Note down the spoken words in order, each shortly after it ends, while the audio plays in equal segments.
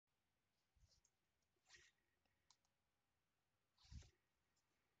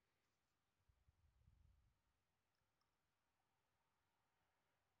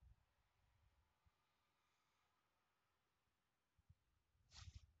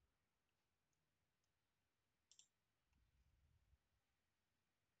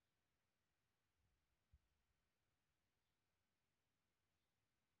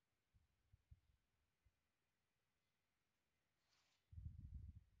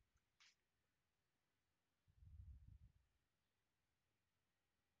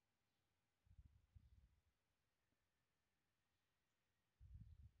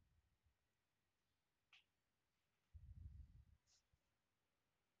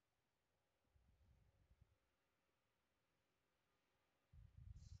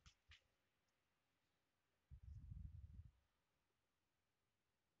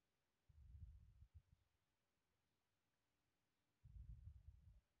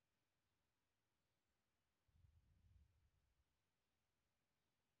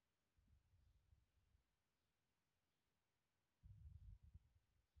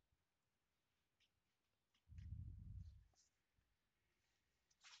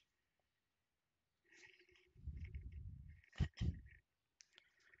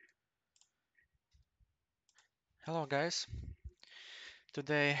Hello guys,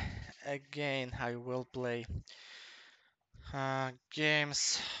 today again I will play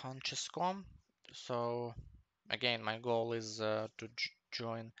games on chess.com. So again my goal is to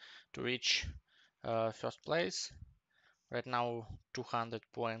join, to reach first place. Right now 200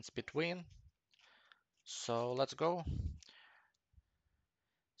 points between, so let's go.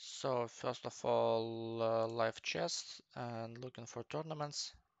 So first of all, live chess and looking for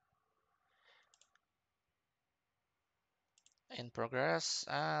tournaments in progress,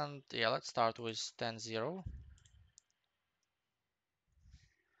 and yeah, let's start with 10-0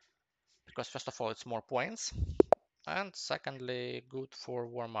 because first of all it's more points. And secondly, good for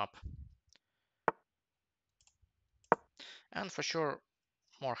warm-up. And for sure,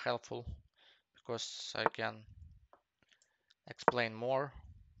 more helpful because I can explain more.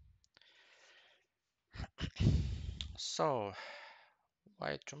 So,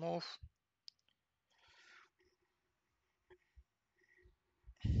 why to move?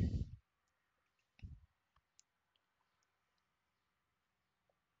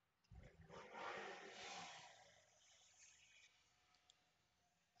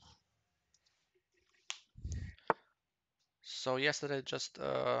 So yesterday just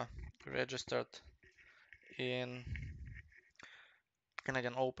registered in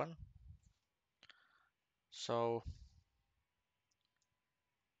Canadian Open. So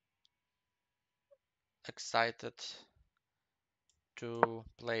excited to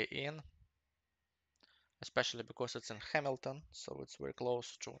play in, especially because it's in Hamilton, so it's very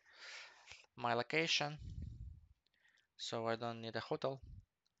close to my location. So I don't need a hotel.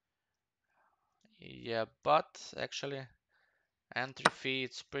 Yeah, but actually entry fee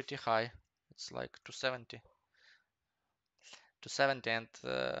it's pretty high. It's like 270 and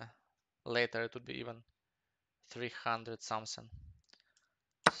later it would be even 300 something.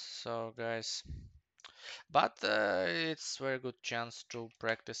 So guys, but it's very good chance to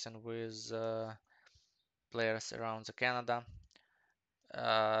practicing with players around the Canada.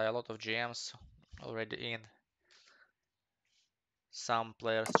 A lot of GMs already in. Some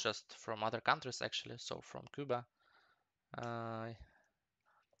players just from other countries actually, so from Cuba. Uh,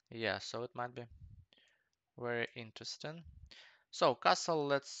 yeah, so it might be very interesting. So castle,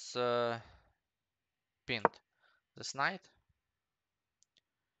 let's pin this knight.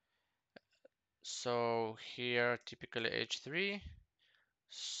 So here typically h3,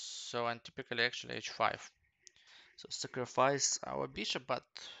 so and typically actually h5. So sacrifice our bishop, but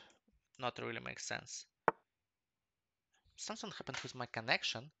not really makes sense. Something happened with my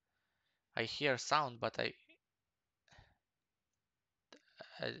connection. I hear sound, but I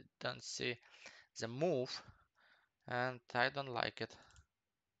don't see the move, and I don't like it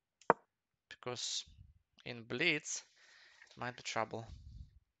because in blitz it might be trouble.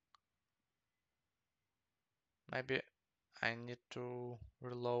 Maybe I need to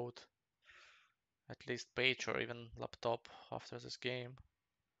reload at least page or even laptop after this game.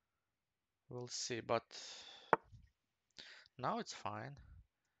 We'll see, but now it's fine.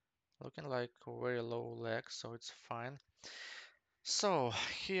 Looking like very low leg, so it's fine. So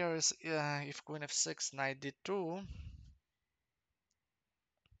here is if queen f6, knight d2.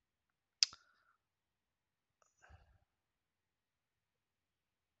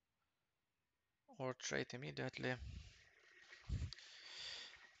 Or trade immediately.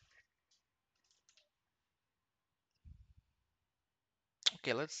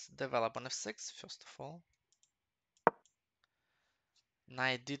 Okay, let's develop on f6 first of all.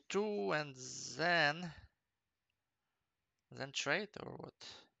 Knight d2 and then trade or what?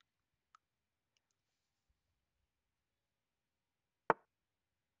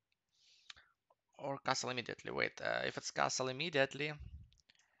 Or castle immediately. Wait, if it's castle immediately,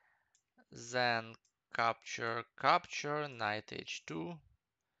 then capture, knight h2,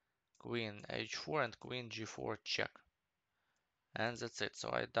 queen h4, and queen g4 check. And that's it.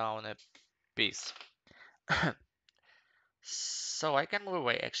 So I down a piece. So I can move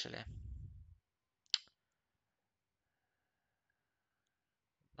away actually.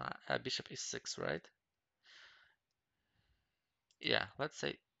 Bishop e6, right? Yeah, let's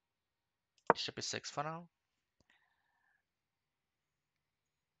say bishop e6 for now.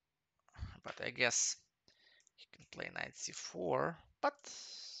 But I guess he can play knight c4, but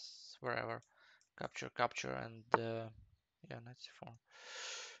wherever. Capture, and yeah, knight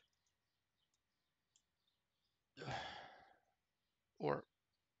c4. Or,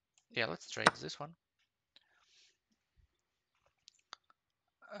 yeah, let's trade this one.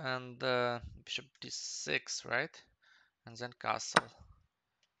 And bishop d6, right? And then castle.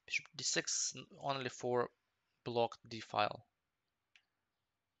 Bishop d6 only for blocked d file.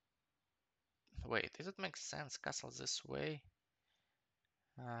 Wait, does it make sense? Castle this way?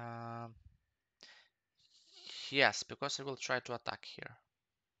 Um, yes, because I will try to attack here,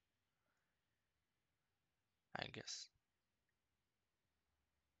 I guess.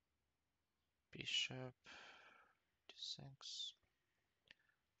 Bishop d6.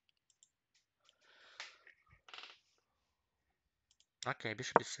 Okay,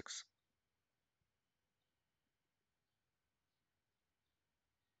 bishop d6.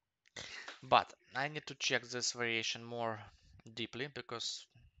 But I need to check this variation more deeply because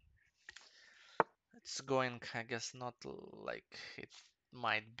it's going, I guess, not like it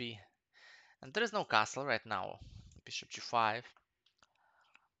might be. And there is no castle right now. Bishop g5.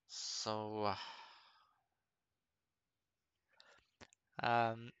 So,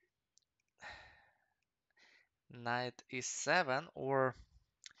 um, knight e7 or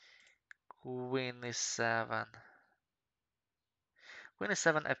queen e7. Queen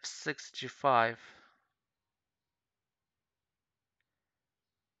e7, f6, g5.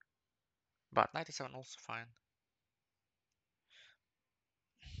 But knight e7 also fine.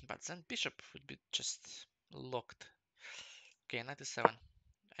 But then bishop would be just locked. Okay, knight e7.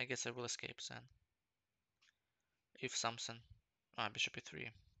 I guess I will escape then. If something. Ah, bishop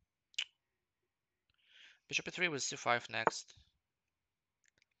e3. Bishop e3 with c5 next.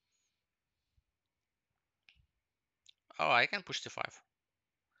 Oh, I can push c5.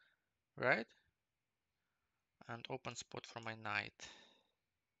 Right? And open spot for my knight.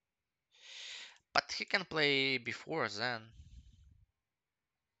 But he can play before then.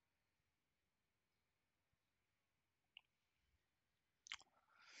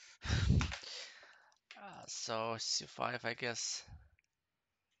 So c5, I guess,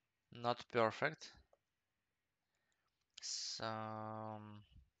 not perfect. So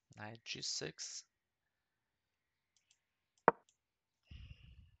knight g6.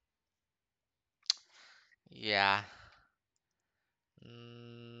 Yeah,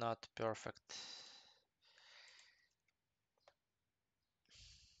 not perfect.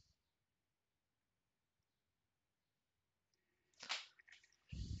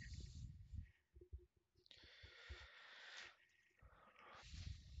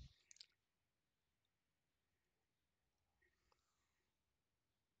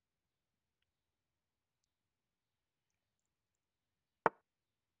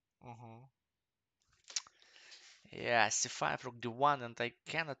 Mhm. Yeah, c5, rook d1, and I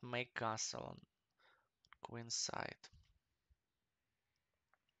cannot make castle on queen side.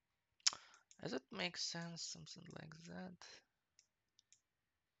 Does it make sense? Something like that?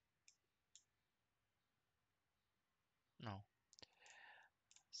 No.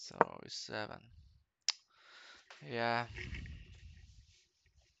 So e7. Yeah.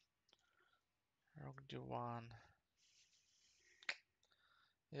 Rook d1.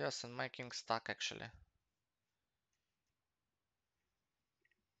 Yes, and my king stuck actually.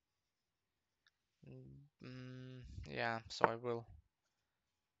 Yeah, so I will.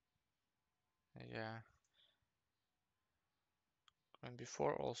 Yeah. Queen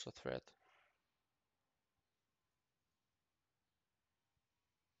b4 also threat.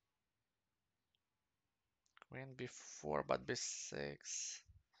 Queen b4, but b6.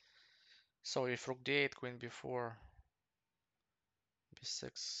 So if rook d8, queen b4,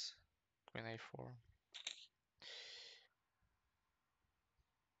 b6, queen a4.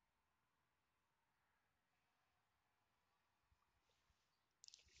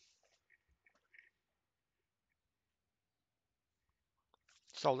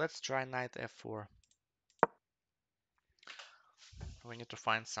 So let's try knight f4. We need to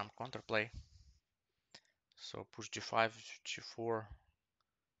find some counterplay. So push g5, g4,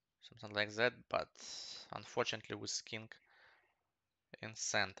 something like that, but unfortunately with king in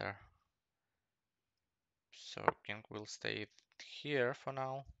center. So king will stay here for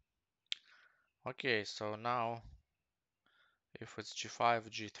now. Okay, so now if it's g5,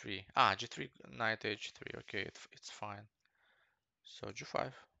 g3. Ah, g3, knight h3. Okay, it's fine. So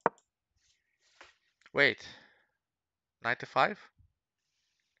g5. Wait, knight e5?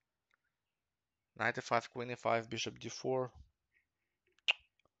 Knight e5, queen e5, bishop d4.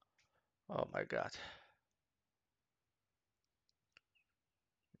 Oh my god.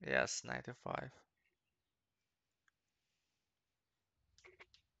 Yes, knight e5.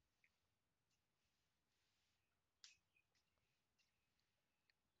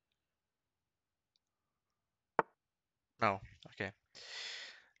 No, okay.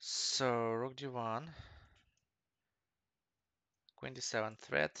 So rook d1, queen d7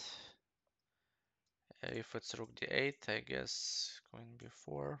 threat. If it's rook d8, I guess queen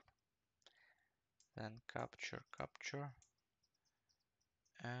b4, then capture, capture,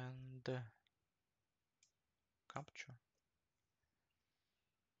 and capture.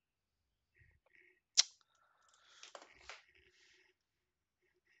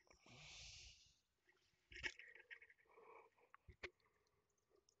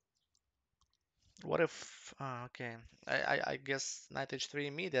 What if, okay, I guess knight h3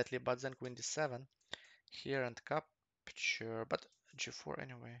 immediately, but then queen d7 here and capture, but g4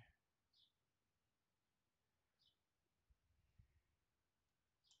 anyway.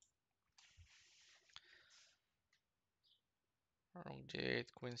 Rook d8,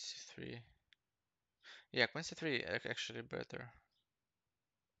 queen c3. Yeah, queen c3 actually better.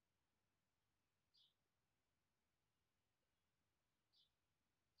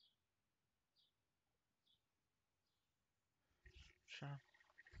 Sure.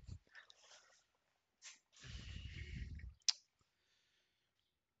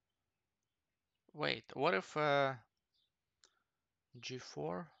 Wait, what if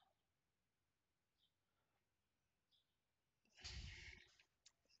g4,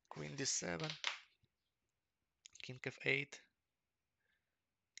 queen d7, king f8,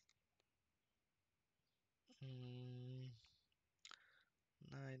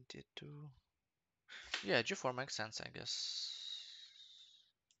 knight d2. Yeah, g4 makes sense, I guess.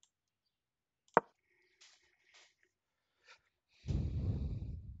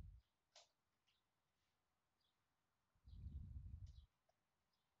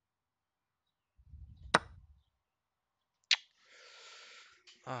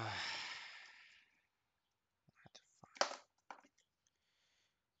 Ah.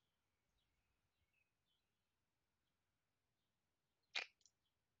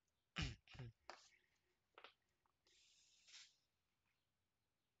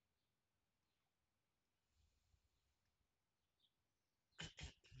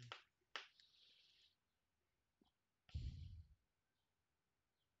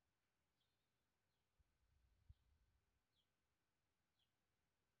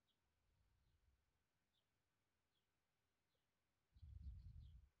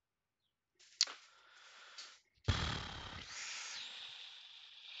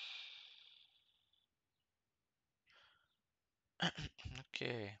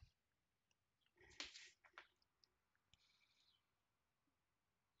 Okay.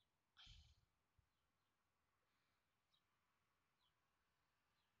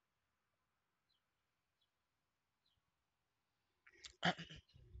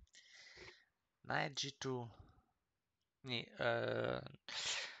 Knight g2.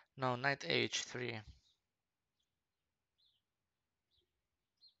 No, knight h3.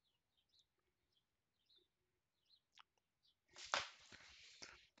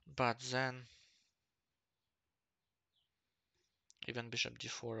 But then even bishop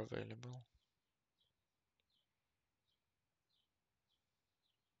d4 available.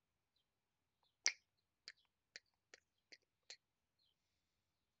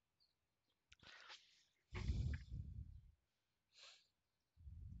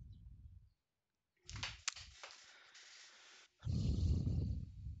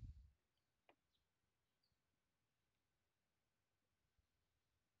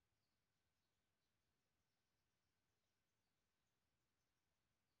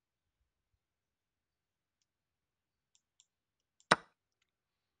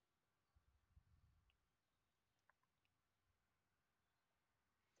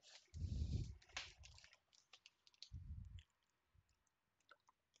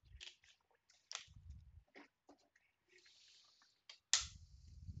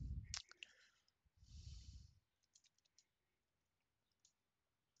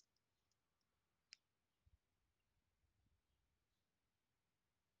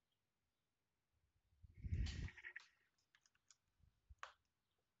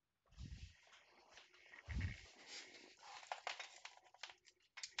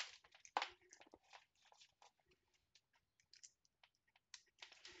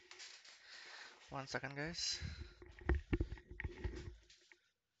 One second, guys.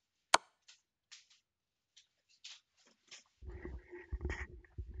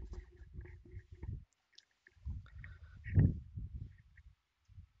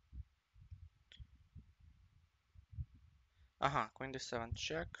 Queen d7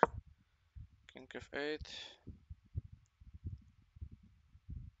 check. King f8.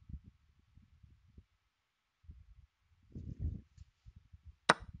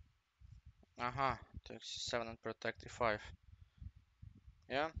 Takes 7 and protect e5.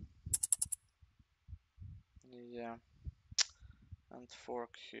 Yeah? Yeah. And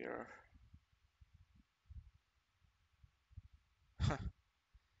fork here.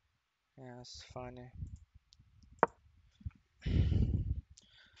 Yeah, it's funny.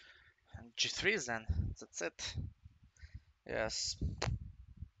 And G3 then. That's it. Yes.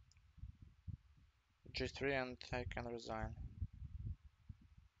 G3 and I can resign.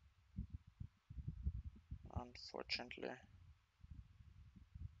 Unfortunately.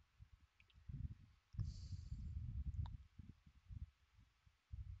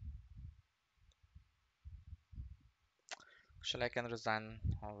 Actually, I can resign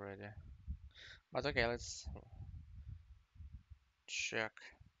already. But okay, let's check.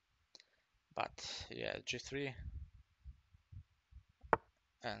 But yeah, G3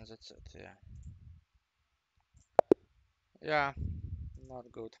 and that's it, yeah. Yeah,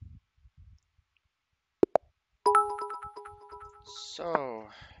 not good. So,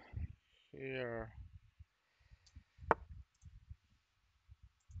 here.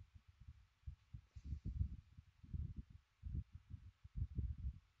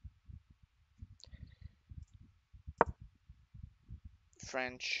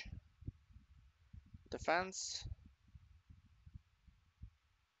 French defense.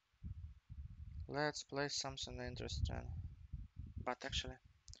 Let's play something interesting. But actually,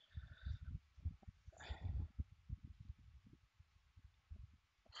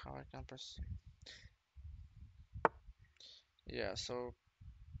 how I can press? Yeah, so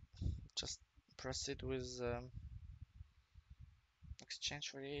just proceed with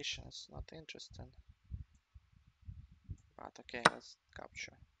exchange variations. Not interesting. But okay, let's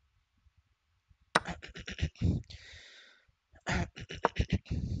capture.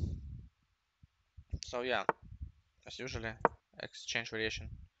 So yeah, as usually, exchange variation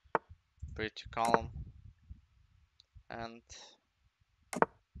pretty calm and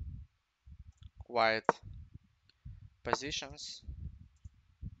quiet positions.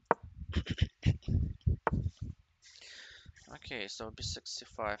 Okay, so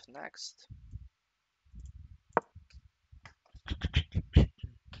b65 next.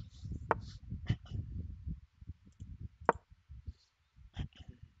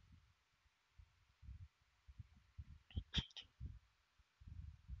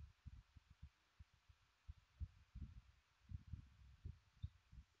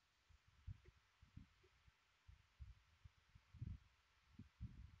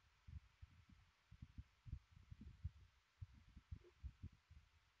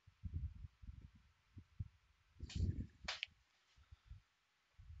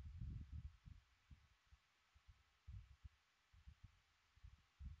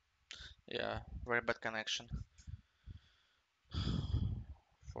 Yeah, very bad connection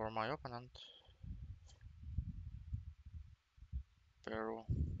for my opponent. Peru.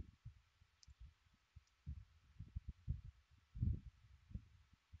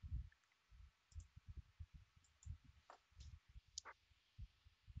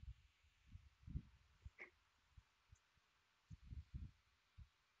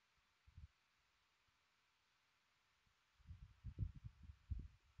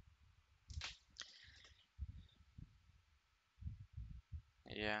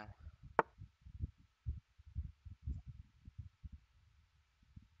 Yeah.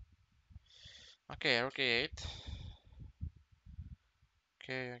 Okay, rook e8.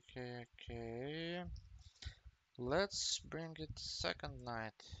 Okay. Let's bring it second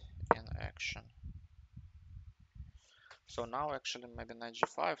knight in action. So now actually maybe knight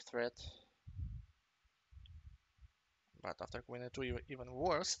g5 threat, but after queen e2 even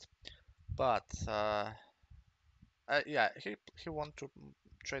worse. But yeah, he want to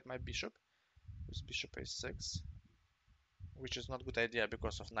trade my bishop with bishop a6, which is not a good idea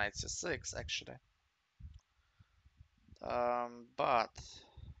because of knight c6 actually. But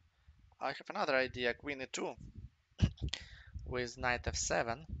I have another idea, queen e2 with knight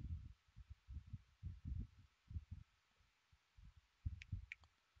f7.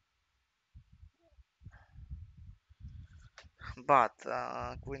 But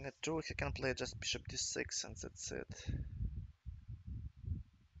queen e2, he can play just bishop d6 and that's it.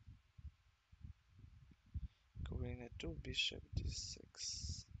 Queen e2, bishop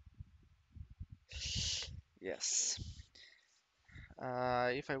d6. Yes.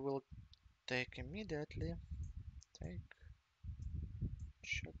 If I will take immediately, take,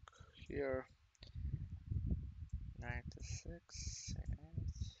 check here, knight e6,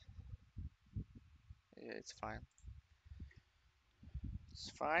 and yeah, it's fine. It's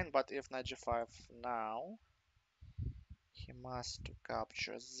fine, but if knight g5 now, he must to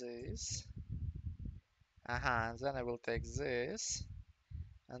capture this. And then I will take this.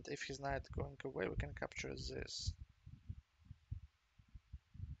 And if he's knight going away, we can capture this.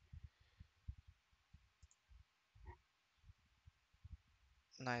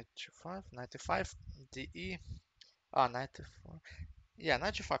 Knight g5, knight e5, de. Knight e4. Yeah,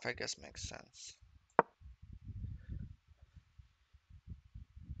 knight g5 I guess makes sense.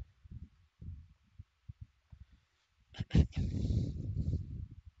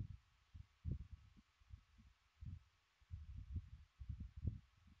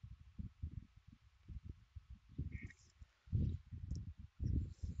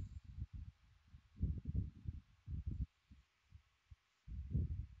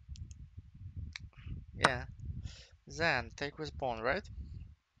 Yeah. Then take with pawn, right?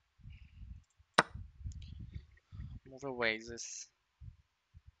 Move away this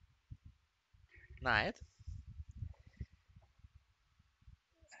knight.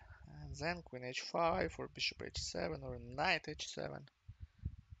 And then queen h5 or bishop h7 or knight h7.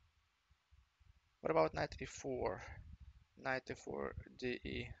 What about knight e4? Knight e4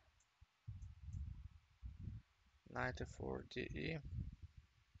 de. Knight e4 de.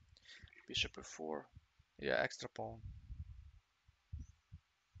 Bishop e4. Yeah, extra pawn.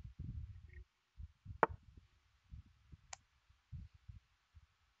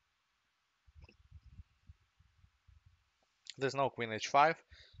 There's no queen h5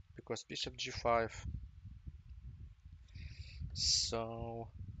 because bishop g5. So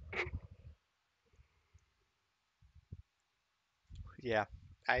yeah,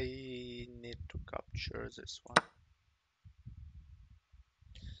 I need to capture this one.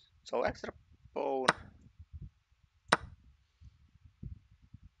 So extra pawn,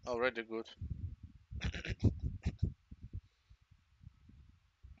 already good.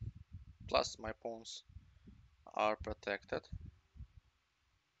 Plus my pawns are protected.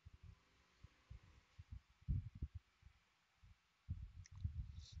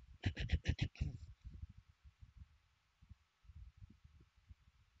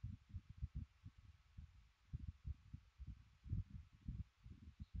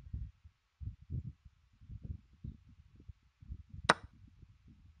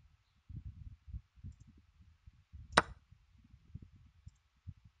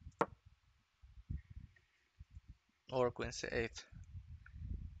 Or queen c8.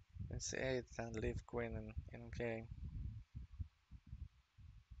 Queen c8 and leave queen in game.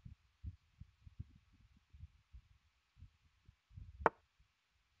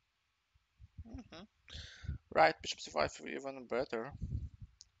 Mhm. Right, bishop c5 even better.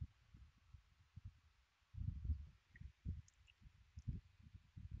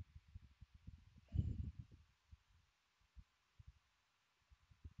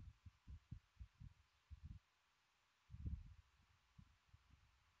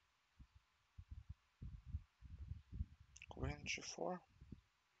 Queen g4.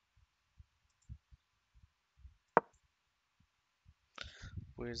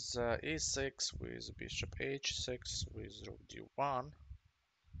 With e6, with bishop h6, with rook d1.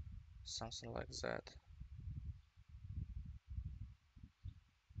 Something like that.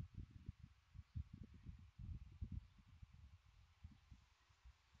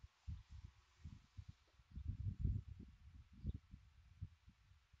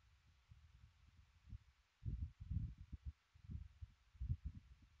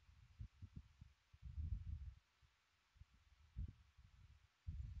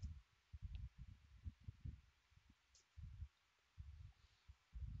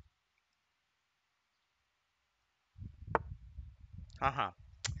 Haha.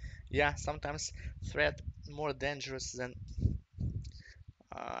 Yeah, sometimes threat more dangerous than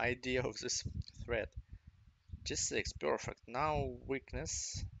idea of this threat. G6, perfect. Now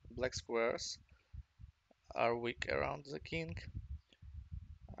weakness. Black squares are weak around the king.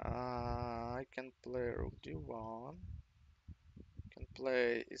 I can play rook d1. Can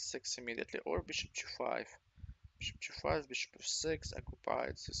play e6 immediately or bishop g5. Bishop g5, bishop f6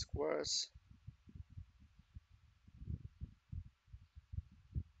 occupied the squares.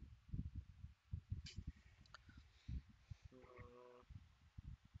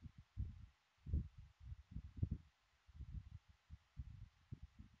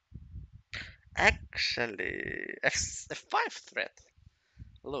 Actually, f5 threat.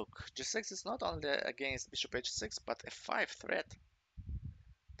 Look, g6 is not only against bishop h6, but f5 threat.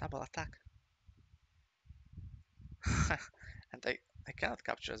 Double attack. And I cannot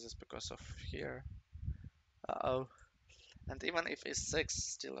capture this because of here. Uh-oh. And even if e6,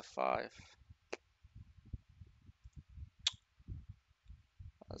 still f5.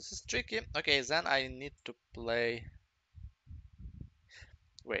 This is tricky. Okay, then I need to play.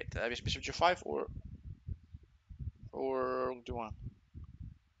 Wait, bishop g5 or d1.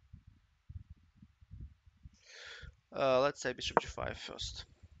 Let's say bishop g5 first.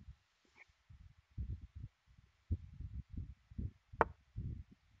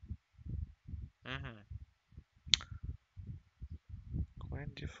 Mm-hmm.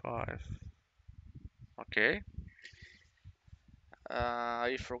 d5. Okay.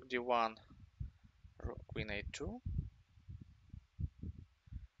 If rook d1, rook queen a2.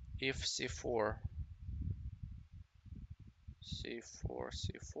 If c4,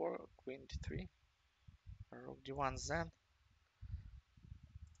 c4, queen d3, rook d1 then.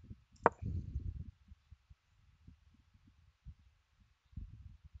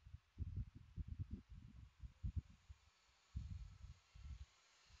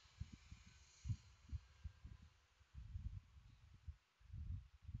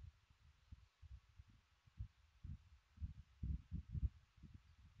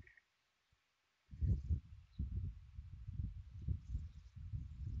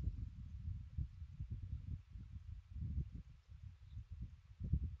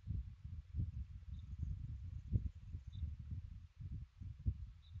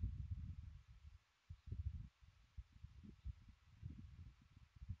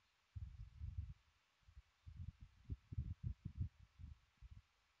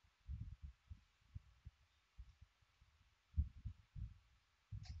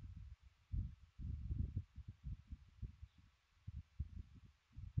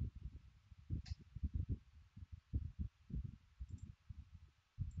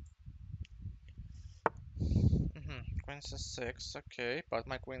 Queen c6, okay, but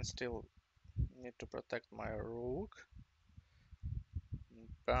my queen still need to protect my rook.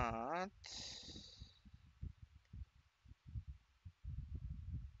 But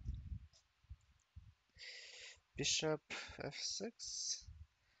bishop f6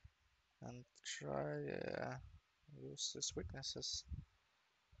 and try use these weaknesses.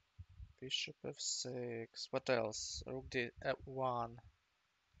 Bishop f6. What else? Rook d1.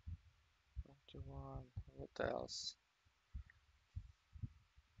 Rook d1. What else?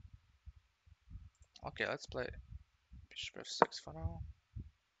 Okay, let's play bishop f6 for now.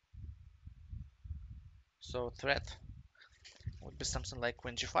 So threat would be something like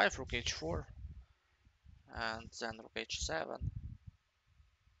queen g5, rook h4, and then rook h7,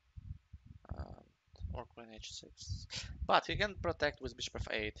 or queen h6. But he can protect with bishop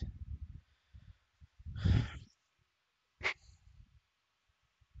f8.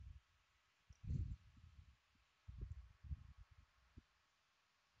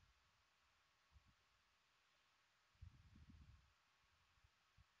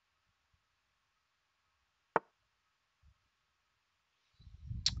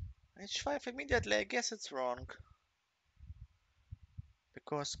 h5 immediately, I guess it's wrong.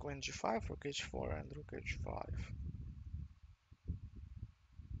 Because queen g5, rook h4, and rook h5.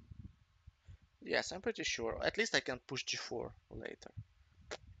 Yes, I'm pretty sure. At least I can push g4 later.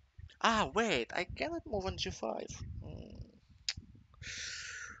 Ah, wait, I cannot move on g5.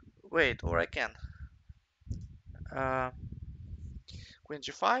 Wait, or I can. Uh, queen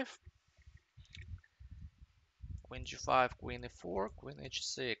g5, queen g5, queen e4, queen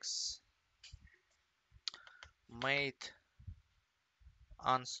h6. Mate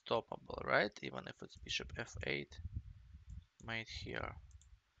unstoppable, right? Even if it's bishop f8, mate here.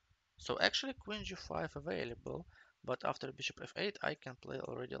 So actually queen g5 available, but after bishop f8 I can play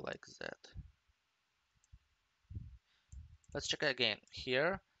already like that. Let's check again.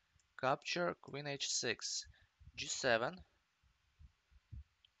 Here, capture, queen h6, g7,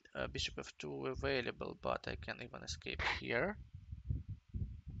 bishop f2 available, but I can even escape here.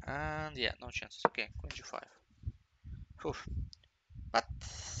 And yeah, no chances. Okay, queen g5. Whew. But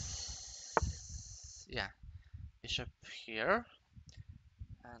yeah, bishop here,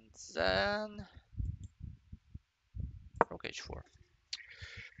 and then rook h4.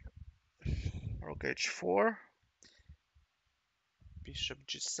 Rook h4, bishop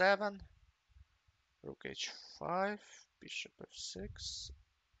g7, rook h5, bishop f6,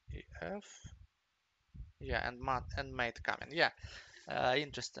 ef. Yeah, and mate coming. Yeah,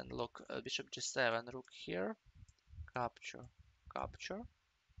 interesting. Look, bishop g7, rook here, capture, capture,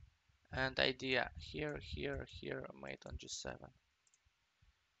 and idea here, here, here, mate on g7.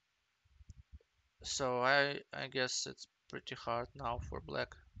 So I guess it's pretty hard now for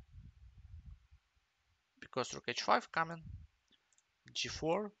black because rook h5 coming,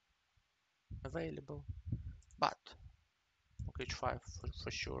 g4 available, but rook h5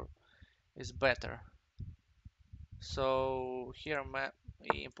 for sure is better. So here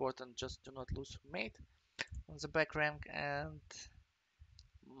important, just do not lose mate on the back rank and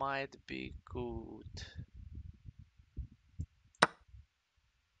might be good.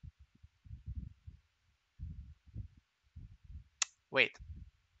 Wait,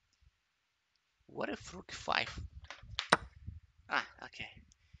 what if rook 5? Ah, okay.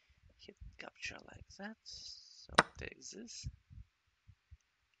 Hit capture like that. So take this.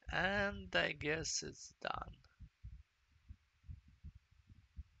 And I guess it's done.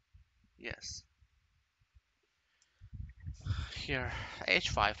 Yes. Here,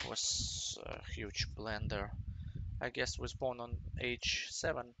 h5 was a huge blunder. I guess we spawn on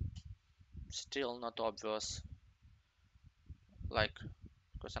h7. Still not obvious, like,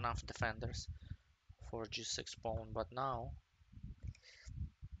 because enough defenders for g6 pawn, but now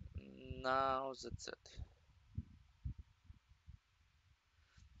that's it.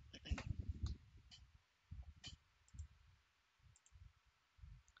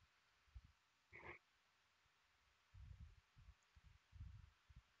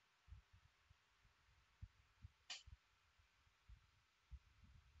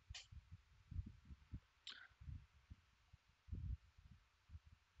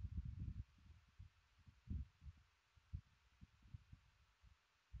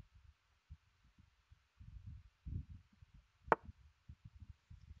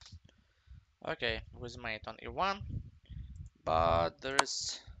 Okay, with mate on e1, but there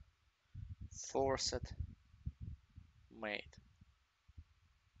is forced mate.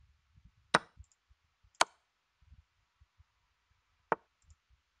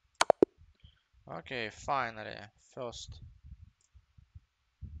 Okay, finally, first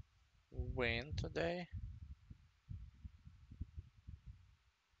win today.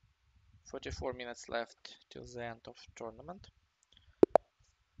 44 minutes left till the end of tournament.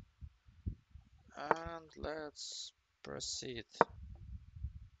 And let's proceed.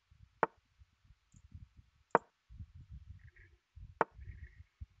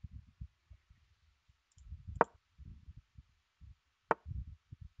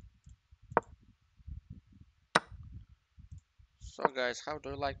 So guys, how do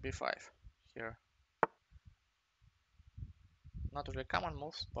you like b5 here? Not really common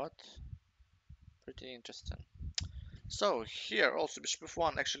move, but pretty interesting. So here also bishop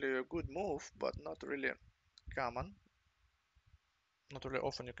f1, actually a good move, but not really common. Not really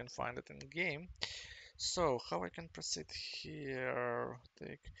often you can find it in the game. So how I can proceed here?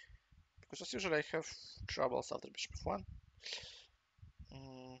 Take, because as usual I have troubles after bishop f1.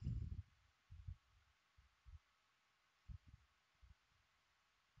 Mm,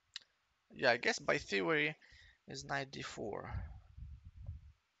 yeah, I guess by theory is knight d4.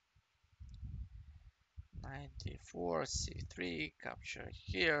 Knight d4, c3, capture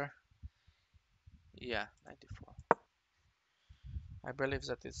here. Yeah, knight d4. I believe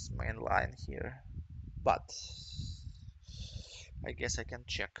that is main line here, but I guess I can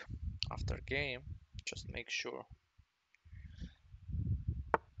check after game, just make sure,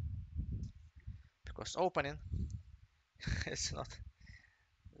 because opening is not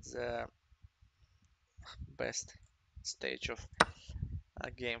the best stage of a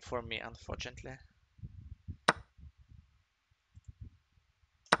game for me, unfortunately.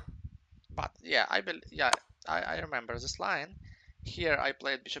 But yeah, I remember this line. Here I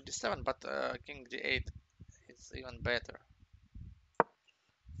played bishop d7, but king d8 is even better,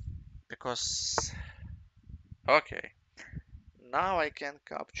 because okay, now I can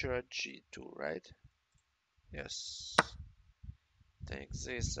capture g2, right? Yes. Take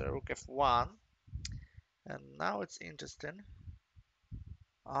this rook f1, and now it's interesting.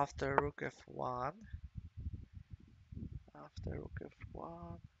 After rook f1,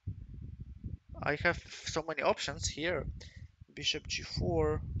 I have so many options here. Bishop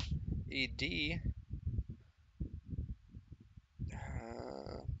g4, ed,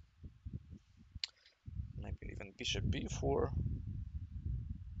 maybe even bishop b4,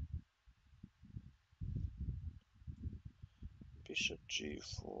 bishop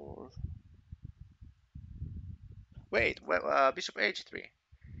g4. Wait, well, bishop h3.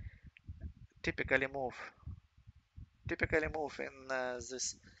 Typically move. Typically move in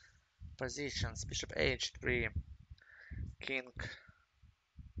these positions. Bishop h3, king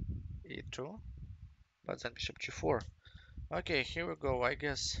e2, but then bishop g4. Okay, here we go. I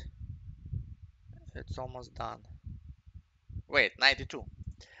guess it's almost done. Wait, knight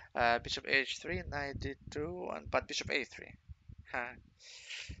d2. Bishop h3, knight d2, and but bishop a3. Huh.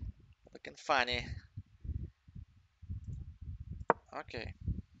 Looking funny. Okay.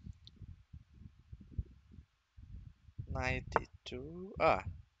 Knight d2. Ah.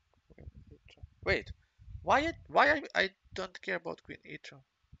 Wait. Why I don't care about queen e2?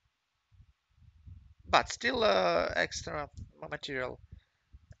 But still extra material,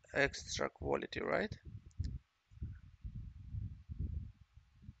 extra quality, right?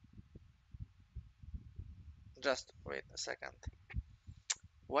 Just wait a second.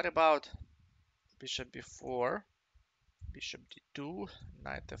 What about bishop b4, bishop d2,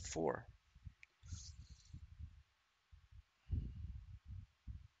 knight f4?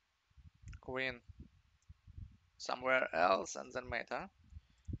 queen somewhere else and then mate, huh?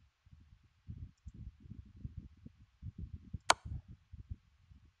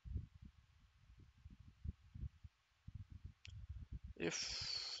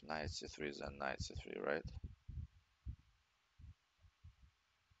 If knight c3, then knight c3, right?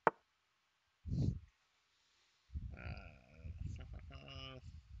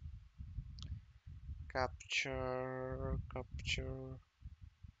 Capture, capture,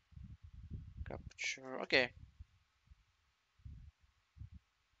 capture. Okay.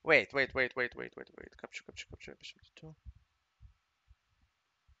 Wait. Capture, capture, capture. Bishop d2.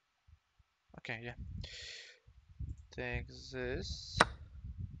 Okay, yeah. Take this.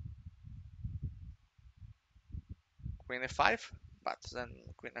 Queen f5, but then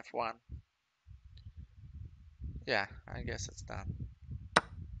queen f1. Yeah, I guess it's done.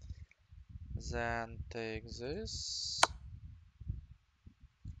 Then take this.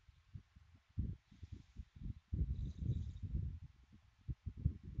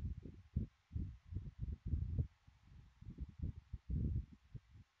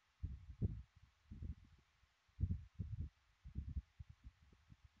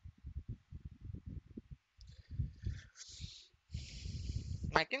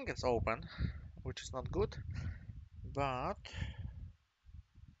 My king is open, which is not good, but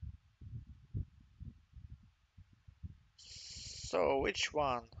so which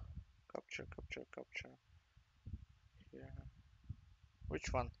one? Capture, capture, capture. Yeah.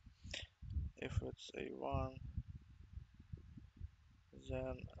 Which one? If it's a1,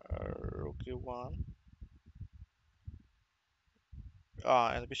 then rook e1.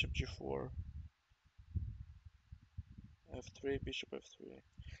 Ah, and bishop g4. F3, bishop f3.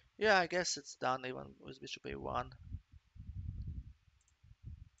 Yeah, I guess it's done even with bishop a1.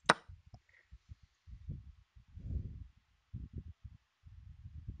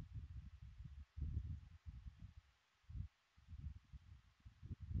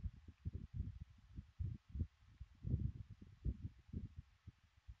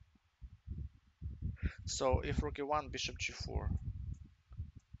 So if rook e1, bishop g4.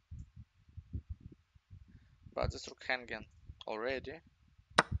 But this rook hanging already.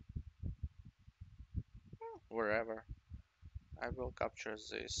 Wherever. I will capture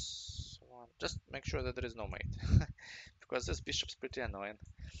this one. Just make sure that there is no mate. Because this bishop's pretty annoying.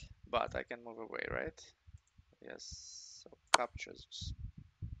 But I can move away, right? Yes. So capture this.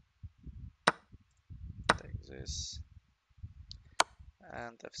 Take this.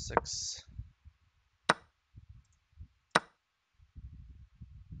 And f6.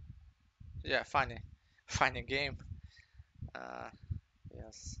 Yeah, funny. Funny game. Uh,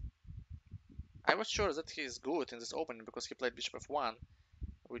 yes. I was sure that he is good in this opening because he played bishop f1,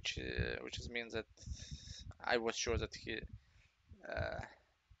 which means that I was sure that he uh,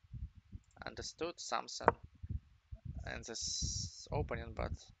 understood something in this opening,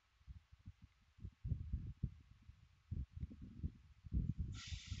 but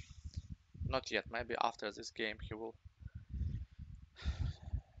not yet. Maybe after this game he will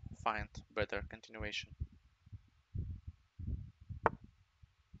find better continuation.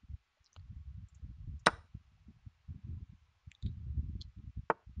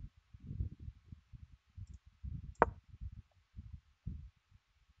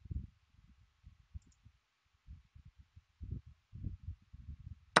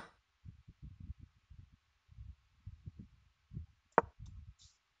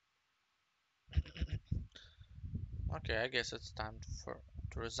 Okay, I guess it's time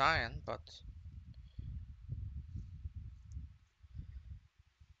to resign, but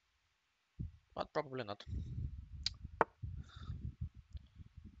probably not.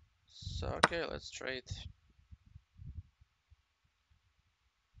 So okay, let's trade.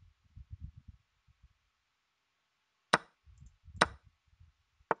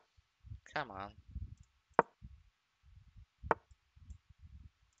 Come on.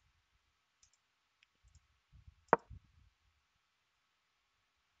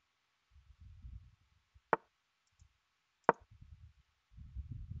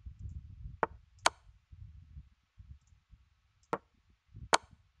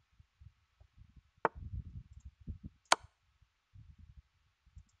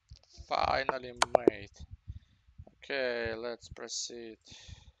 Finally made. Okay, let's proceed.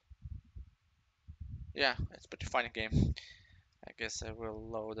 Yeah, it's pretty funny game. I guess I will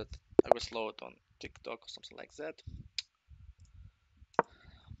load it. I will slow it on TikTok or something like that.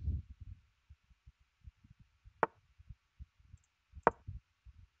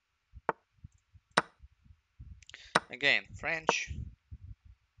 Again, French.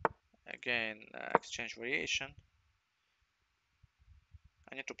 Again, exchange variation.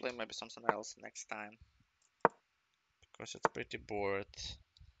 I need to play maybe something else next time because it's pretty bored.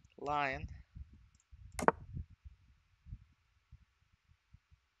 Line.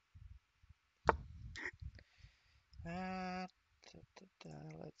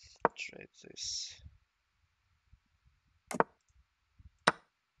 Let's trade this.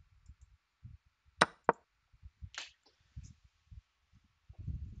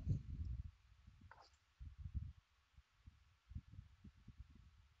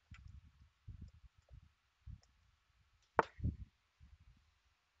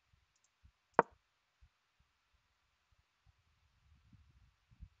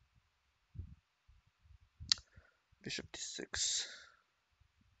 Bishop d6.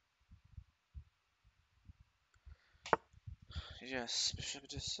 Yes, bishop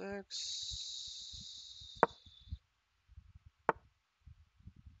d6.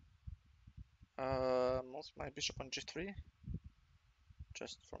 Move my bishop on g3,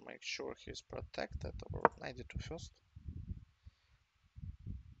 just for make sure he's protected, or knight d2 first.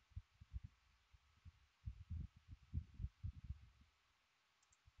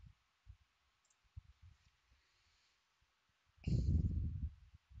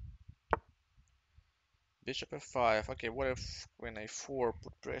 Bishop f5. Okay, what if queen a4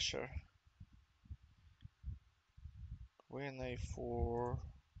 put pressure? Queen a4.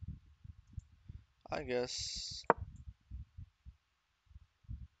 I guess.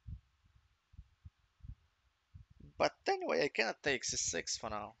 But anyway, I cannot take c6 for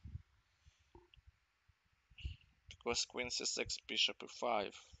now. Because queen c6, bishop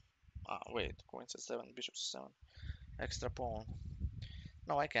e5. Ah, wait, queen c7, bishop c7. Extra pawn.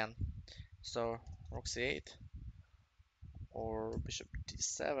 No, I can. So, rook c8. Or bishop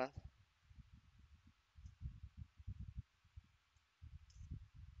d7.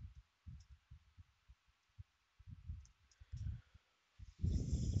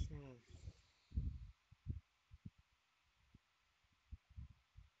 Hmm.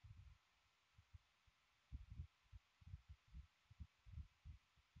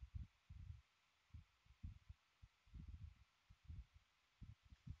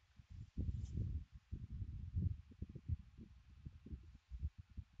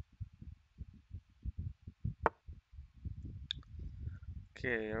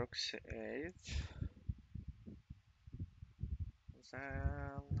 Okay, rook c8.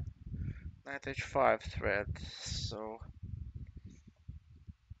 Then knight h5 threat. So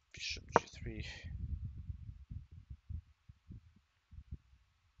bishop g3.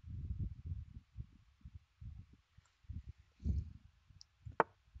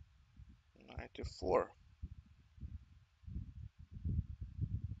 Knight e4.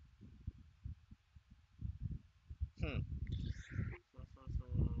 Hmm.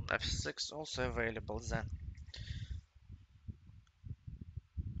 f6 also available then.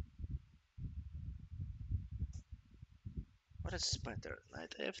 What is better,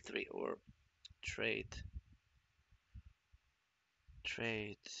 knight f3 or trade?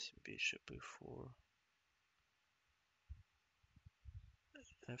 Trade bishop e4.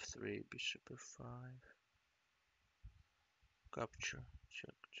 f3, bishop f5. Capture.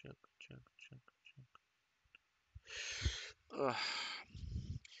 Check, check, check, check, check.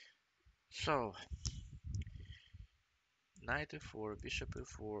 So, knight e4, bishop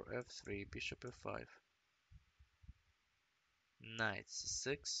e4, f3, bishop f5. Knight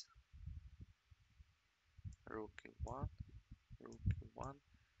c6. Rook e1, rook e1,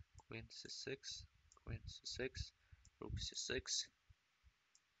 queen c6, queen c6, rook c6,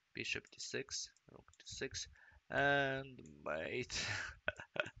 bishop d6, rook d6, and mate.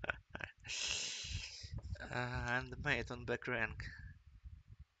 And mate on back rank.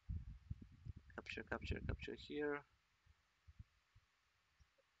 Capture, capture, capture here.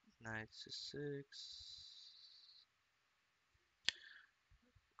 Knight c6,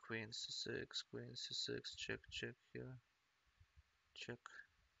 queen c6, queen c6, check, check here, check.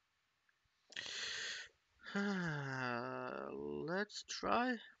 Let's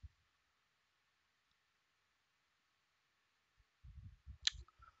try.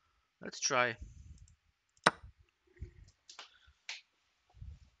 Let's try.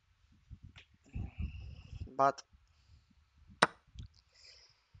 But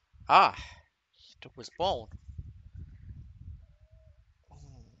he took his pawn.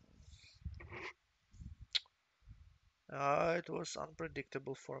 It was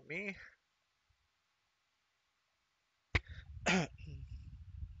unpredictable for me.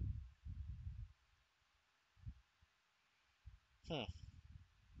 Hmm.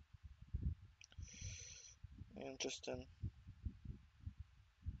 Interesting.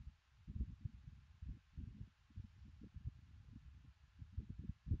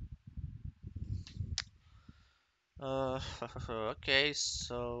 Okay,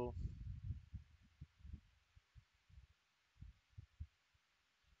 so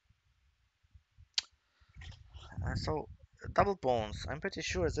so double pawns. I'm pretty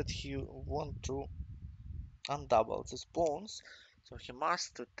sure that he want to undouble these pawns, so he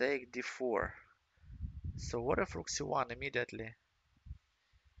must to take d4. So what if rook c1 immediately?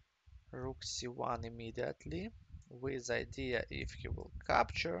 Rook c1 immediately, with idea if he will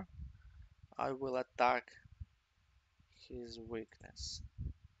capture, I will attack his weakness.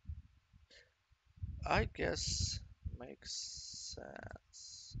 I guess makes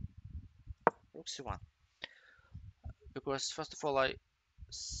sense. Rook c1, because first of all I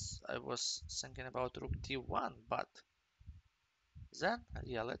was thinking about rook d1, but then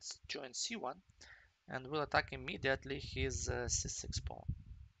yeah, let's join c1 and we'll attack immediately his c6 pawn.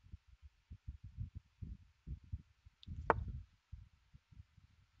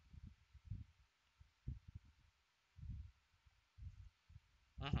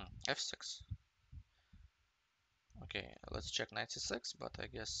 F6. Okay, let's check knight c6, but I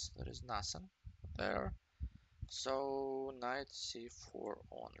guess there is nothing there. So knight c4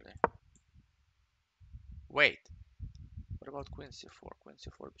 only. Wait, what about queen c4? Queen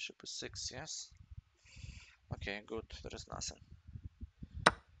c4, bishop e6, yes? Okay, good, there is nothing.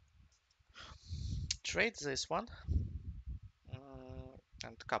 Trade this one.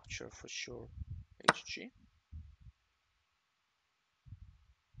 And capture for sure hg.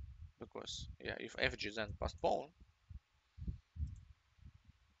 Because, yeah, if fg then postpone.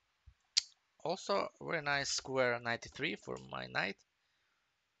 Also, very nice square 93 for my knight.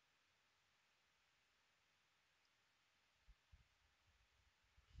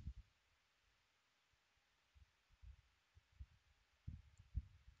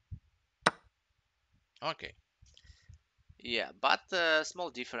 Okay. Yeah, but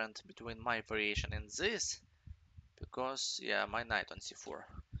small difference between my variation and this, because yeah, my knight on c4,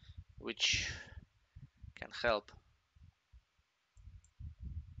 which can help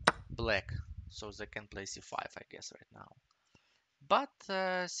black, so they can play c5, I guess, right now. But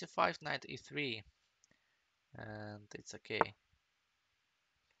c5, knight e3, and it's okay.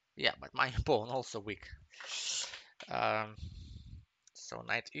 Yeah, but my pawn also weak. Um, so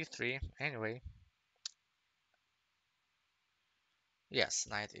knight e3, anyway. Yes,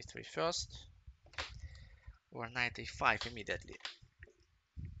 knight e3 first, or knight e5 immediately.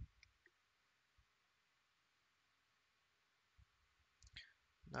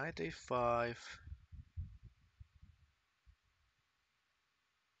 Knight a5.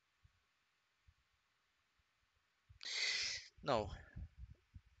 No,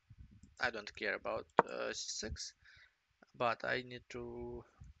 I don't care about c6, but I need to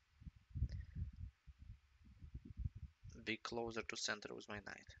be closer to center with my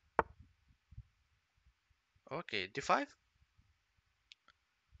knight. Okay, d5?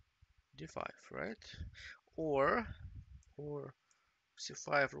 d5, right? Or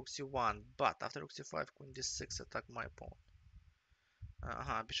c5, rook c1, but after rook c5, queen d6, attack my pawn.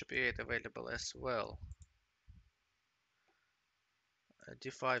 Bishop e8 available as well.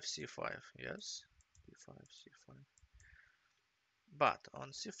 D5, c5, yes. D5, c5. But on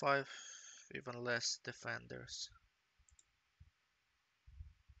c5, even less defenders.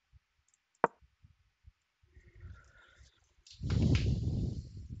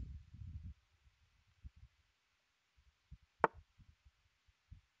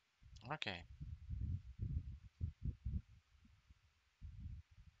 Okay.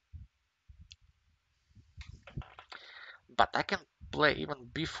 But I can play even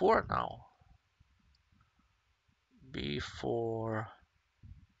b4 now. b4.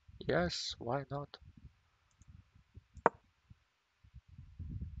 Yes, why not?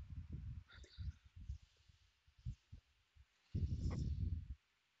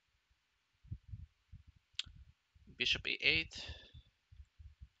 Bishop e8.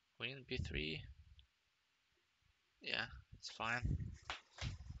 Queen b3. Yeah, it's fine.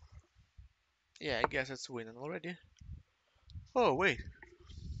 Yeah, I guess it's winning already. Oh, wait.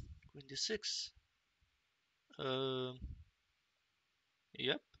 Queen d6. Um,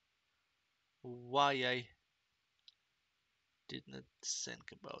 yep. Why I did not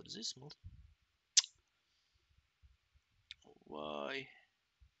think about this move? Why?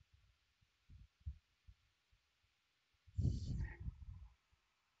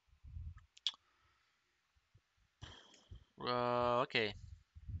 Okay.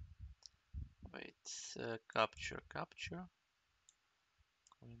 Wait. Capture, capture.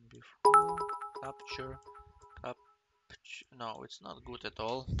 Queen b4. Capture, capture. No, it's not good at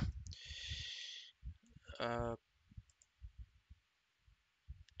all. Uh,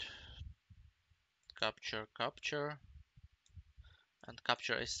 capture, capture, and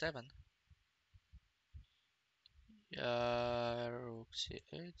capture a7. Rook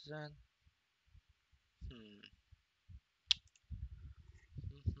c8 then. Hmm.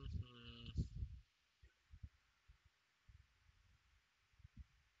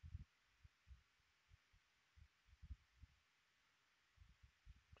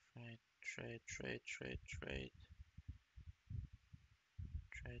 Trade, trade, trade, trade, trade,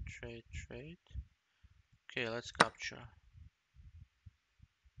 trade, trade, trade. Okay, let's capture.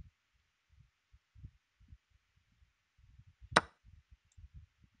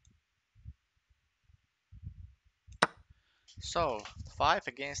 So 5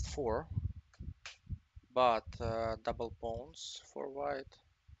 against 4, but double pawns for white.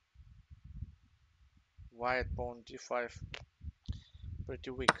 White pawn d5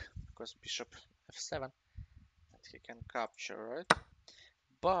 pretty weak because bishop f7 and he can capture, right?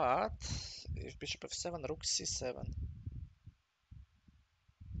 But if bishop f7, rook c7,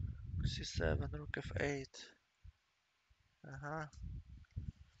 c7, rook f8. Uh-huh.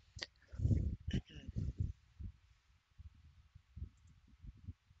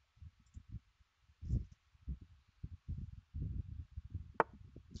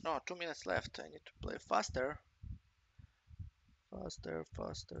 No, 2 minutes left. I need to play faster. Faster,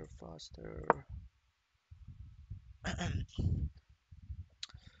 faster, faster.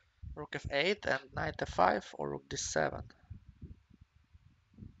 Rook f8 and knight f5 or rook d7.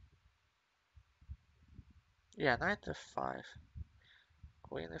 Yeah, knight f5.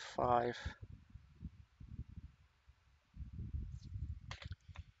 Queen f5.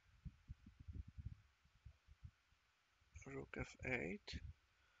 Rook f8.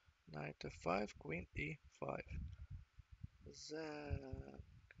 Knight f5. Queen e5. Then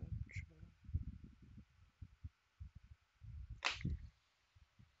capture.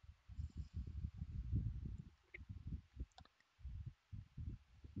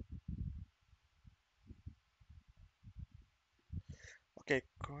 Okay,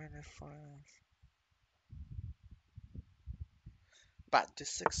 queen f5. But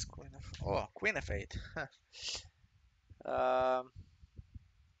d6, queen f. Oh, queen f8. um.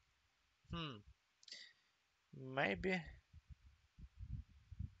 Hmm. Maybe.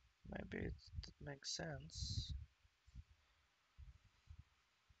 Maybe it makes sense.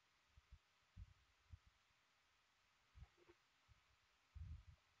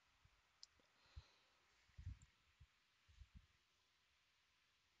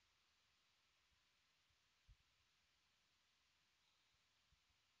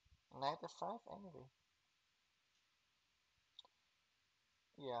 Knight f5 anyway.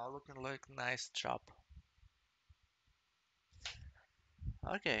 Yeah, looking like nice chop.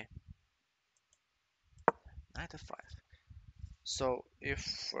 Okay, knight f5. So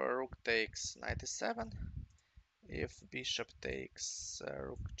if rook takes knight e7, if bishop takes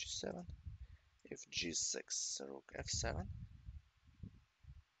rook g7, if g6, rook f7,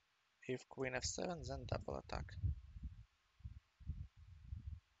 if queen f7, then double attack.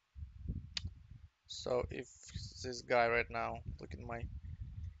 So if this guy right now look at my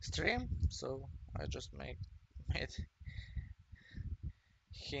stream, so I just made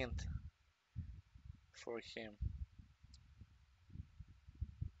hint for him.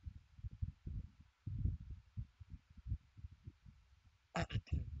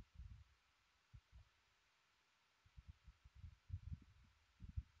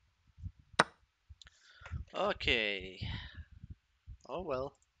 Okay. Oh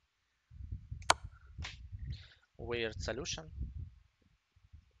well. Weird solution.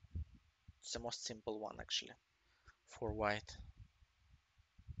 It's the most simple one actually for white.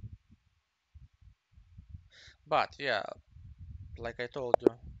 But yeah, like I told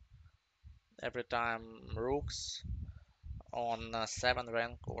you, every time rooks on 7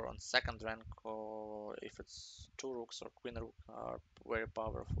 rank or on 2nd rank, or if it's 2 rooks or queen rook, are very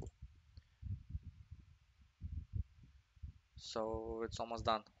powerful. So it's almost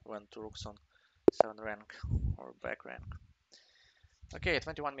done when 2 rooks on 7 rank or back rank. Okay,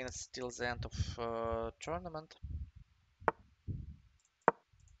 21 minutes till the end of tournament.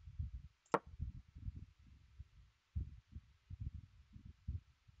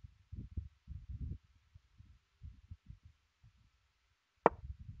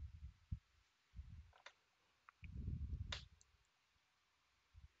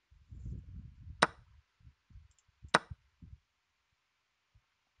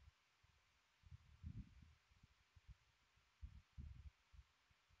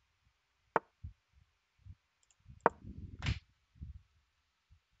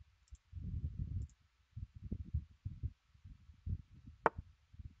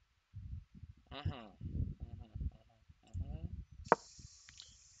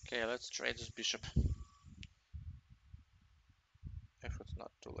 Okay, let's trade this bishop. If it's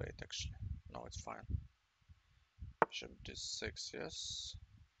not too late, actually. No, it's fine. Bishop d6, yes.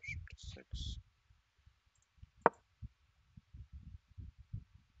 Bishop d6.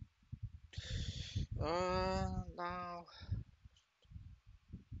 Now.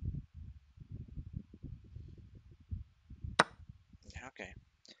 Yeah, okay.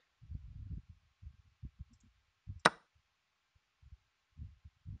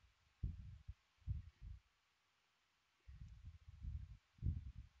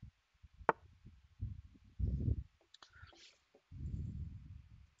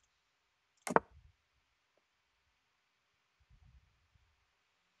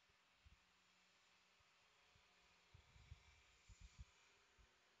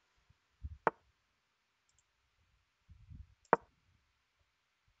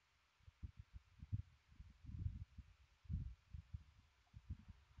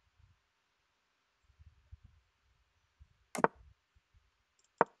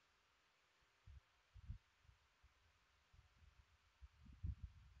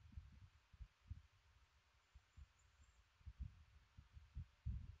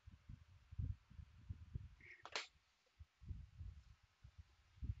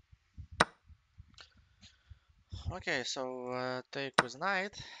 Okay, so take with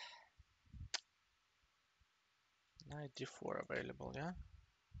knight. Knight d4 available, yeah?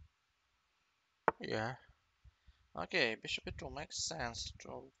 Yeah. Okay, bishop e2 makes sense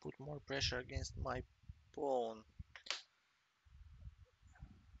to put more pressure against my pawn.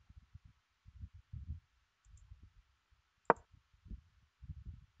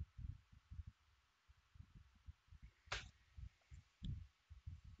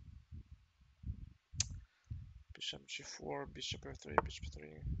 Bishop g4, bishop f3, bishop 3.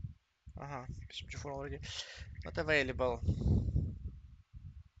 Bishop g4 already not available.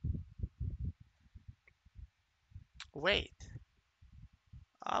 Wait.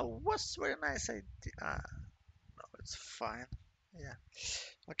 Was very nice idea. No, it's fine. Yeah.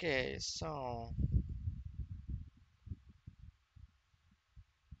 Okay, so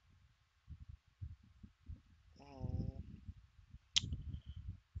mm,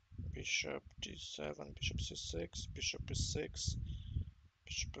 bishop d7, bishop c6, bishop e6,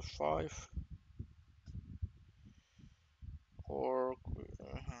 bishop e5, or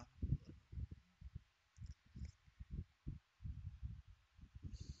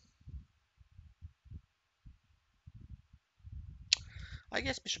I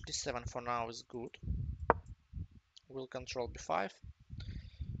guess bishop d7 for now is good. We'll control b5.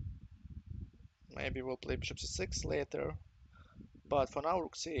 Maybe we'll play bishop c6 later, but for now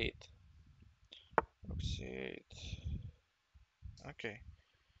rook c8. Rook c8. Okay,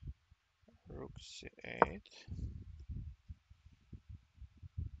 rook c8.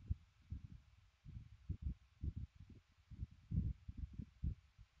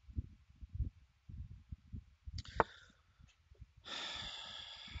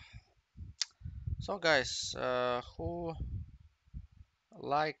 So guys, who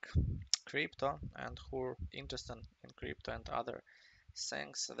like crypto and who are interested in crypto and other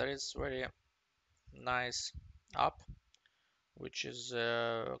things, there is very nice app which is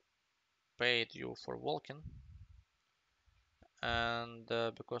paid you for walking, and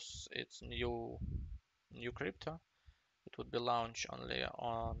because it's new crypto, it would be launched only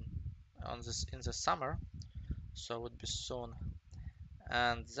on this in the summer, so it would be soon.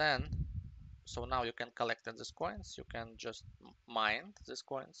 And then, so now you can collect these coins, you can just mine these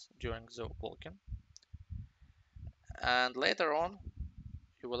coins during the walking, and later on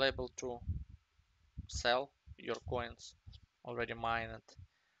you will able to sell your coins already mined,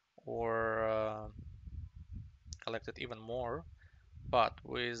 or collected even more. But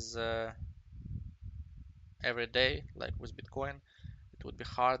with every day, like with Bitcoin, it would be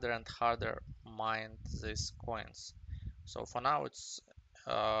harder and harder mine these coins. So for now, it's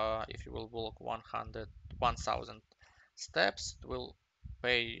if you will walk 1,000 steps, it will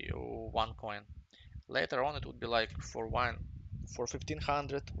pay you 1 coin. Later on, it would be like for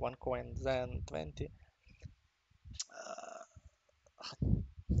 1,500 1 coin, then 20,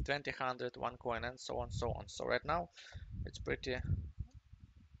 100 1 coin, and so on, so on. So right now, it's pretty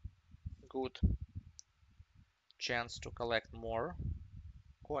good chance to collect more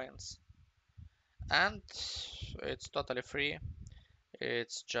coins, and it's totally free.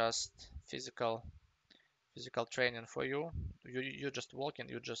 It's just physical training for you. You just walking,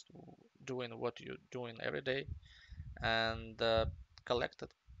 you just doing what you're doing every day, and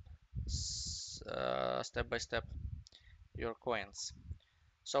collected step by step your coins.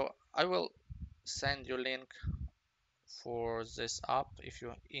 So I will send you link for this app if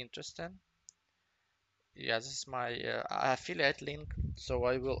you're interested. Yeah, this is my affiliate link, so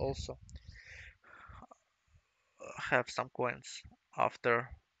I will also have some coins after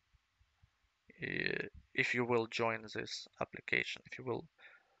if you will join this application, if you will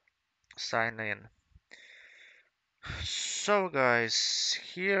sign in. So guys,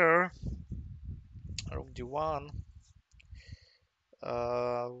 here room D1,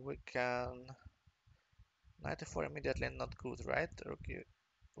 we can 94 immediately, not good, right? Okay,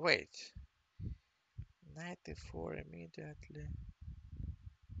 wait, 94 immediately,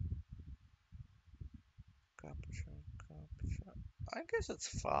 capture, capture. I guess it's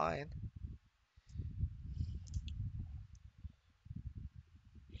fine.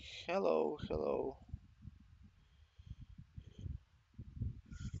 Hello, hello.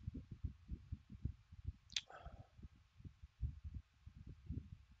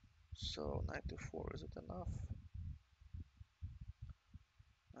 So 94, is it enough?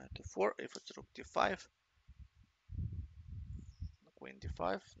 94, if it's rook d5, queen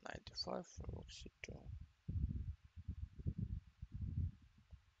d5, 95, rook c2.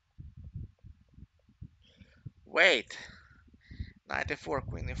 Wait, 94,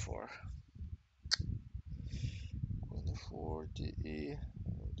 queen e4. Queen e4, de,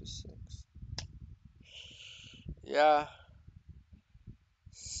 d6. Yeah,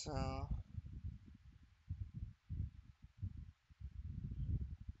 so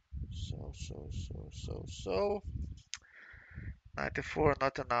 94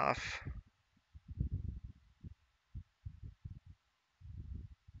 not enough.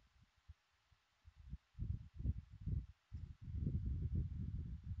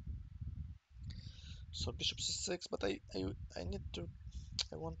 So bishop c6, but I need to,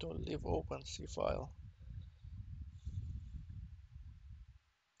 I want to leave open c file.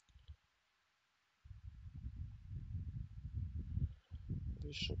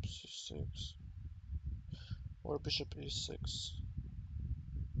 Bishop c6 or bishop e6.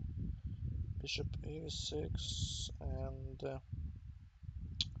 Bishop e6 and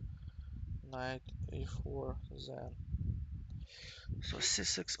knight e4 then. So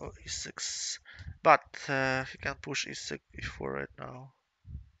c6 or e6, but he can push e6, e4 right now.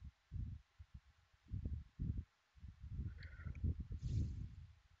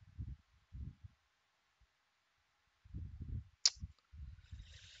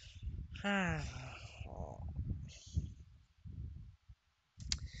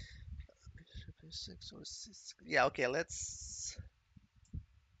 Bishop e6 or c6. Yeah, okay, let's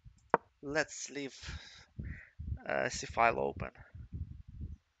leave c file open.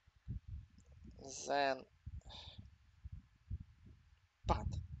 Then, but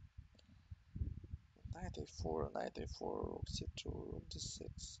knight a4, knight a4, rook c2, rook d6,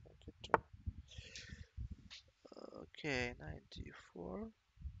 rook e2. Okay, knight d4,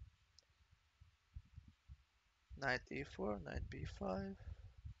 knight e4, knight b5.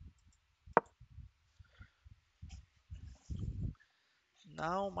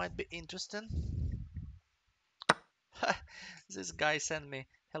 Now might be interesting. This guy sent me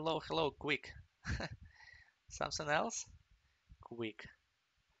hello, hello, quick. Something else? Quick.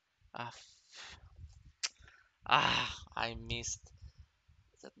 Ah, I missed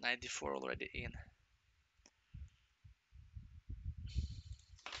that 94 already in.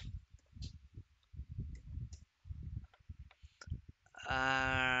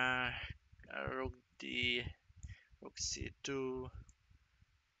 Uh, rook d, rook c2,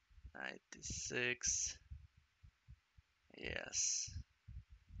 knight d6. Yes.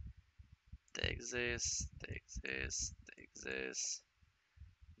 Take this, take this, take this.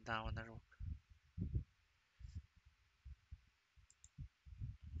 Down a rook.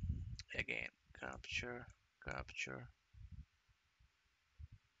 Again, capture, capture.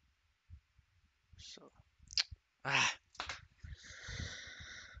 So, ah,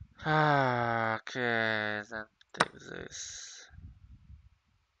 okay, then take this.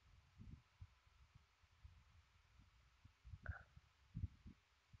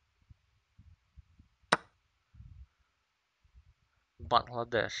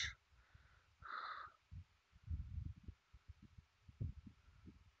 Bangladesh.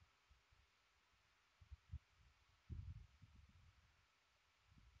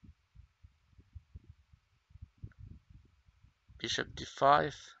 Bishop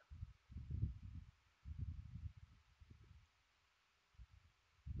d5.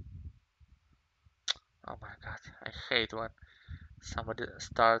 Oh my god, I hate when somebody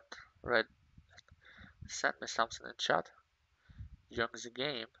start read send me something in chat. Young the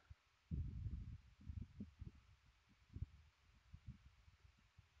game.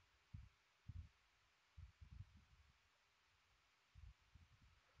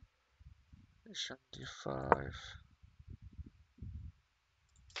 Bishop d5.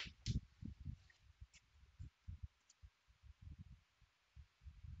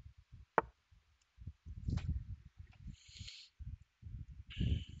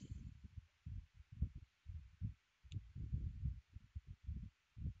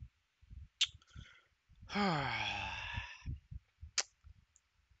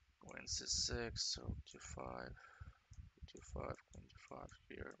 Queen c6, rook d5, d5, queen d5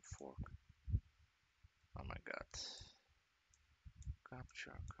 here, fork. Oh my god.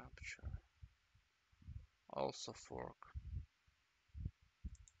 Capture, capture. Also fork.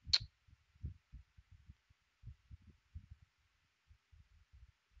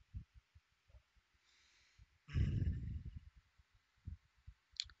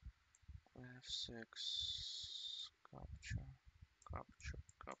 Queen f6, capture, capture,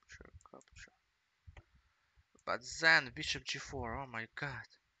 capture, capture. But then bishop g4, oh my god.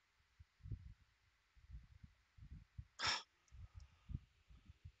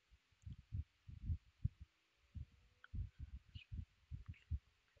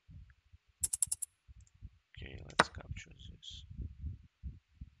 Okay, let's capture this.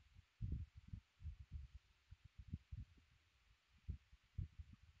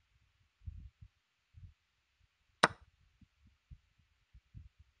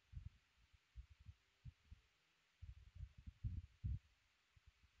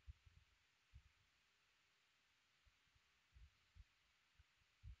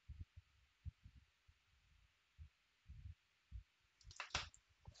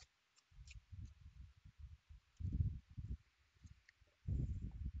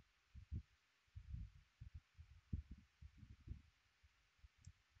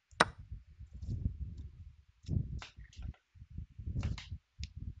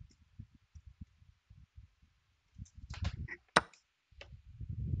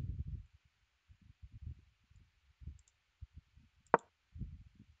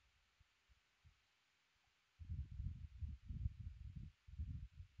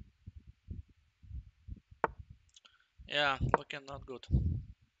 Yeah, looking not good.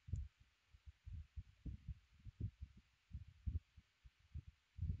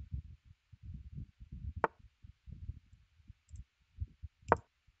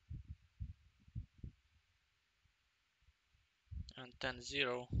 And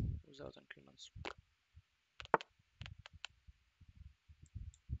 10-0 without increments.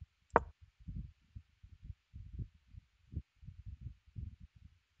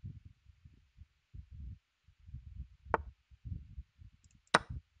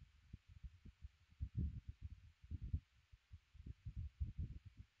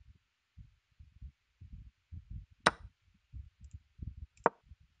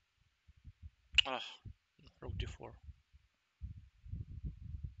 Ah, rook d4.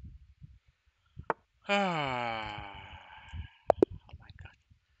 Ah, oh my god.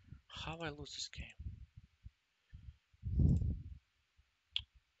 How I lose this game?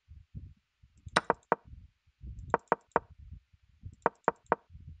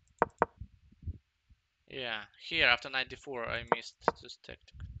 Yeah, here after knight d4 I missed this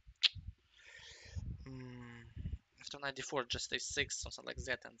tactic. After knight d4 just a6, something like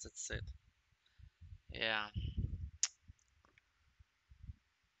that, and that's it. Yeah.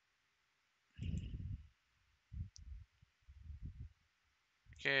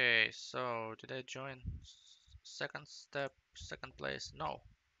 Okay, so did I join second step, second place? No.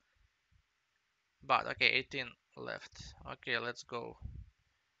 But okay, 18 left. Okay, let's go.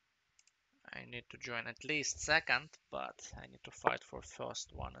 I need to join at least second, but I need to fight for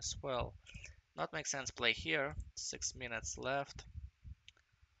first one as well. Not make sense play here. 6 minutes left.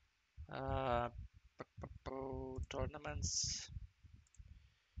 Uh, tournaments.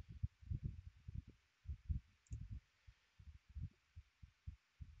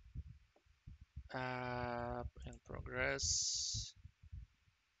 In progress.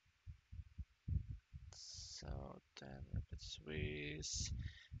 So 10 rapid Swiss.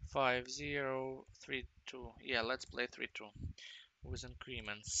 5-0, 3-2. Yeah, let's play 3-2 with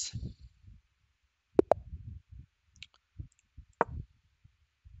increments.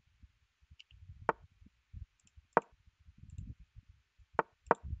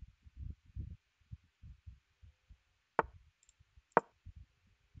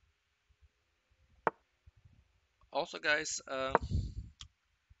 Also, guys,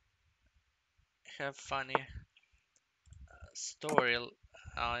 have funny story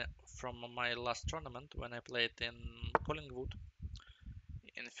from my last tournament when I played in Collingwood.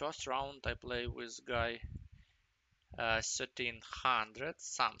 In first round, I played with guy 1300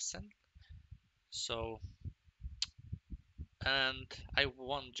 something. So, and I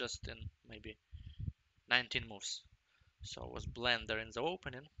won just in maybe 19 moves. So it was Blender in the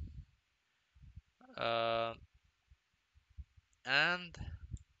opening. Uh, and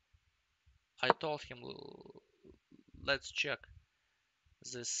I told him, let's check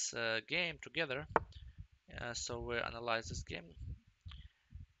this game together. So we analyzed this game.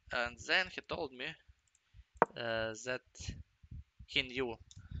 And then he told me that he knew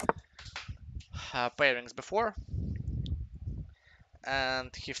pairings before,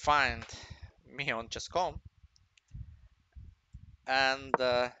 and he find me on chess.com, and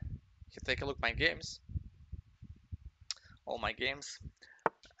he take a look my games, all my games,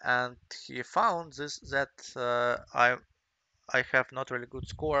 and he found this that I have not really good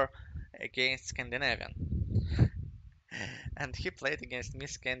score against Scandinavian, and he played against me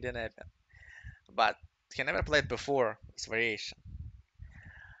Scandinavian, but he never played before this variation,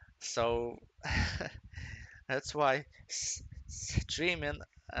 so that's why streaming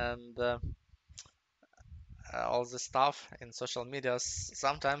and all the stuff in social media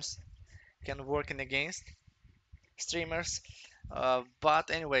sometimes can work in against streamers. But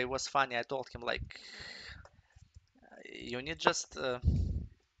anyway, it was funny. I told him like you need just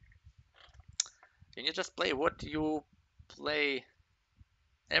play what you play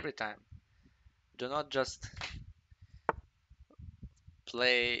every time. Do not just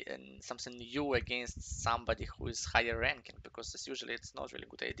play something new against somebody who is higher ranking, because it's not really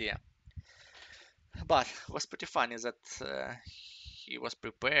good idea. But it was pretty funny that he was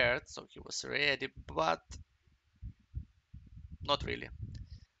prepared, so he was ready, but not really.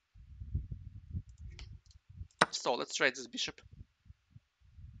 So let's try this bishop.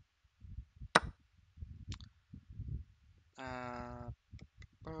 Uh,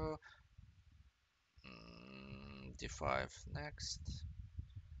 uh, d5 next,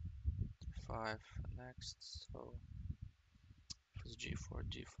 d5 next, so first g4,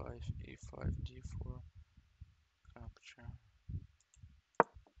 d5, e5, d4, capture.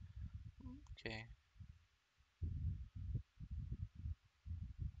 Okay.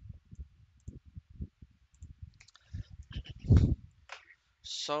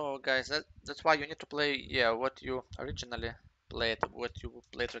 So guys, that's why you need to play, yeah, what you originally played, what you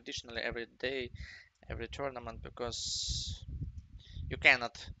play traditionally every day, every tournament, because you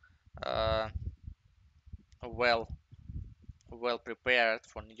cannot uh, well prepared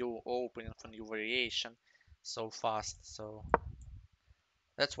for new opening, for new variation so fast. So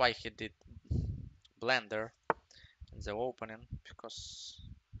that's why he did Blender in the opening, because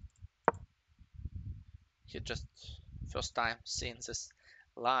he just first time seeing this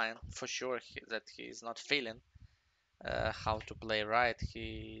line. For sure that he is not feeling how to play right.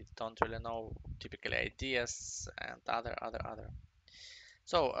 He don't really know typical ideas and other.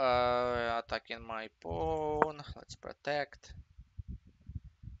 So attacking my pawn. Let's protect.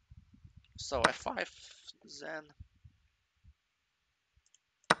 So f5 then.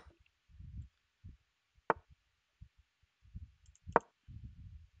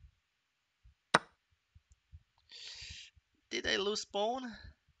 Did I lose pawn?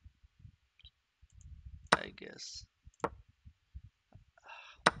 I guess.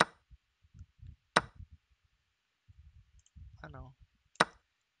 I know.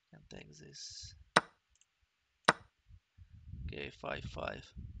 Can take this. Okay,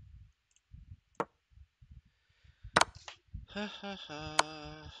 5-5.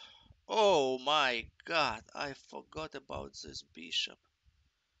 Oh my god, I forgot about this bishop.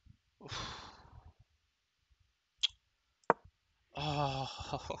 Oh,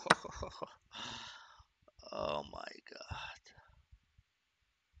 oh my god.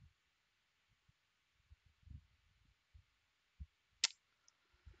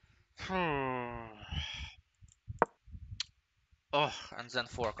 Oh, and then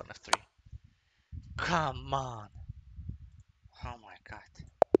fork on f3. Come on. Oh my god.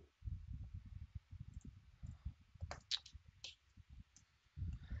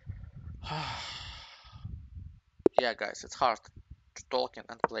 Yeah, guys, it's hard to talk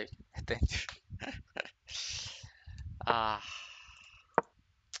and play attention. Ah.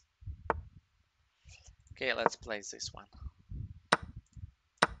 Okay, let's play this one.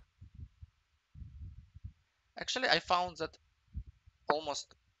 Actually, I found that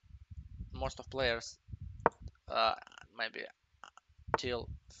almost most of players, uh, maybe till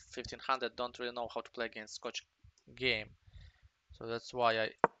 1500, don't really know how to play against Scotch game. So that's why I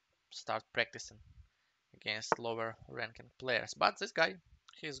start practicing against lower ranking players. But this guy,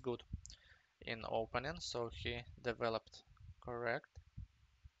 he's good in opening, so he developed correct.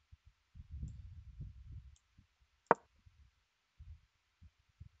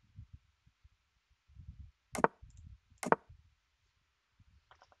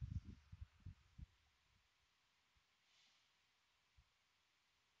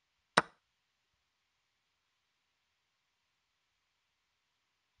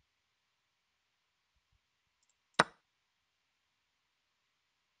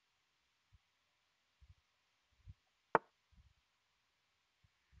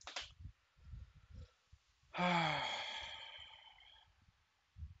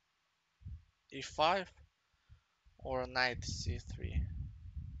 e5 or knight c3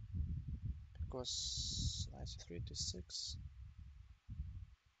 because knight c3 d6.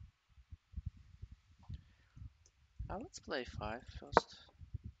 Let's play 5 first.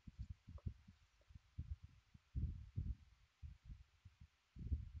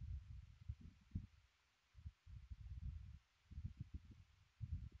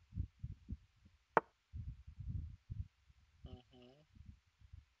 Mhm.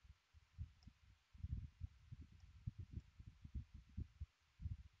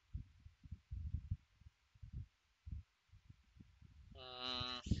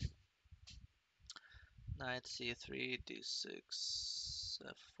 Mm, Knight c3 d6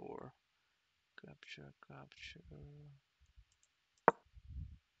 f4 capture capture.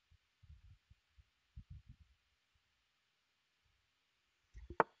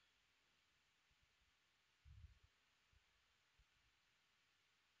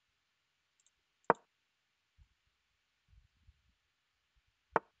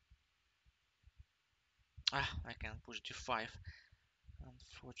 I can push d5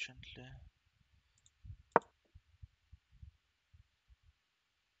 unfortunately.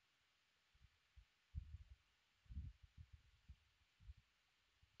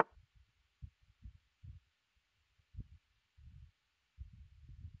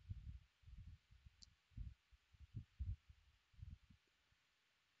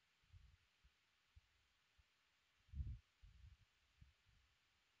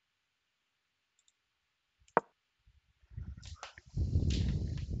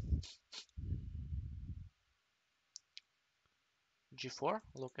 G4,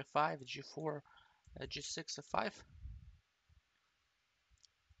 look f5, G4, G6, f5.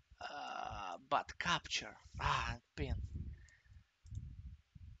 But capture. Pin.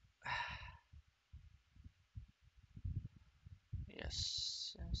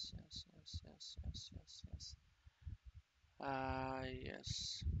 Yes, yes, yes, yes, yes, yes, yes, yes.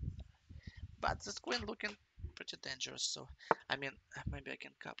 Yes. But this queen looking pretty dangerous, so I mean, maybe I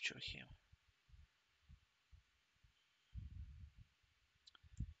can capture him.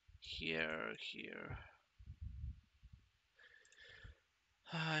 Here.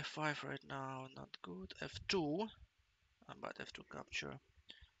 F5 right now, not good. F2, but F2 capture.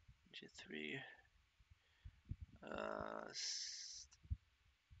 G3. Uh,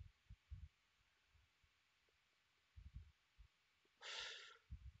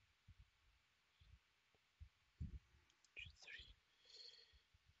 G3.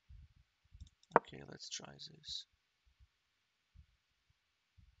 Okay, let's try this.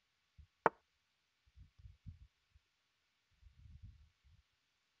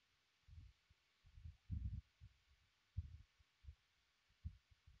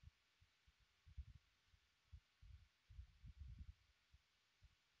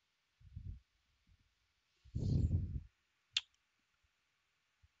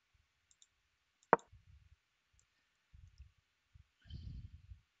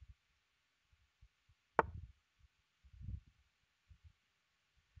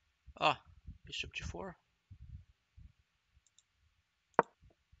 Ah, Bishop G4.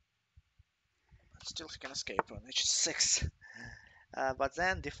 Still he can escape on H6. But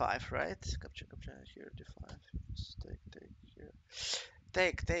then D5, right? Capture here, D5. Yes, take here.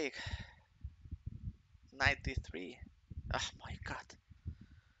 Take. Knight D3. Oh my god.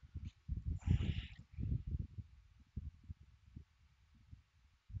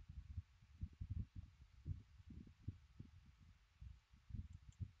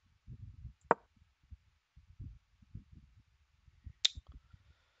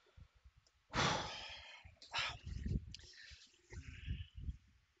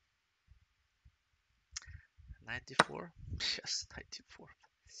 Knight D4. Yes, Knight D4.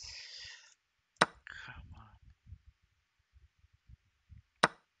 Come on.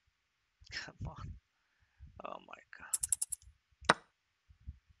 Come on. Oh my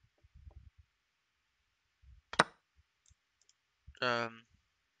god.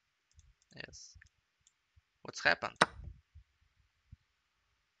 Yes. What's happened?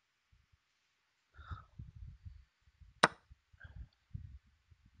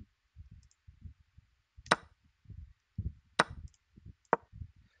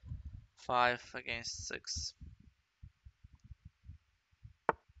 5 against 6.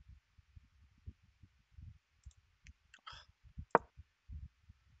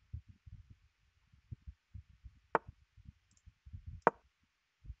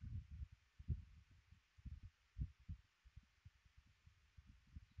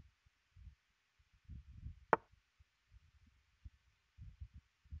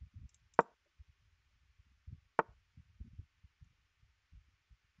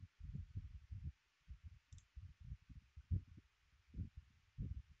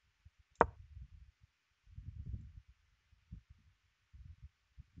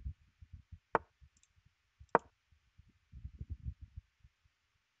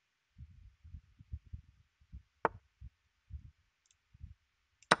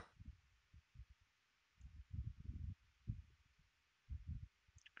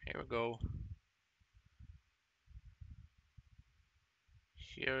 Here we go.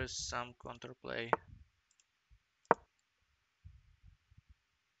 Here is some counterplay.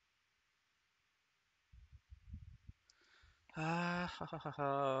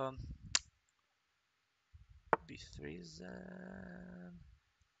 B3 then.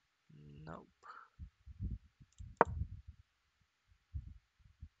 Nope.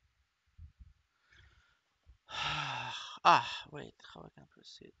 Wait, how I can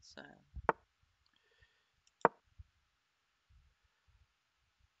proceed then?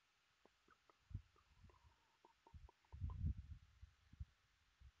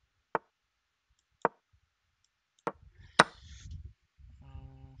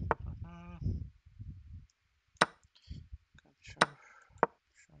 Capture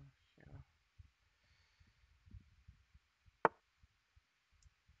here.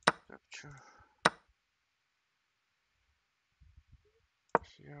 Capture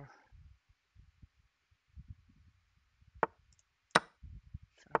here.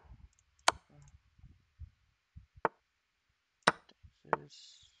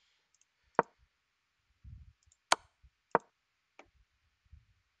 This.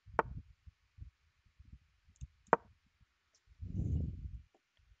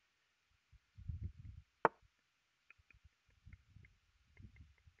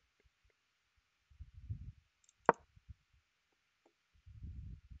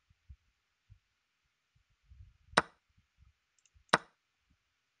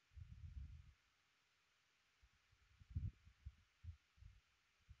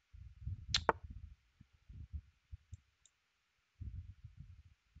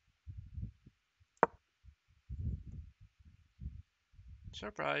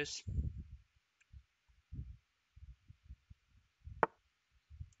 Surprise.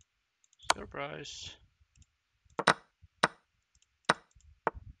 Surprise.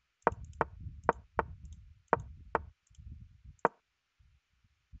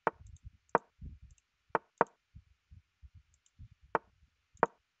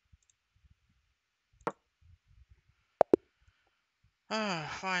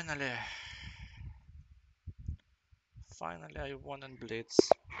 Finally. Finally I won in Blitz.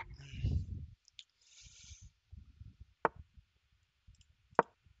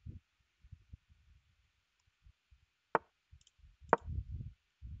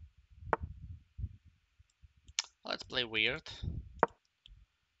 Let's play weird.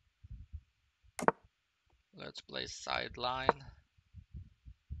 Let's play sideline.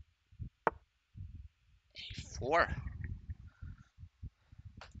 A4.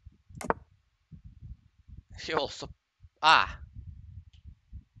 He also...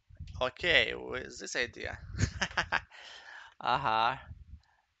 Okay, with this idea.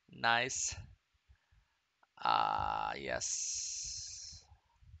 Nice. Yes.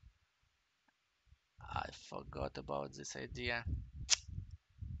 I forgot about this idea.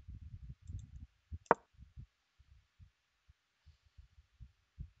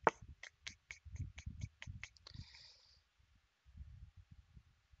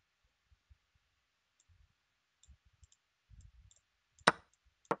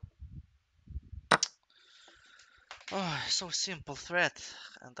 Oh, so simple threat,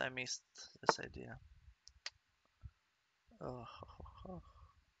 and I missed this idea. Oh.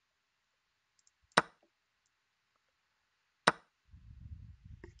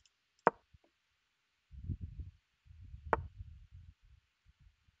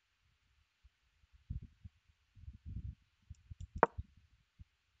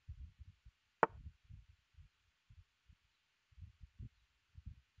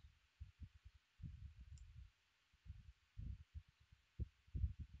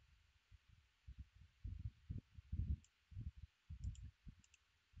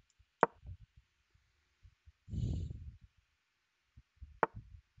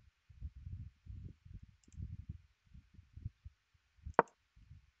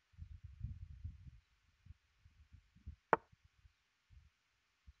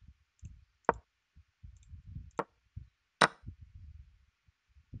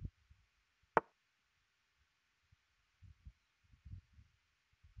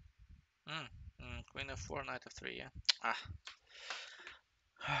 Queen f4, knight f3, yeah.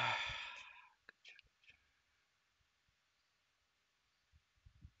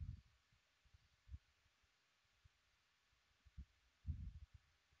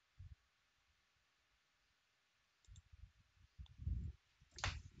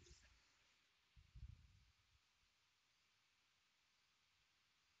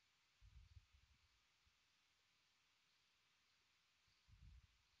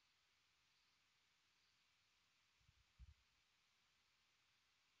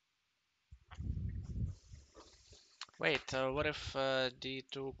 Wait, what if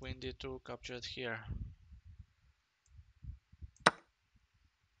d2, queen d2 captured here?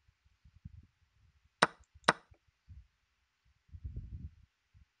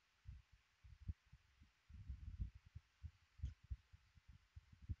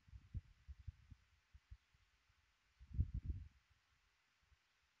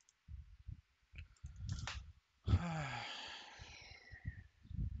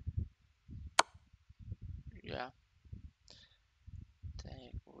 Yeah.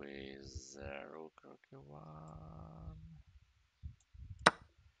 Take with rook e1.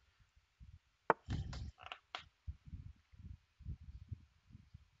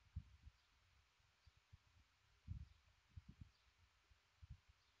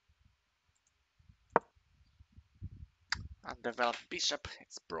 Undeveloped bishop,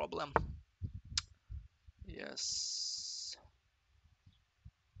 it's problem. Yes.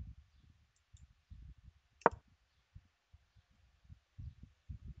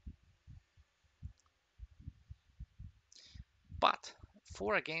 But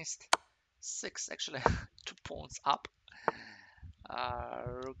 4 against 6, actually 2 pawns up.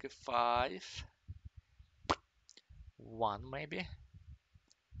 Rook e5. 1 maybe.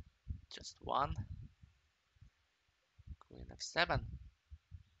 Just 1. Queen f7.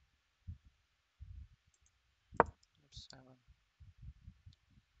 F7.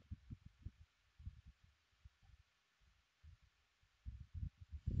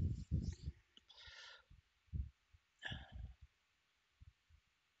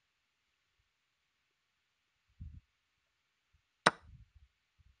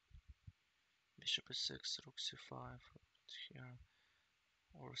 Bishop e6, rook c5. Here.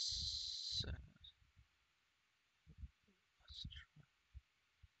 Or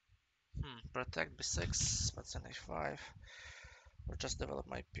protect b6, but then a5. Or just develop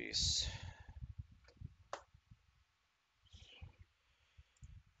my piece.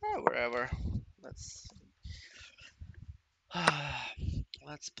 Wherever. Let's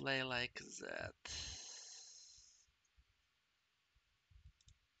let's play like that.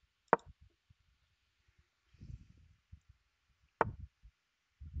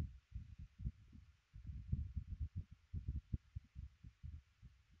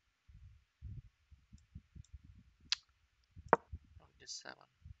 Rook d7.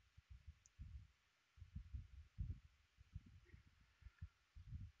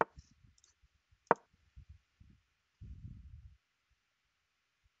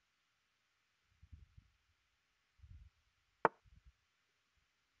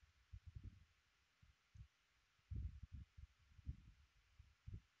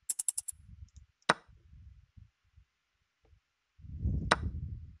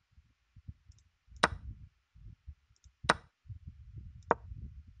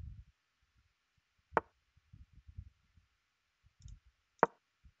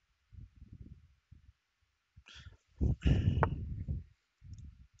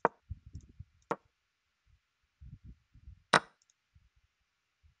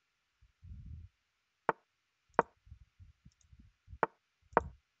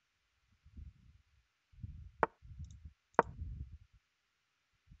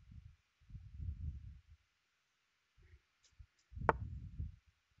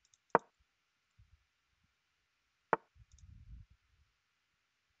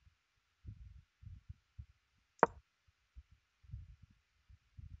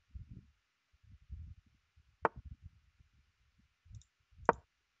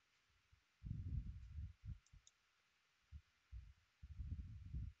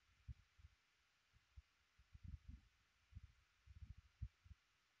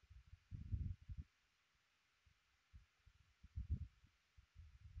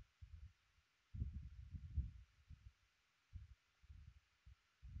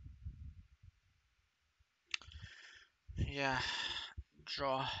 Yeah,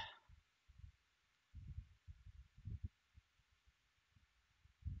 draw.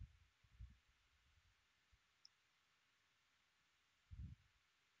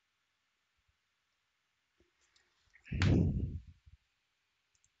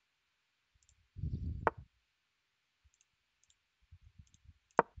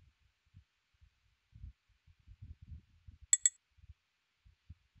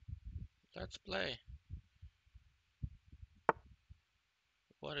 Let's play.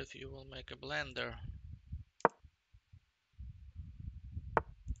 What if you will make a blender?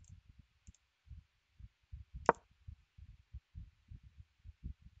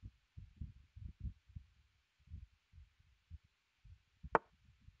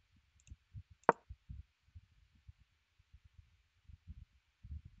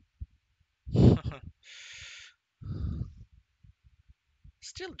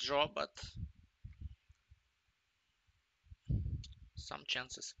 Still draw, but some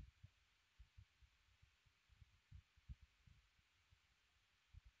chances.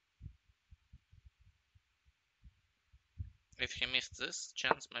 If he missed this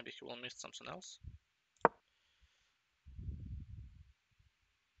chance, maybe he will miss something else.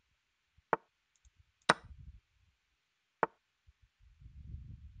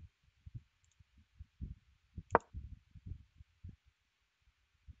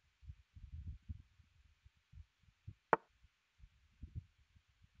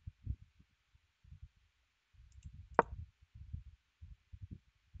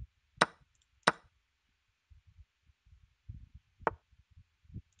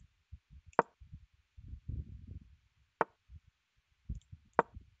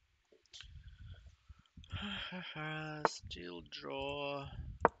 Still draw.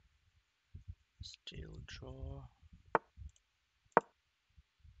 Still draw.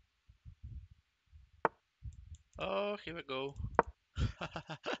 Oh, here we go.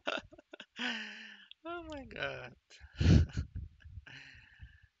 Oh my god.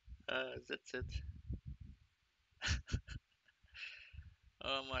 That's it.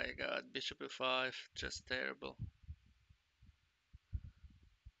 Oh my god, bishop e5, just terrible.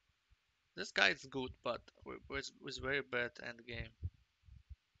 This guy is good, but with very bad endgame.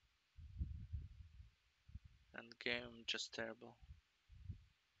 Endgame just terrible.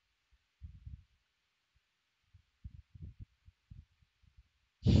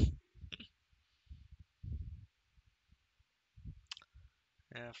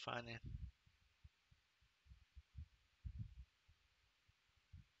 Yeah, funny.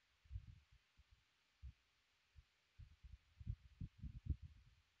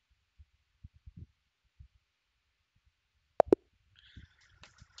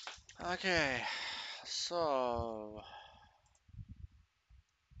 Okay, so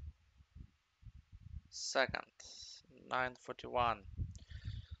second, 941.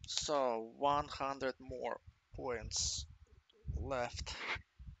 So 100 more points left.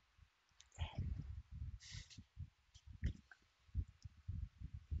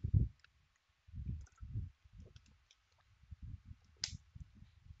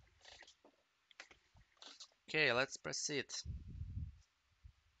 Okay, let's proceed.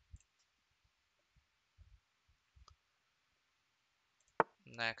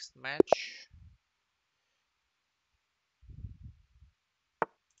 Next match.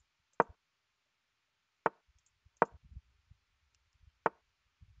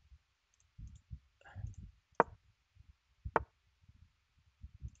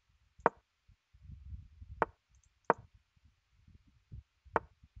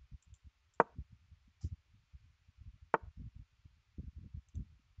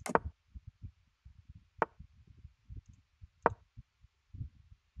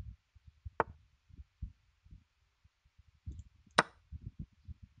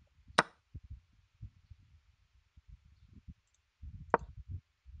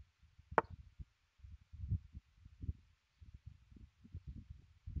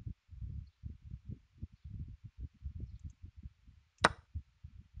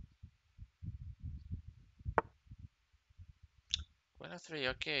 Queen f3,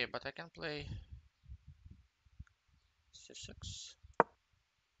 okay, but I can play c6.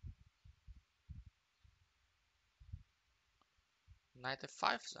 Knight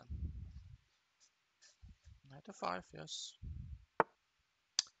f5 then. Knight f5, yes.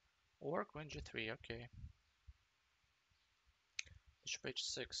 Or queen g3, okay. Bishop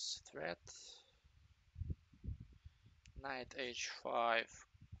h6, threat. Knight h5,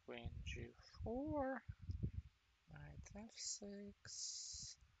 queen g4. Knight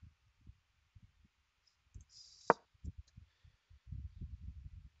f6.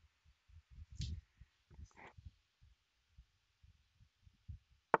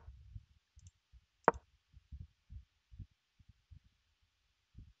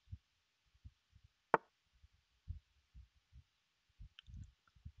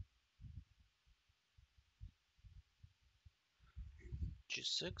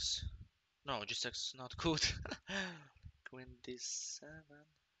 G6. No, G6 is not good. Queen D7.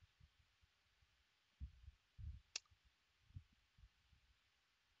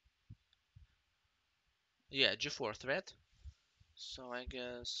 Yeah, G4 threat. So I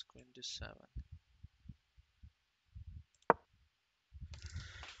guess Queen D7.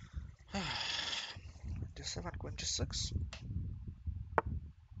 D7, Queen G6.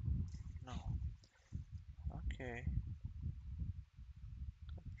 No. Okay.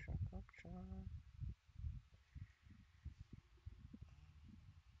 Capture, capture.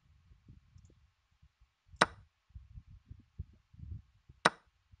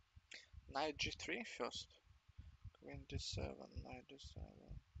 Knight g3 first. Queen d7, knight d7,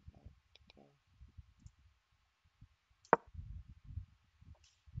 knight d7.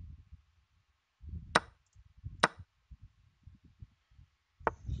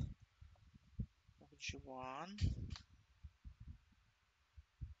 G1.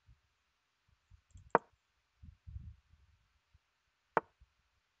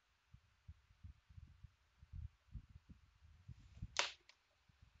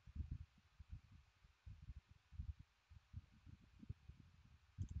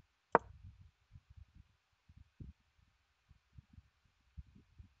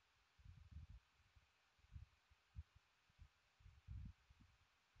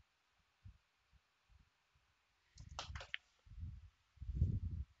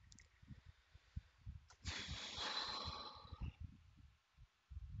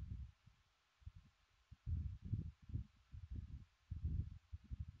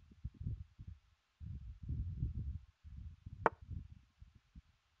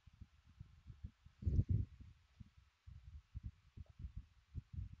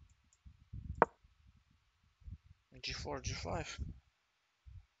 G4, G5.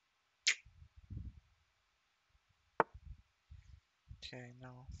 Okay,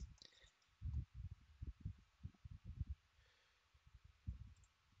 now.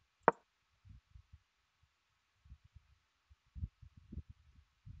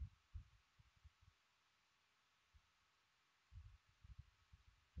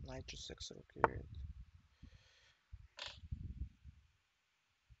 Knight G6 okay.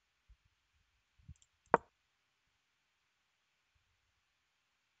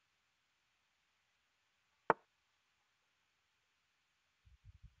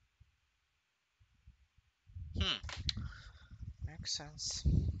 Makes sense.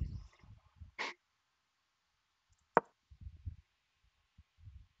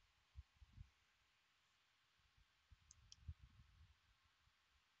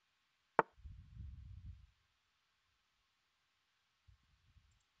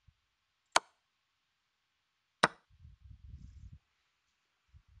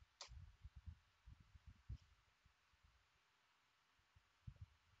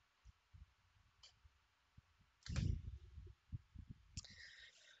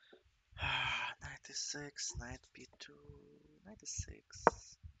 Knight e6, knight b2, knight e6,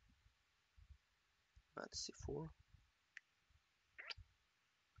 but c4.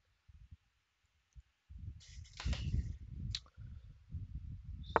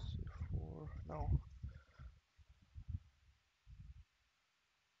 C4, no.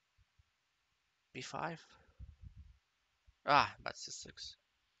 B5. Ah, but c6.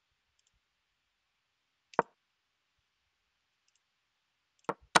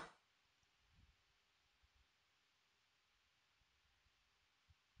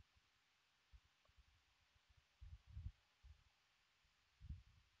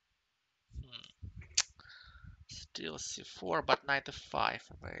 Still c4, but knight f5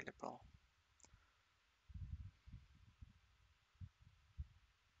 available.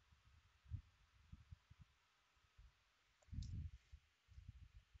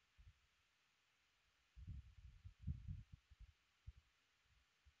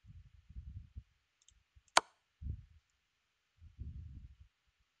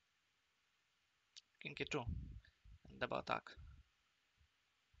 King e2. Double attack.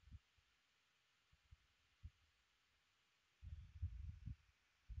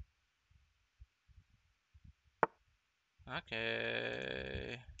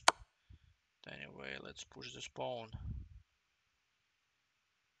 Okay. Anyway, let's push this pawn.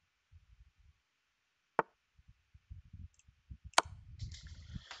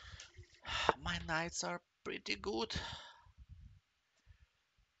 My knights are pretty good.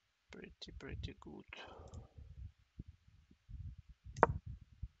 Pretty good.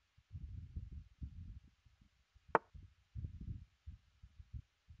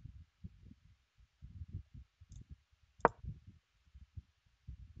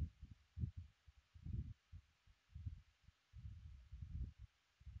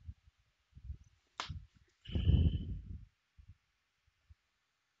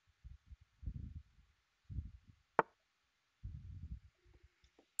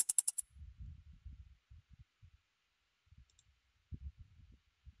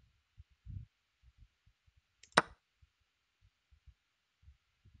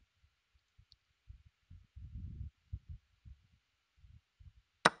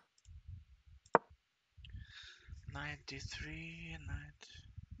 Knight d3, knight.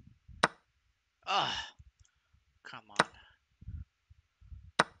 Ah, come on.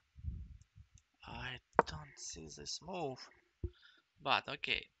 I don't see this move. But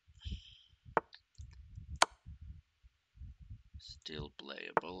okay. Still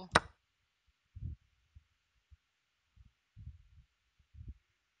playable.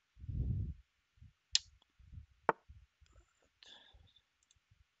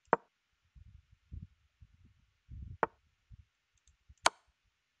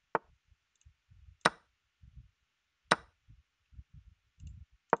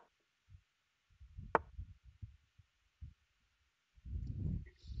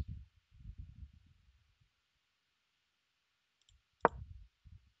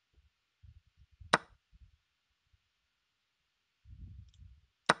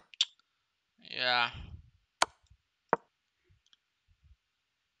 Yeah.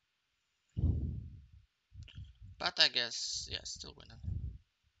 But I guess, yeah, still winning.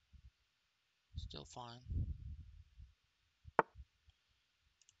 Still fine.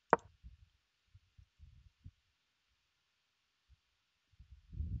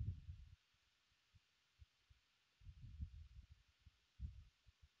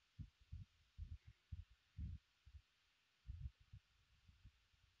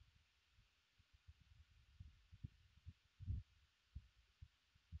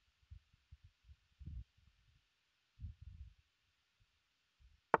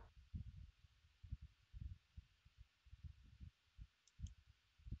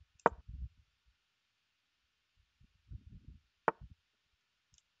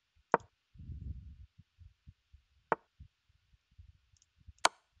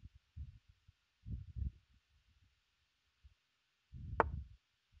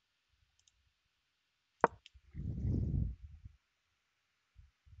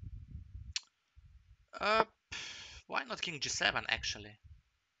 Uh, why not King G7 actually?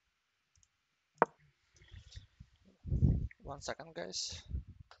 1 second, guys.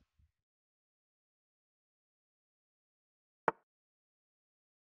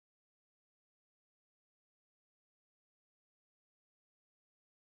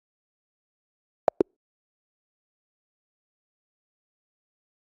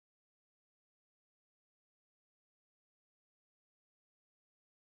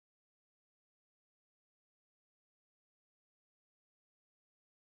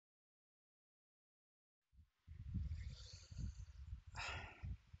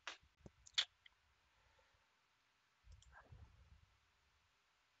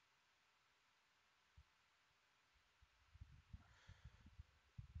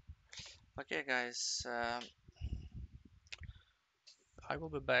 Okay, guys. I will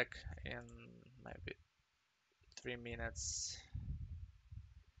be back in maybe 3 minutes.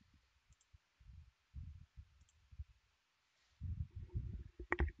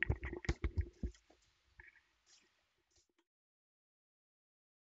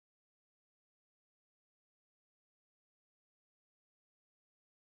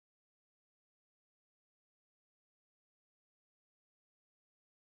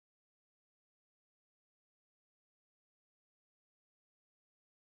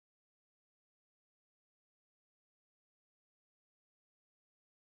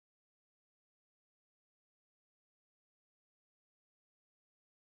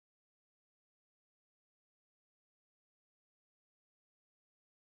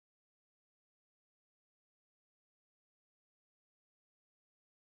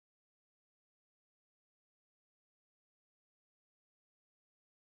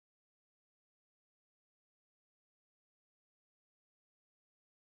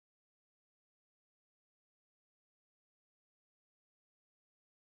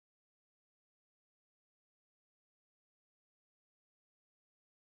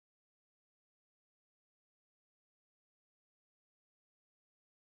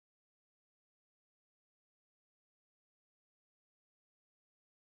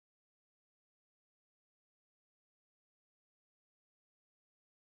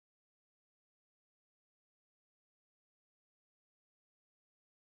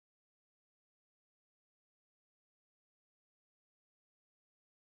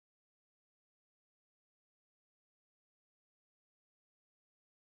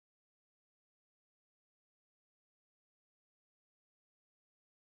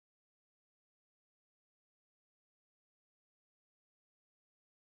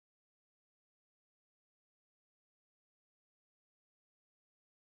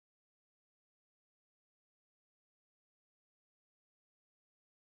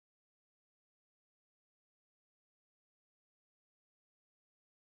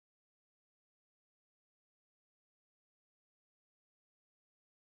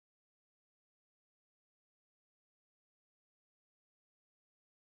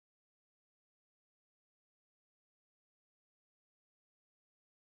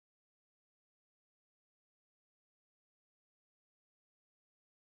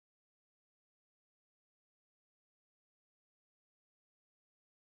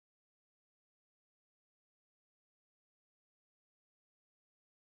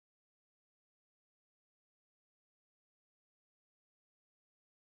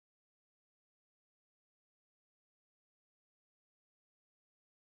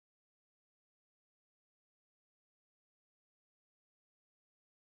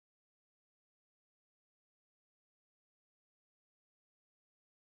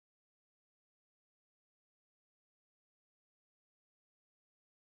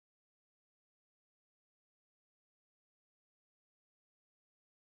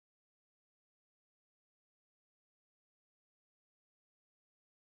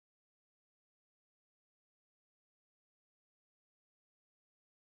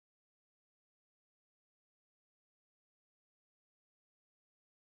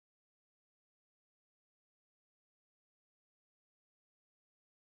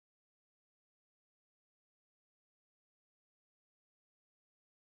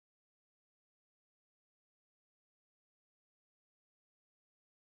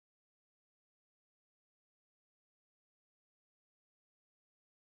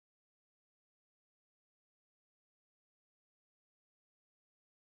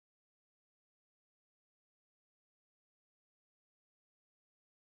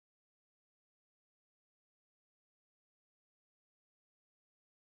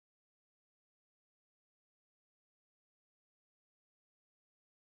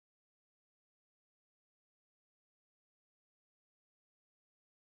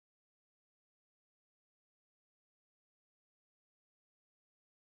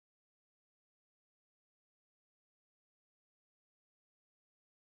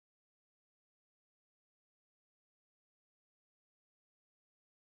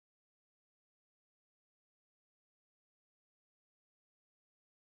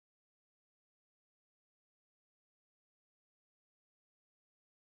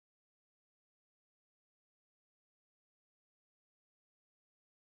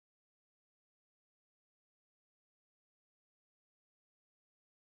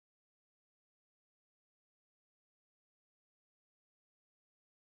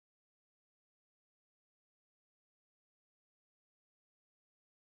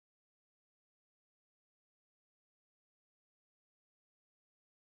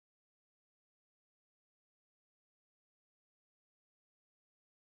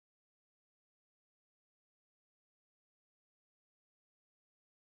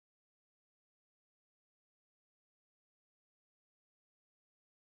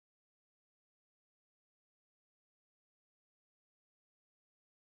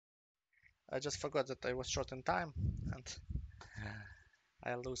 I just forgot that I was short in time and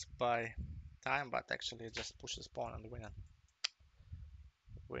I lose by time, but actually just push this pawn and win.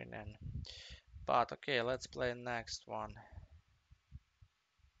 Win. But okay, let's play next one.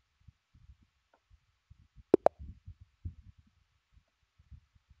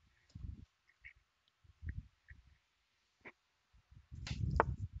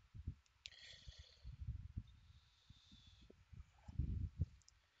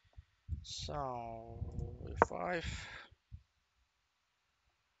 So e5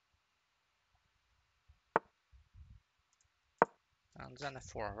 and then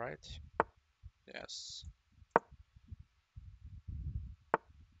f4, right? Yes.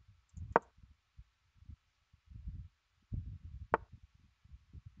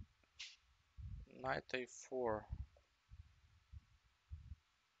 Knight a4.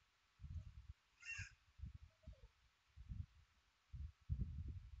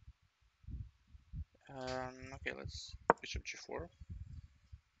 Okay, let's bishop g4.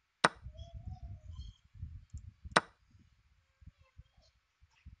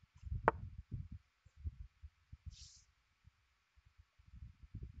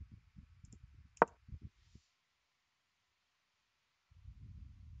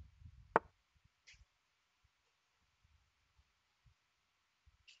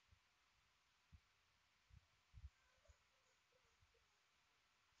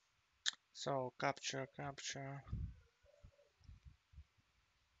 So capture, capture.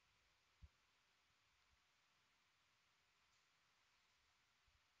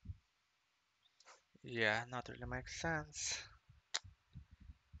 Yeah, not really makes sense.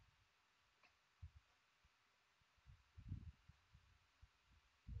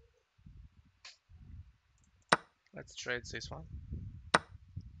 Let's trade this one.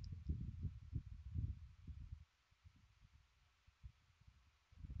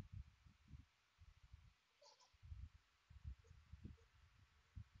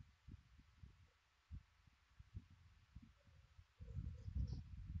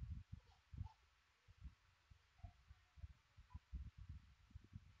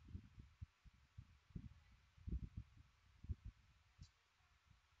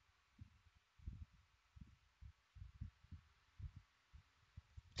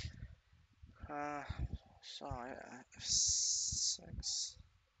 Uh, so yeah, f6,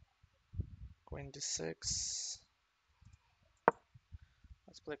 queen d6.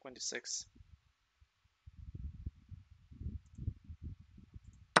 Let's play queen d6.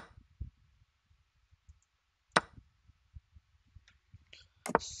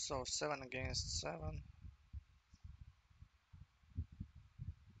 So 7 against 7.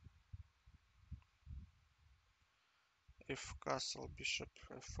 If castle, bishop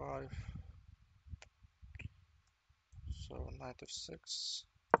f5. So knight f6.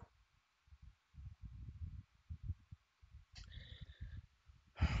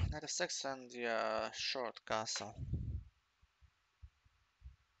 Knight f6 and yeah, short castle.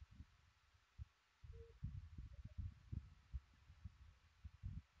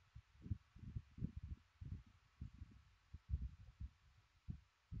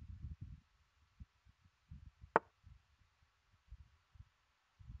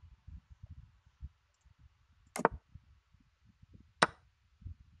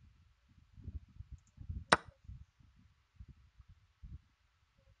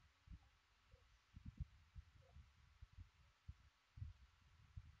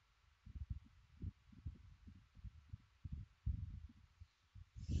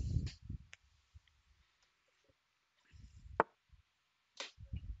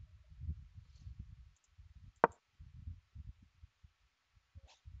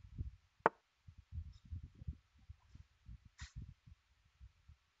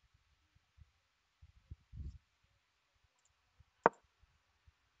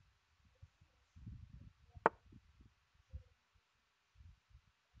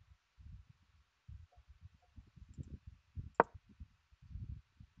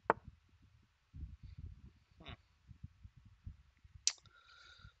 Hmm.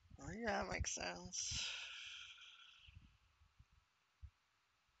 Oh, yeah, makes sense.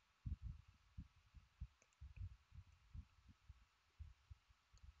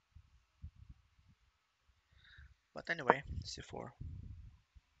 But anyway, c4.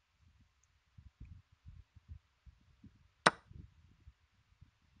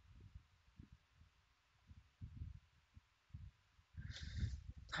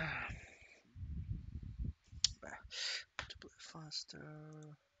 To play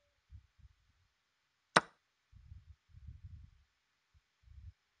faster.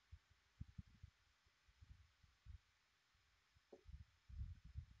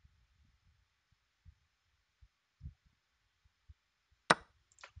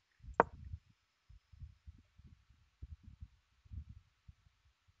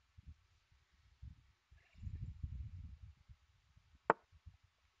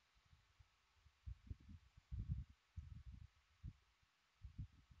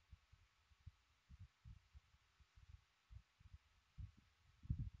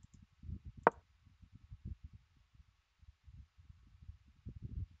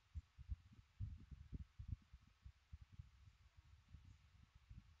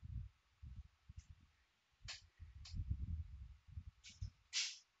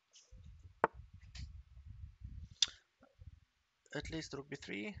 at least rook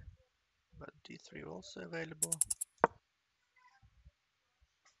b3, but d3 also available.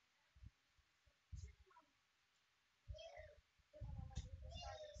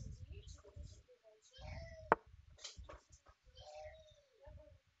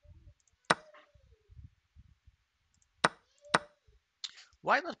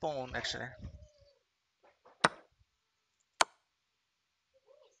 Why not pawn actually?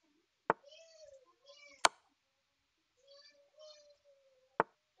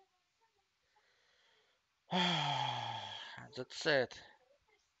 That's it.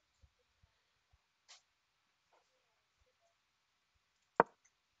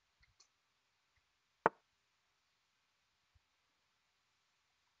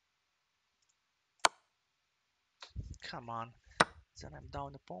 Come on. Then I'm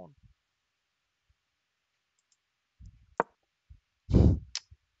down a pawn.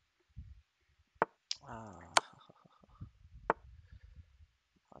 Ah,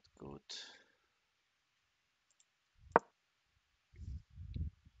 not good.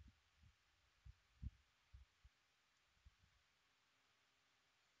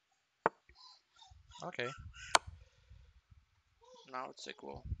 Okay. Now it's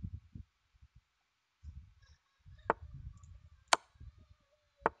equal.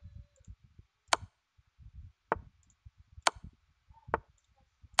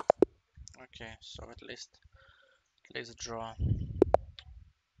 Okay, so at least draw.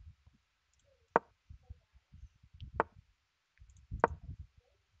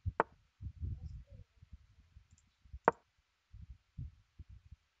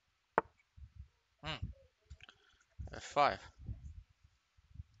 Hmm. F5.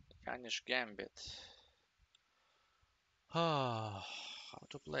 Spanish Gambit. How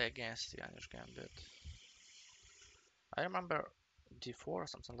to play against Spanish Gambit? I remember d4 or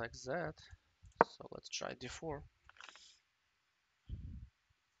something like that. So let's try d4.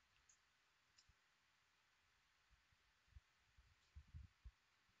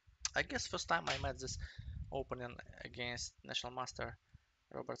 I guess first time I met this opening against National Master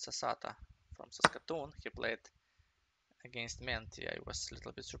Robert Sasata from Saskatoon. He played against Menti. I was a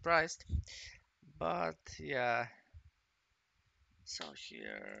little bit surprised. But yeah. So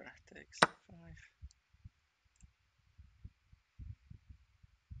here takes 5.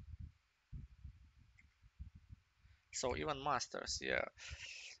 So even masters, yeah,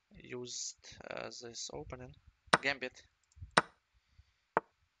 used this opening gambit.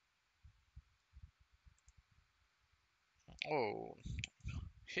 Oh,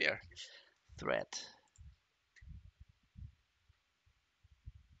 here threat.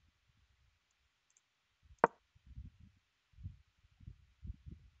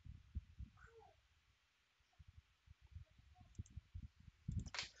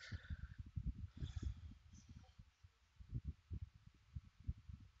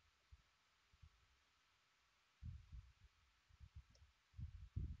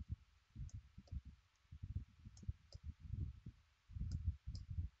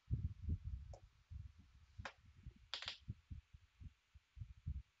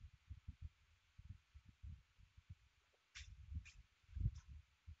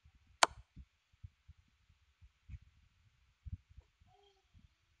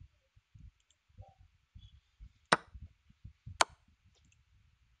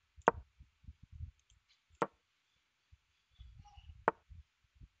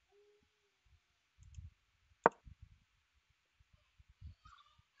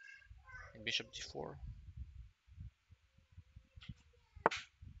 Bishop d4.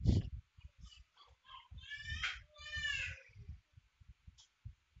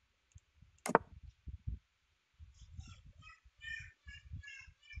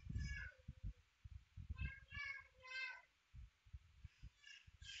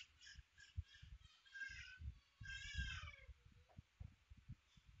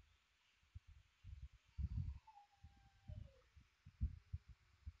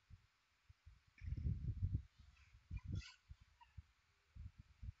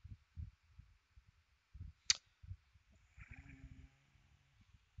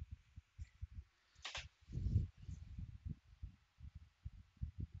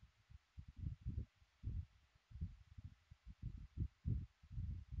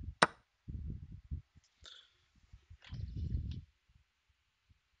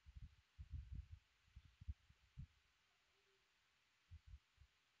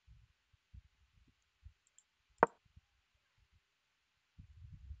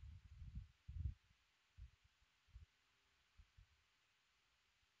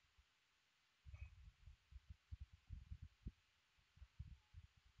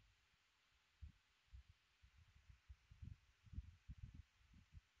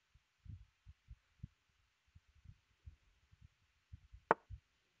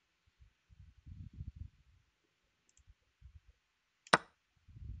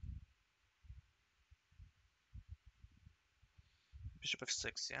 Bishop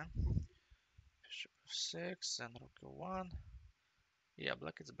f6, yeah. Bishop f6 and rook e1. Yeah,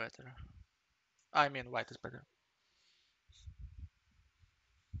 black is better. I mean, white is better.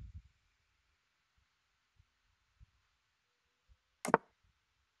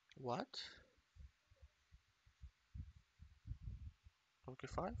 What? Rook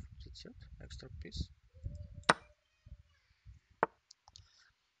e5? That's it? Extra piece?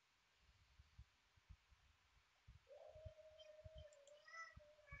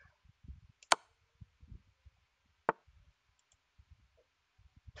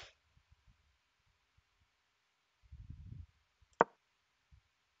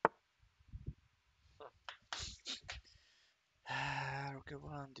 Rook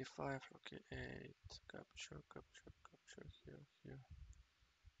e1, d5, rook e8, capture, capture, capture, here, here.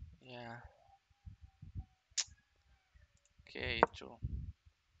 Yeah. k2.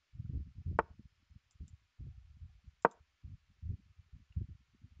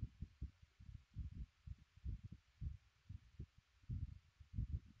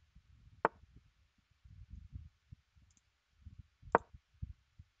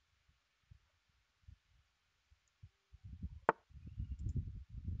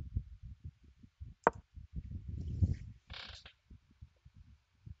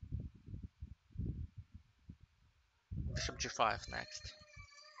 Bishop g5 next.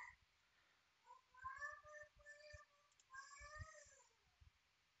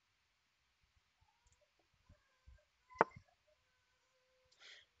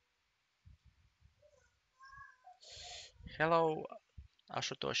 Hello,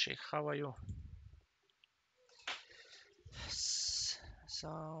 Ashutoshi, how are you?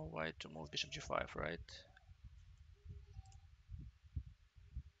 So, why to move bishop g5, right?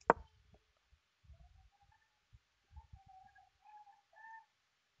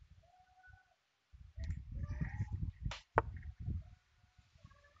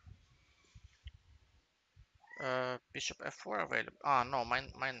 Bishop f4 available. Ah, no,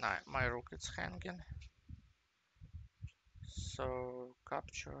 my rook is hanging. So,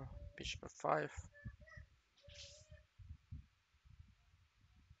 capture, bishop f5.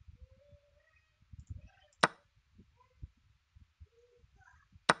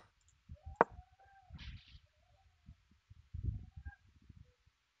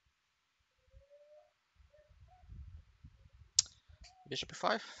 Bishop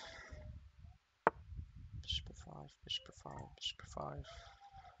e5. Bishop e5, bishop e5, bishop e5.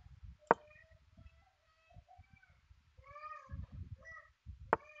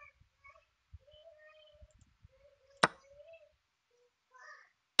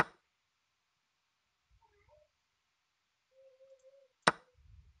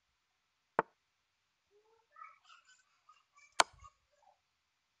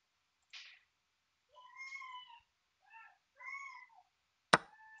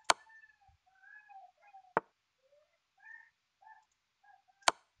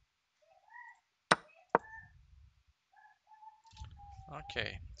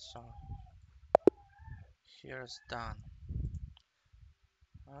 Okay, so here's done.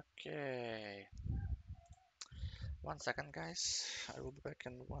 Okay. 1 second, guys. I will be back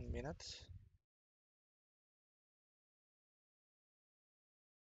in 1 minute.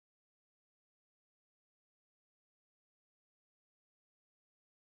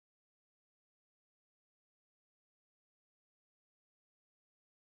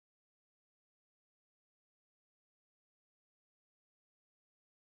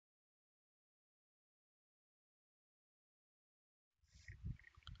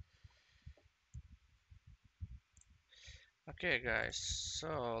 Okay, guys,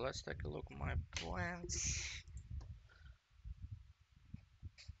 so let's take a look at my points.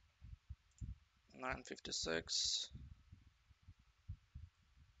 956.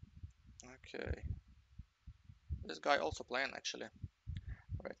 Okay. This guy also playing actually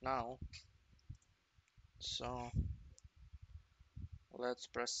right now. So let's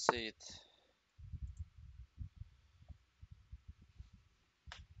proceed.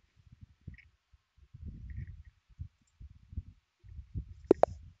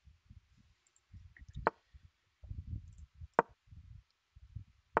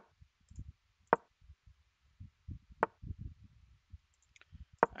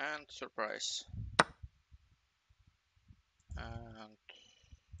 And surprise. And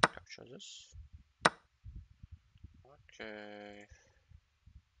capture this. Okay.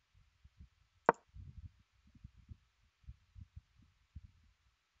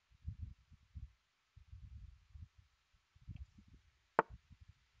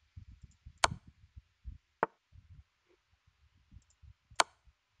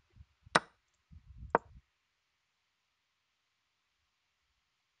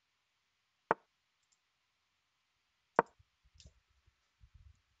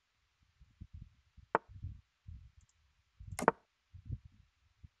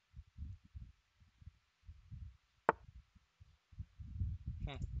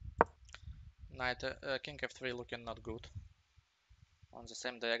 Knight, king f3 looking not good. On the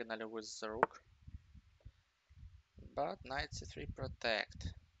same diagonally with the rook. But knight c3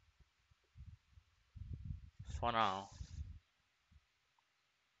 protect. For now.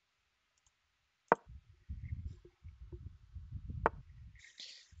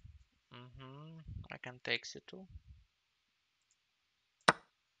 I can take c2.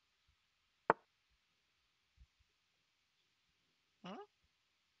 Hmm?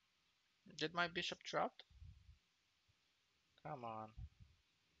 Did my bishop trapped? Come on.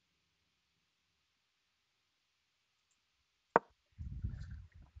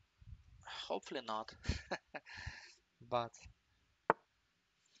 Hopefully not. But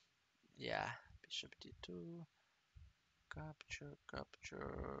yeah, bishop d2, capture,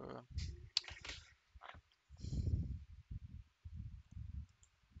 capture.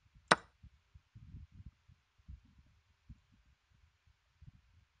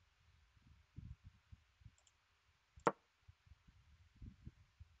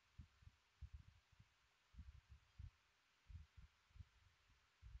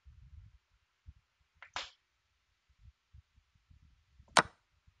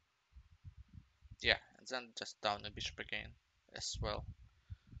 Yeah, and then just down the bishop again as well.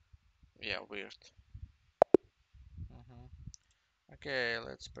 Yeah, weird. Okay,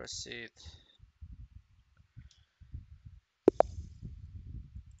 let's proceed.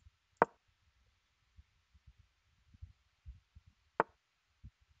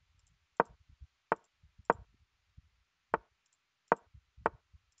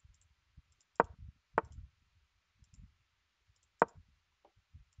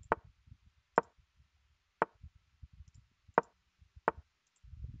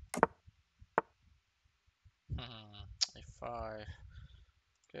 F5.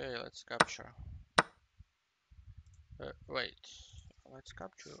 Okay, let's capture. Wait, let's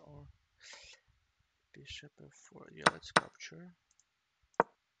capture or bishop f4. Yeah, let's capture.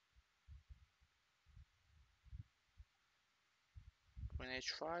 Queen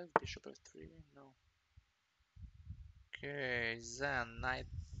h5, bishop f3. No. Okay, then knight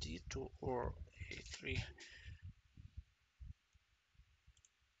d2 or a3.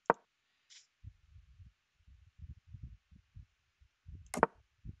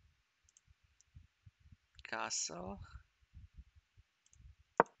 Castle.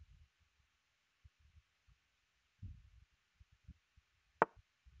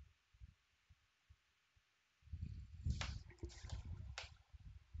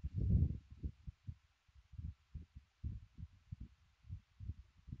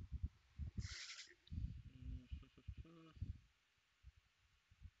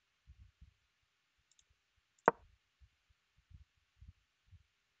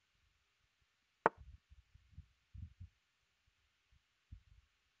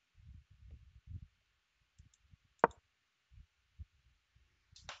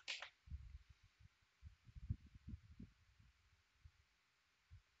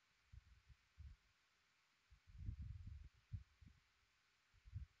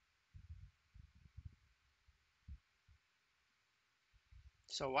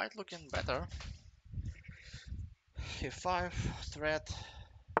 So white looking better. e5 threat.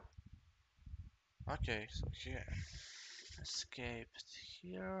 Okay, so here escaped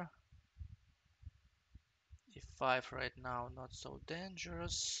here. e5 right now not so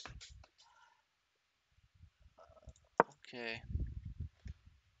dangerous. Okay,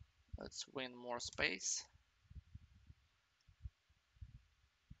 let's win more space.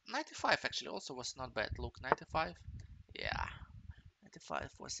 95 actually also was not bad. Look, 95. Yeah, 95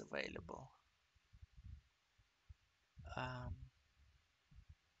 was available. Um,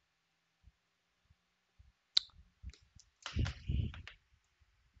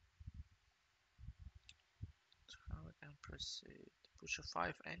 how we can proceed? Push a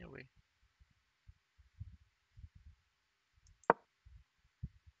 5 anyway.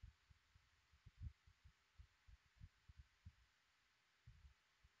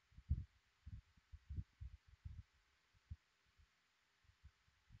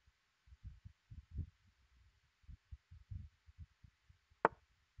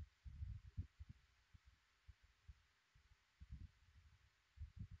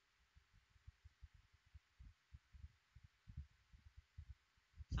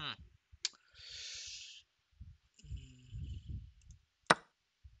 Hmm.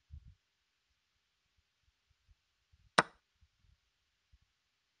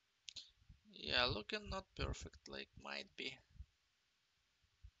 Yeah, looking not perfect like might be.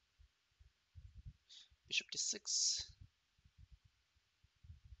 Bishop d6.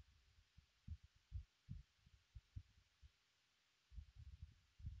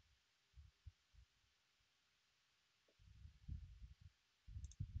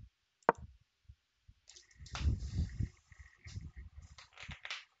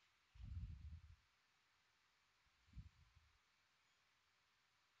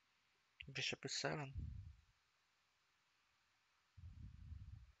 Bishop e7.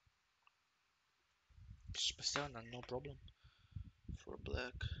 Bishop e7 and no problem for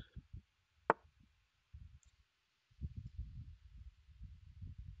black.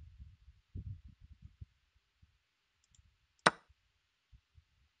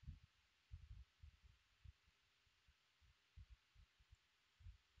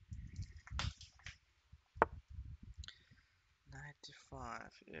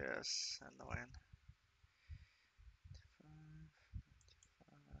 Yes, and when?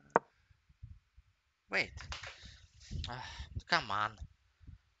 Wait, come on.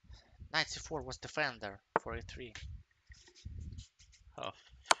 Knight c4 was defender for e3. Oh,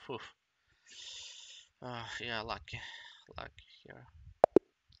 phew. Yeah, lucky here.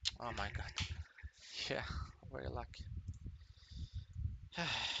 Oh my god. Yeah, very lucky.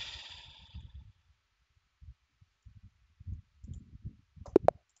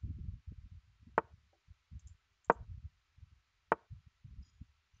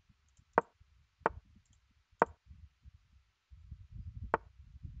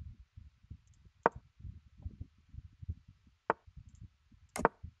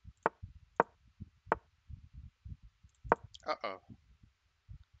 Uh-oh.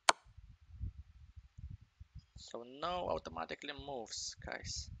 So no automatically moves,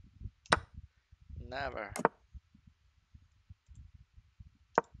 guys. Never.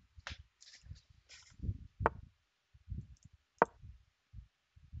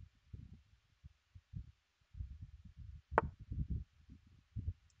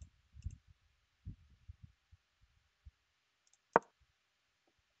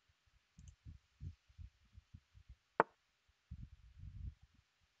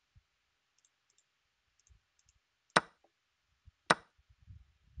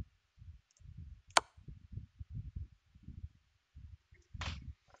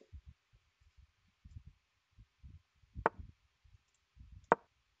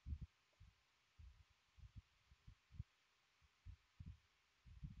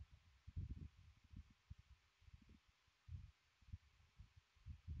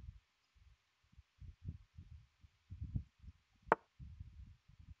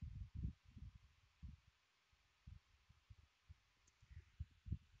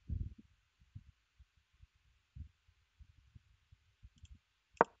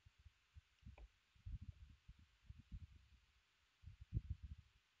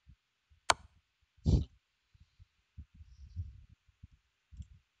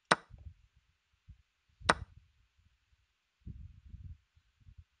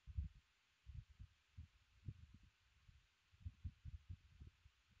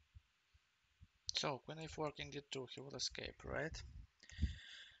 So queen a4 king d2, he will escape, right?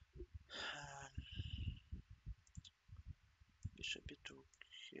 Bishop b2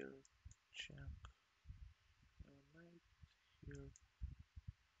 here, check, mate, here,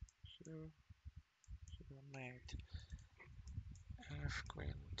 here, here, mate. F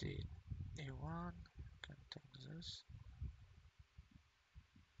queen d e1, can take this.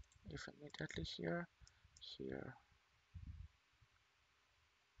 If immediately here, here,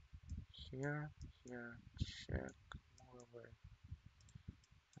 here, here, check, move away.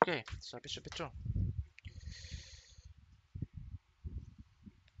 Okay, so bishop b2.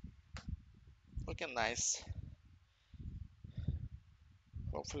 Looking nice.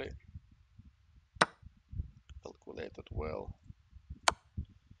 Hopefully calculated well.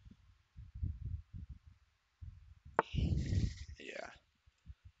 Yeah,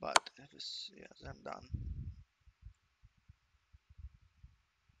 but yes, I'm done.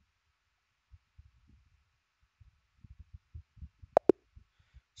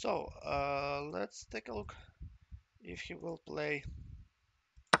 So let's take a look if he will play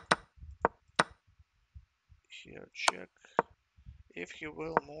here, check. If he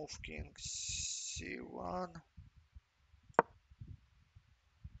will move king c1.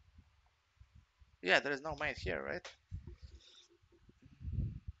 Yeah, there is no mate here, right?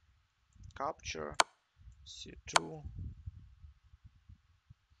 Capture c2.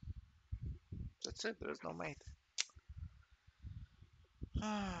 That's it, there is no mate.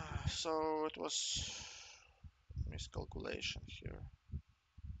 So it was miscalculation here.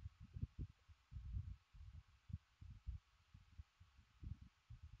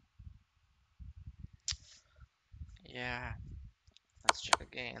 Yeah, let's check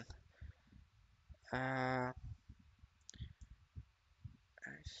again. A3.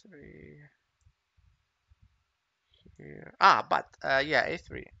 Here. But yeah,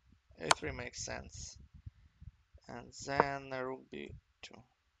 a3. a3 makes sense. And then rook b2.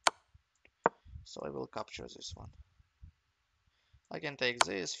 So I will capture this one. I can take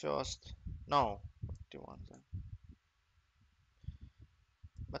this first. No, what do you want then?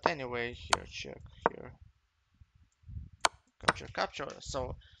 But anyway, here, check here. Capture, capture.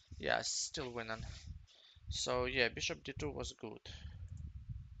 So, yeah, still winning. So, yeah, bishop d2 was good.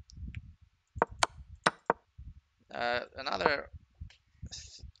 Another,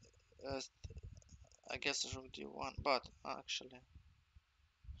 I guess rook d1, but actually,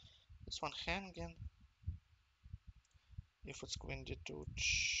 this one hanging. If it's queen d2,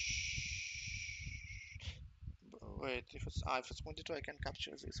 wait, if it's queen d2, I can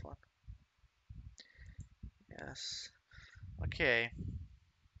capture this one. Yes. Okay.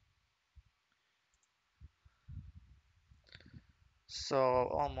 So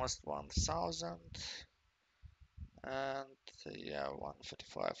almost 1000 and yeah,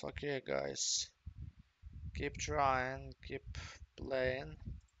 145. Okay, guys, keep trying, keep playing.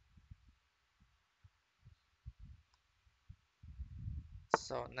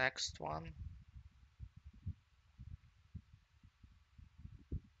 So next one.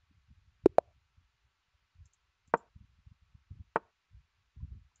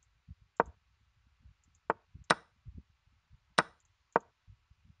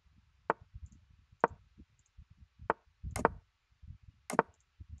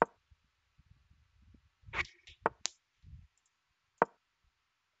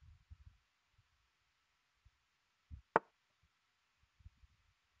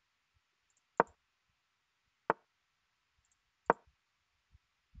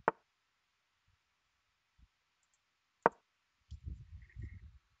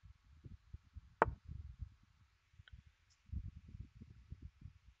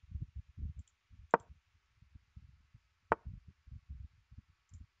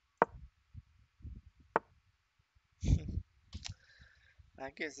 I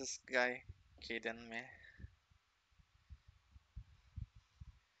guess this guy kidding me.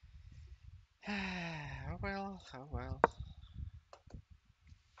 Well, oh well.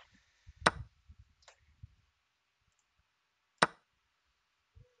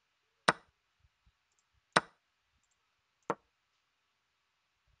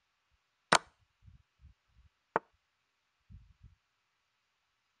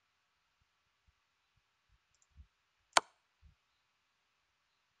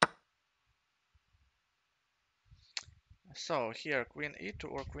 So here, queen e2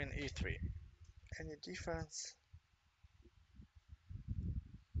 or queen e3. Any difference?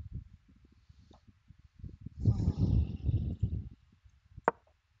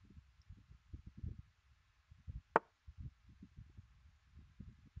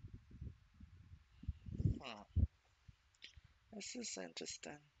 Hmm. This is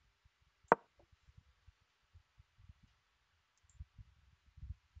interesting.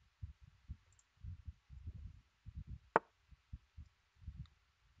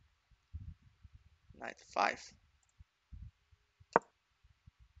 Knight 5.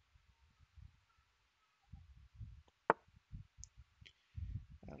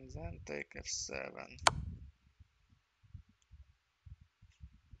 And then take f7.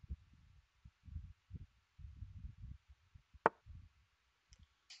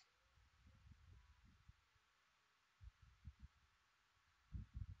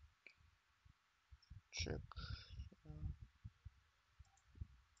 Check.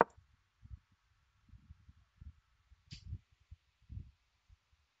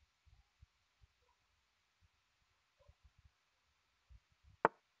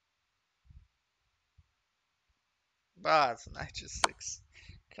 But knight g6.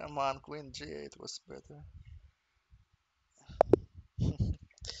 Come on, queen g8 was better.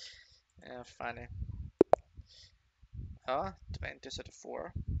 Yeah, funny. Oh,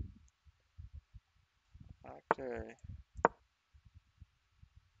 2034. Okay.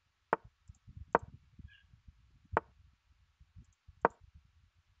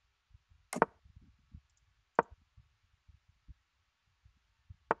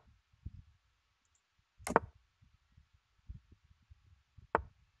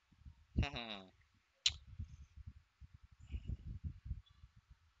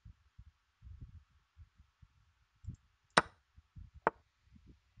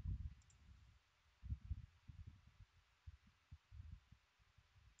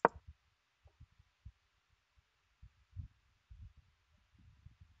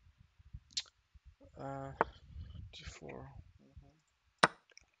 uh, d4.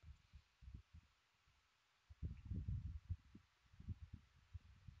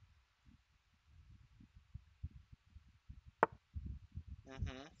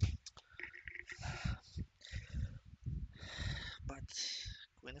 Mm-hmm. But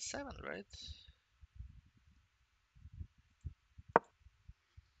queen is 7, right?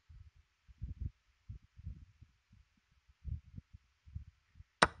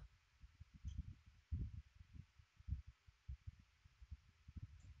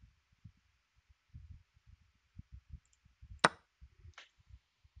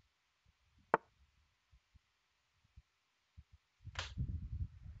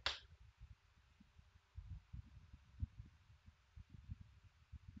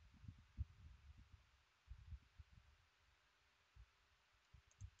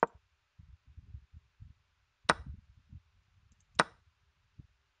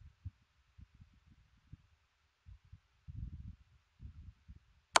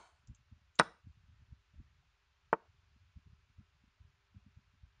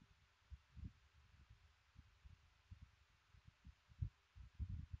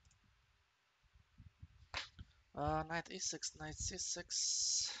 Knight e6, knight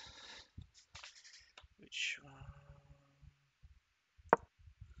c6. Which one?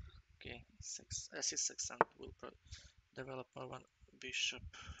 Okay, c6, and we'll develop our one bishop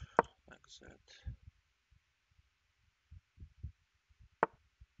like that.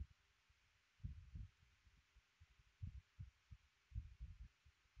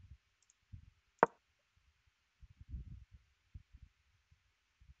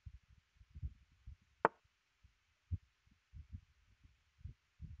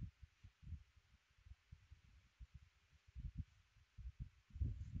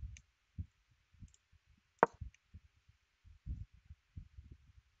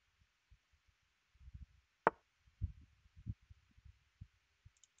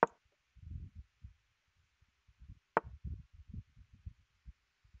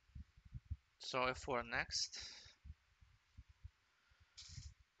 So f4 next.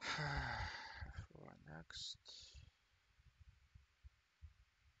 f4 next.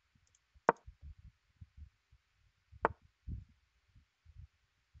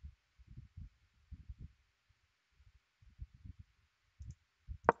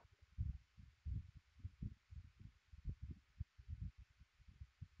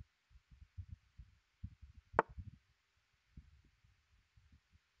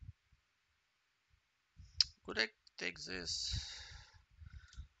 Could I take this?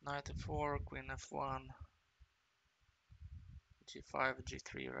 Knight f4, queen f1, g5,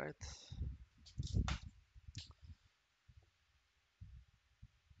 g3, right?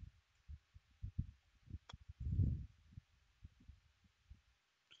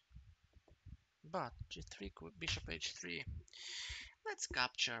 But g3, bishop h3. Let's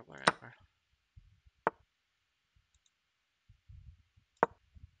capture wherever.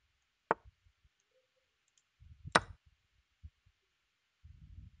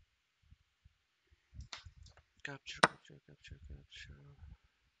 Capture, capture, capture, capture.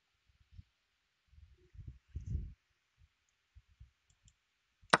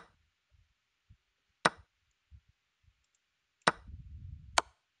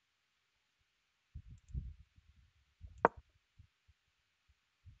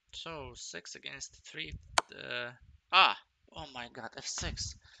 So 6 against 3. Ah! Oh my god,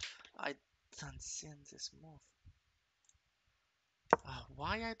 f6. I don't see this move.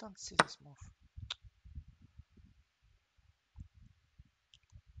 Why I don't see this move?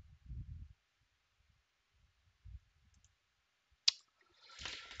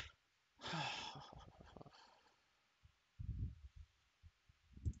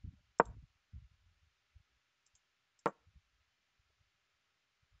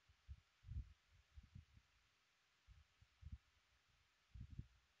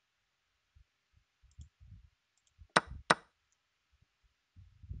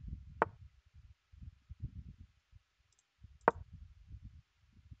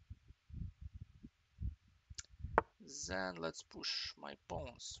 Then let's push my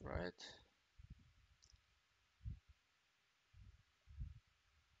pawns, right?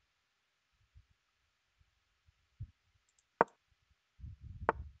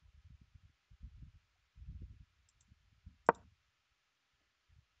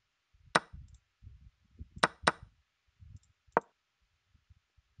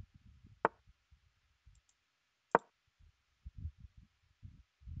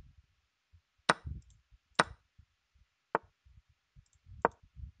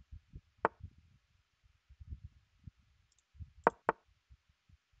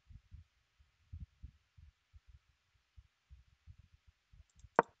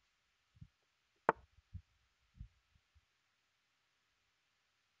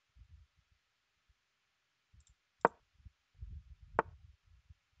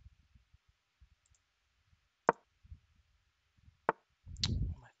 Oh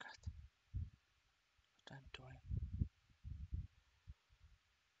my god, what I'm doing?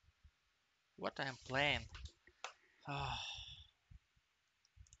 What I'm playing? Oh,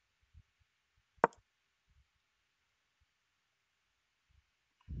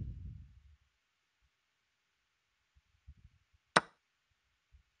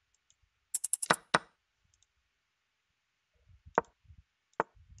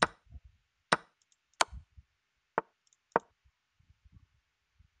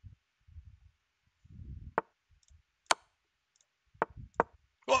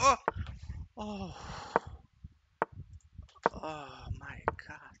 oh, oh, oh my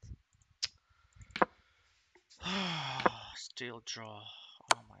god. Still draw.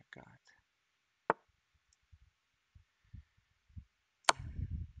 Oh my god.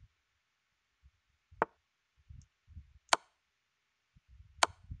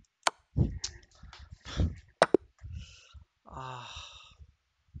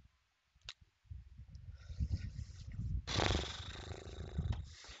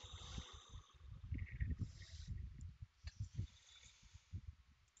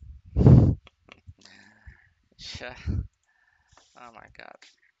 Yeah. Oh my god.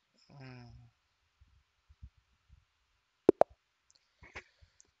 Mm.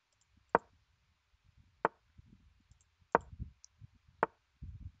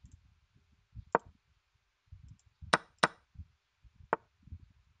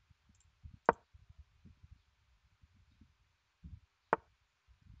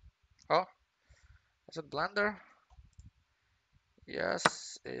 Oh, is it blender?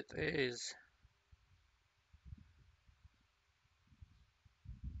 Yes, it is.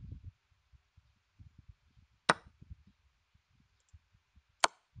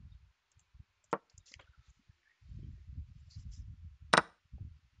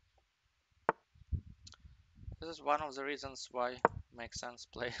 This is one of the reasons why it makes sense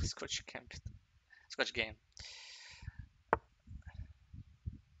play Scotch game.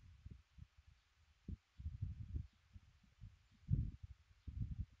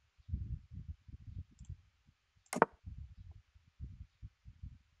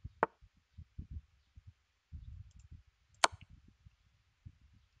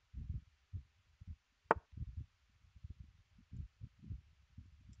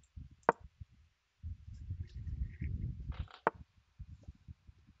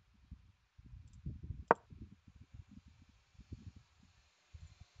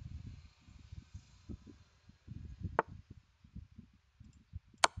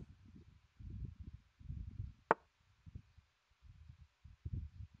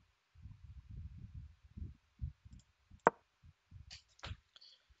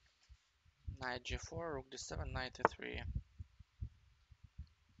 Knight g4, rook d7, knight e3.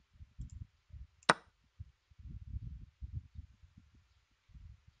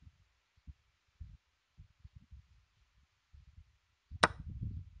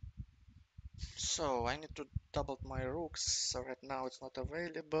 So I need to double my rooks. So right now it's not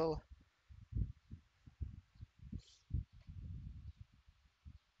available.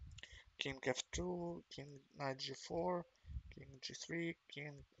 King f2, king knight g4, king g3,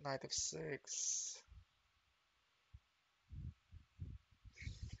 king knight f6.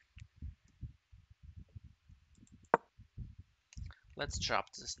 Let's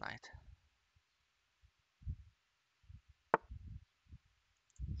drop this knight.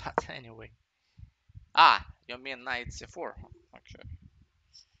 But anyway. Ah, you mean knight c4? Okay.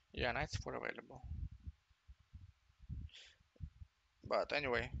 Yeah, knight c4 available. But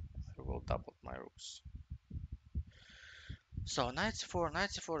anyway, I will double my rooks. So knight c4,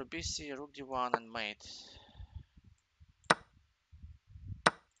 bc, rook d1, and mate.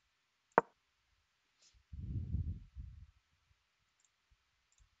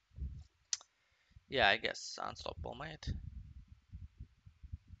 Yeah, I guess unstoppable mate.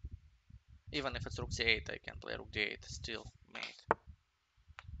 Even if it's rook c8, I can play rook d8, still mate.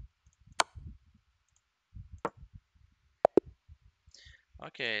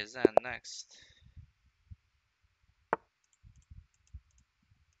 Okay, then next.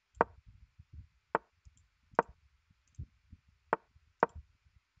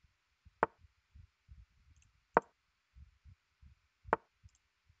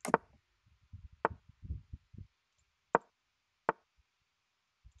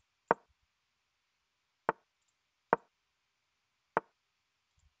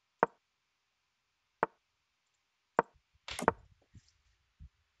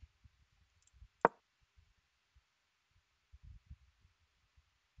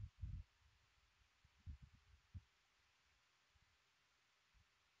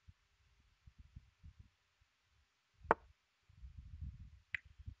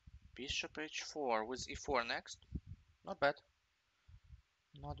 Bishop h4 with e4 next. Not bad.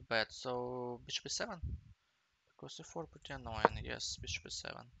 Not bad. So bishop e7. Because e4 pretty annoying. Yes, bishop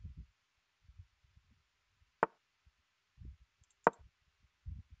e7.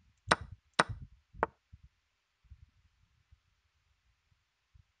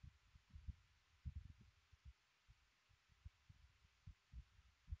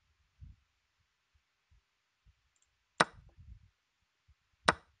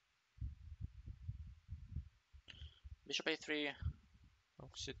 Bishop a3.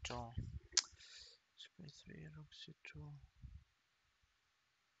 Rook c2. Bishop a3. Rook c2.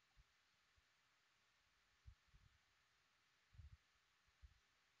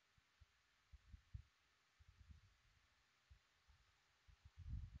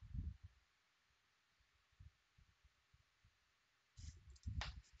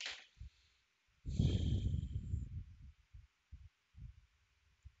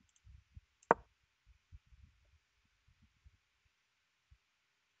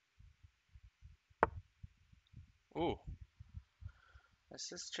 Ooh,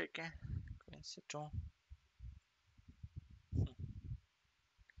 this is tricky. Queen c2.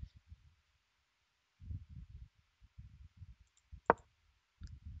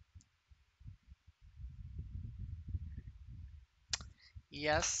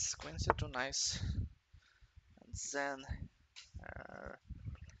 Yes, queen c2, nice. And then uh,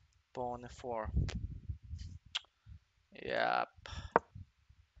 pawn e4. Yep,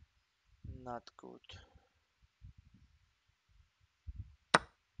 not good.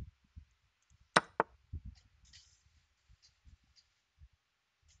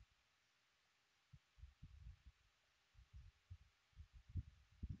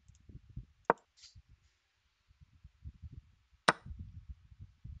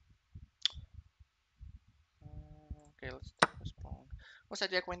 Okay, let's take this pawn. Was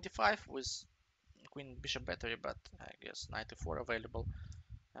idea queen d5 with queen bishop battery, but I guess knight e4 available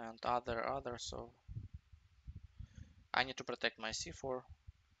and other, so I need to protect my c4.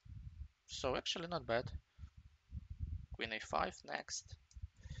 So actually not bad. Queen a5 next.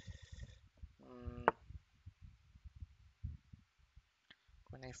 Mm,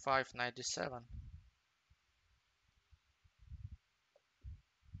 queen a5, knight d7.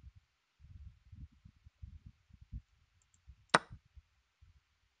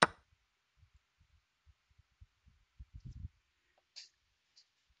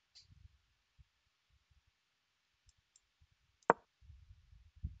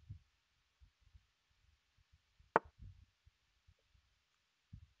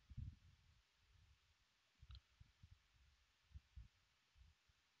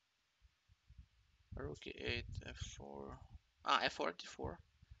 Rook e8, f4. F4, d4.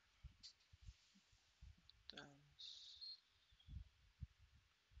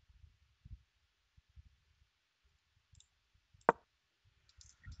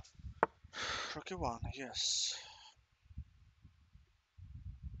 Rook e1, yes.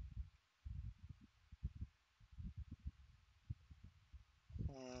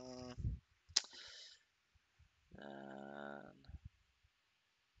 Mm, and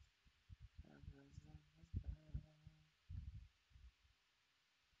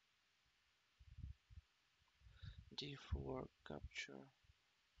d4 capture.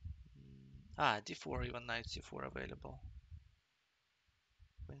 D4, even knight c4 available.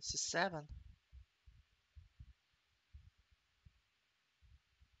 Queen c7.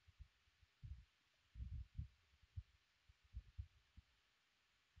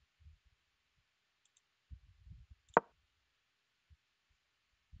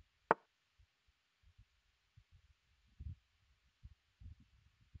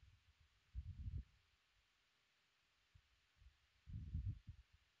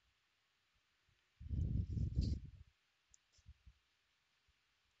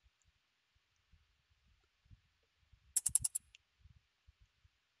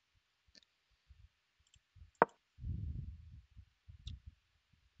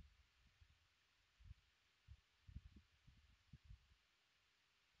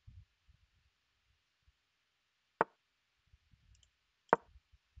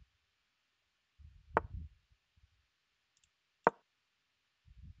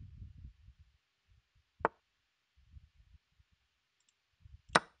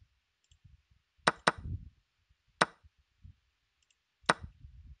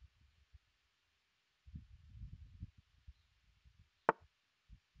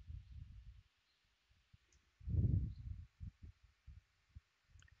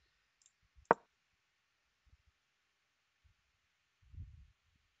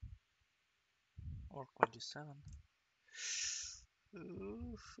 Or queen d7.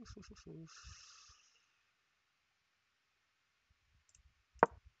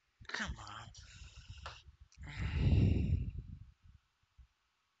 Come on.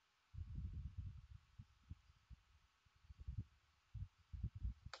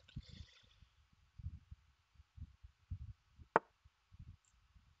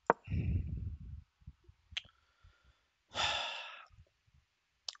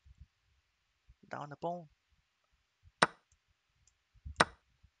 Down the pawn.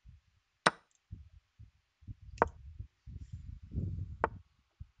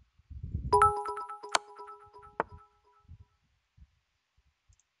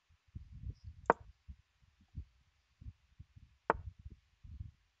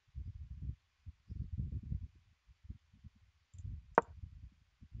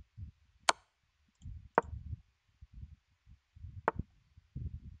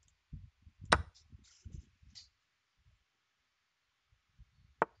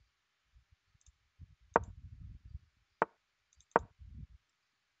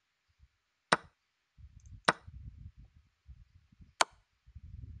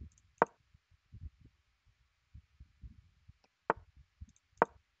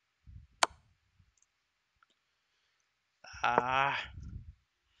 Ah,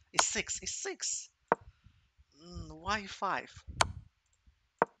 e6, e6. Why 5?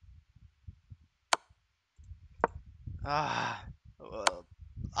 Ah,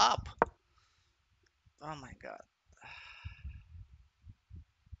 up. Oh my god.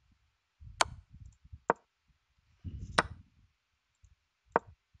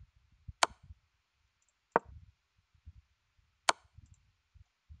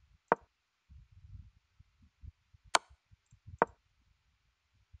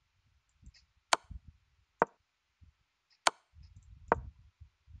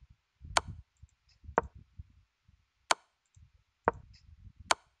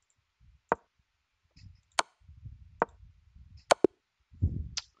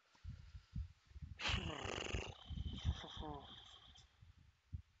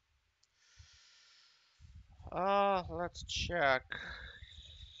 Let's check.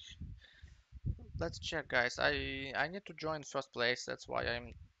 Let's check, guys. I need to join first place. That's why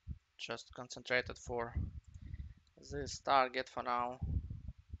I'm just concentrated for this target for now.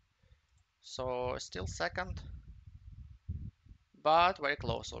 So still second, but very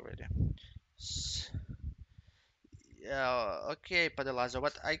close already. Yeah, okay, Padelazo,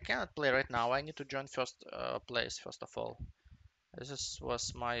 but I cannot play right now. I need to join first place first of all.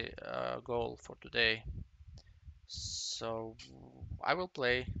 Was my goal for today. So I will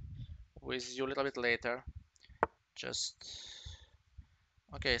play with you a little bit later. Just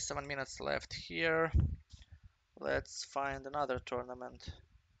okay, 7 minutes left here. Let's find another tournament.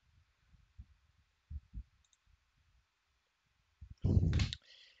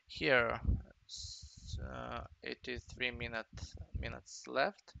 Here, 83 minutes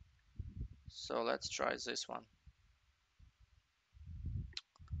left. So let's try this one.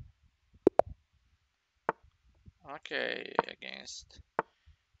 Okay, against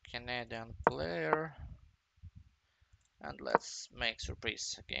Canadian player. And let's make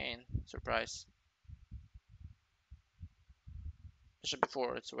surprise again. Surprise.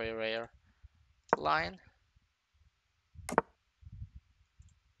 Before it's very rare. Line.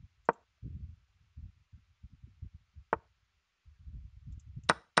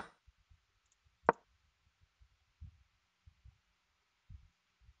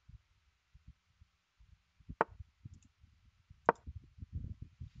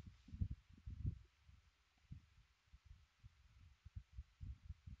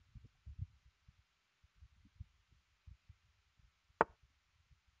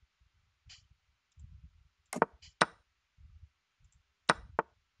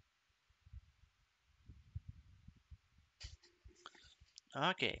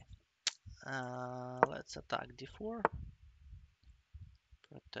 Okay. Let's attack d4.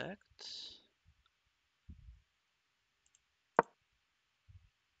 Protect.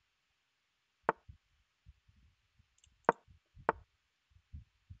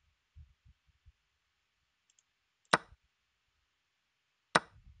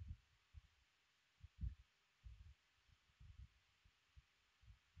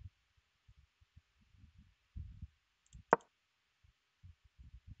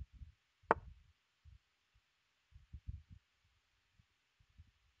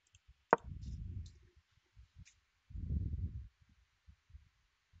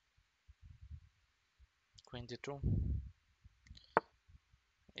 Queen d2.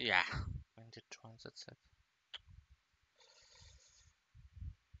 Yeah. Queen d2, that's it.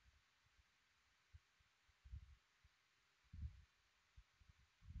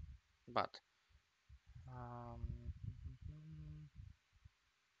 But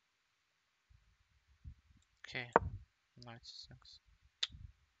okay, knight c6.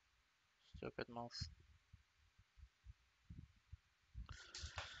 Stupid move.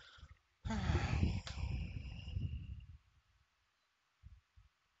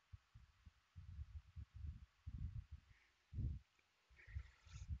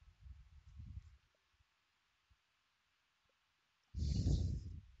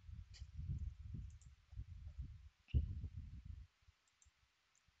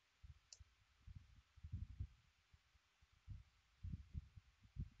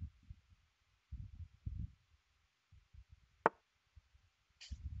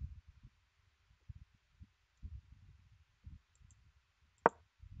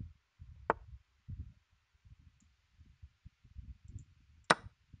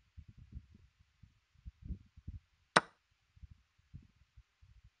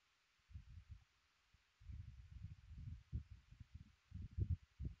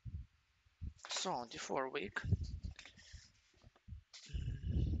 So d4 weak.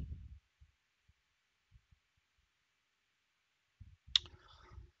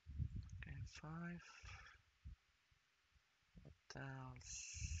 Okay, 5. What else?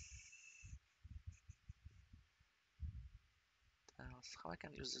 How I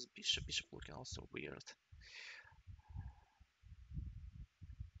can use this bishop? Bishop looking also weird.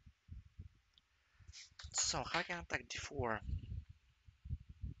 So how can I attack d4?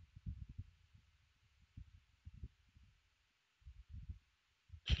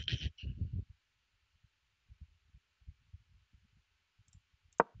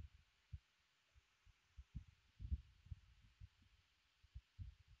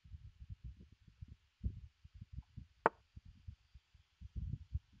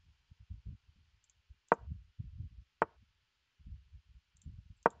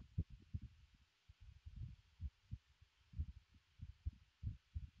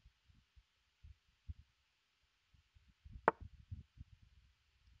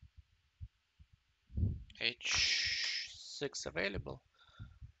 H6 available?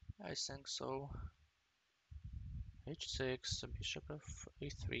 I think so. H6, bishop of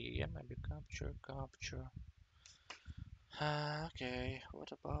a3, yeah, maybe capture, capture. Okay,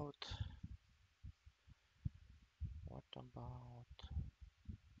 what about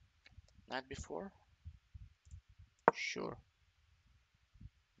knight before? Sure,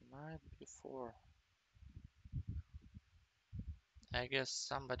 knight before. I guess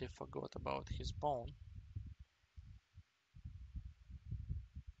somebody forgot about his pawn.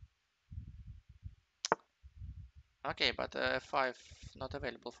 Okay, but f5 not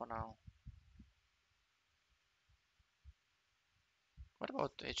available for now. What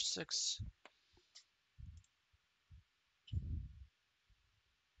about h6?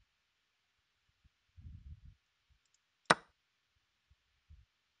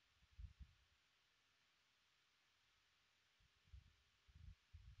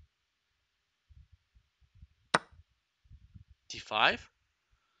 d5?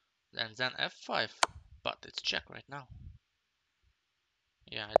 And then f5. But it's check right now.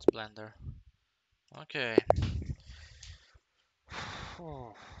 Yeah, it's blender. Okay.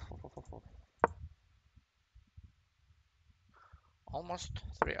 Almost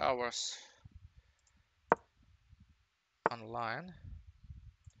 3 hours online.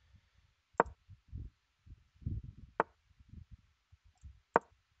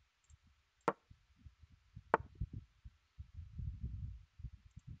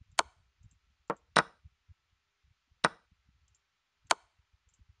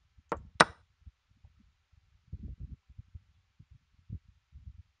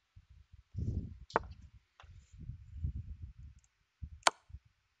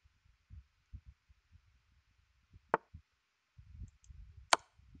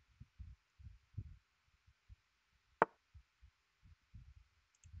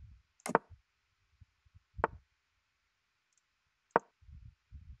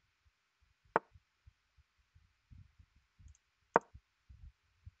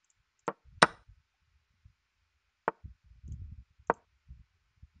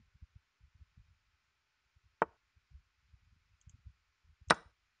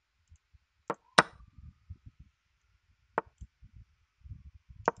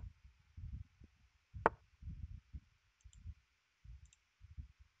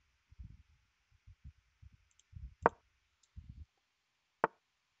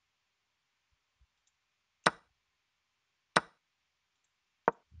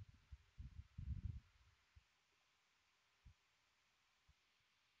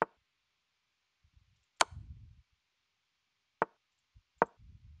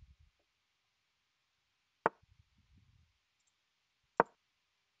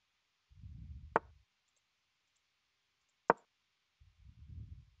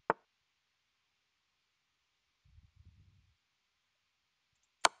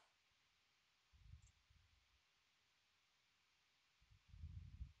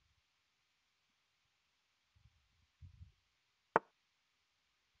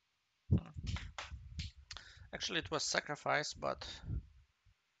 Actually, it was sacrifice, but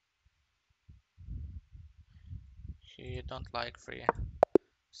he don't like free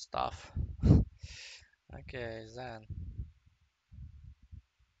stuff. Okay, then.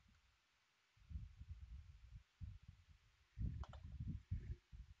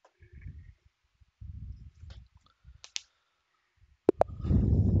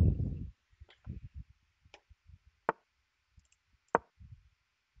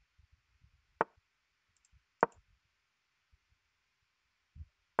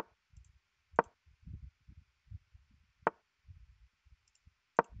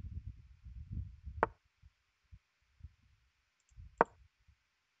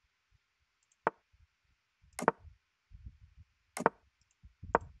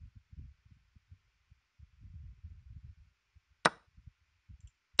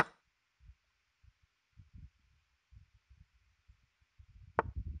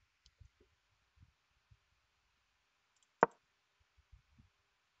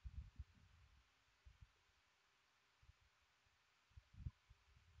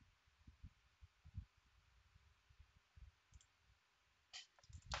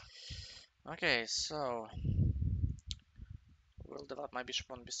 Okay, so we'll develop my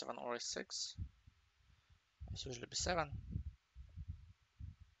bishop on b7 or a6. It's usually b7.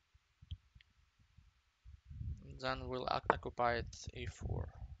 Then we'll occupy it e4.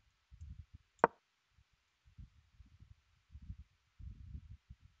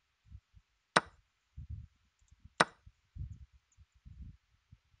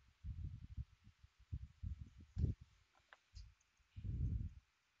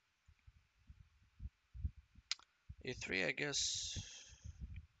 e3, I guess.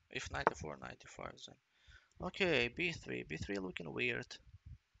 If 94, 95 then. Okay, b3. b3 looking weird.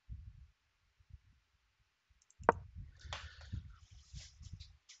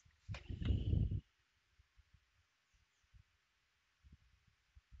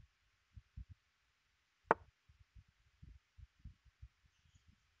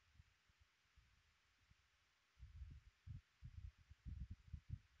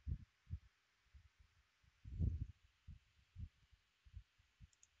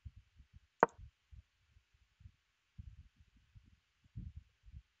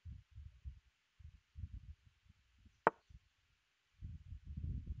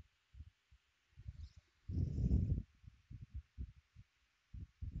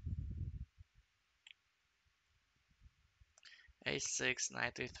 a6,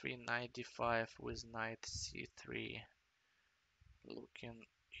 knight a3, knight d5 with knight c3. Looking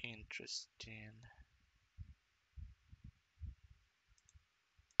interesting.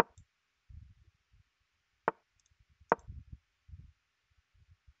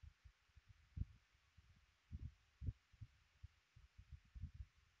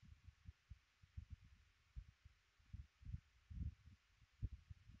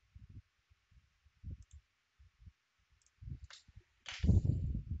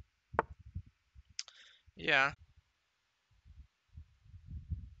 Yeah.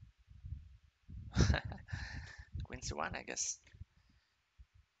 Queen c1, I guess.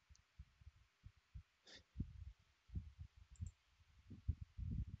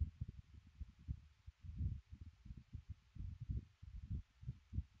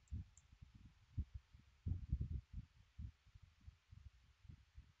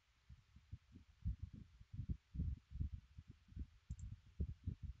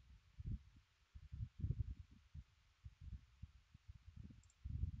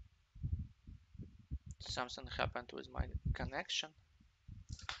 Something happened with my connection.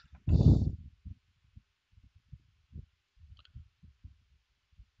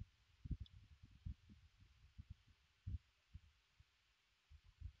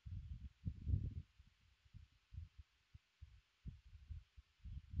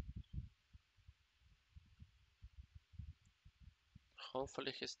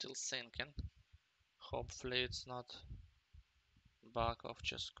 Hopefully he's still thinking. Hopefully it's not bug of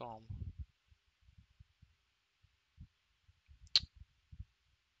chess.com.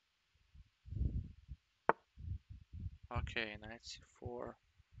 Okay, knight c4.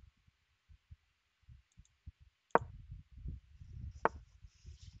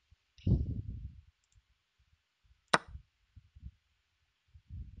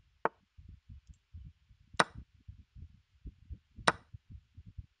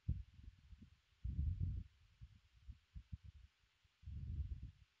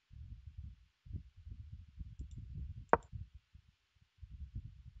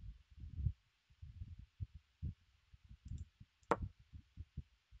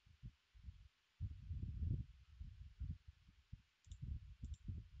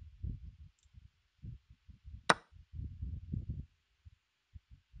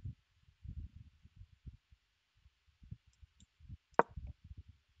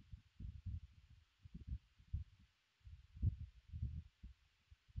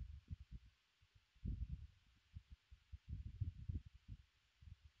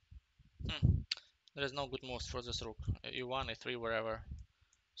 There is no good moves for this rook. e1, e3, wherever.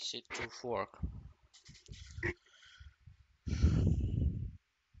 c2 fork.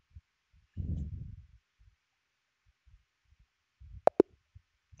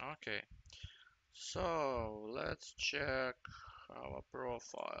 Okay, so let's check our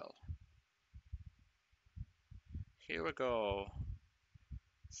profile. Here we go.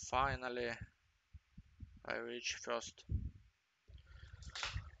 Finally, I reach first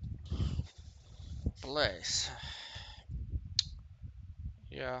place.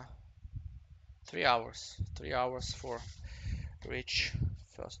 Yeah, 3 hours. 3 hours for reach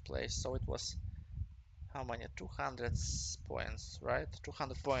first place. So it was how many? 200 points, right?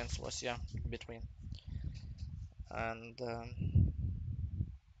 200 points was, yeah, between. And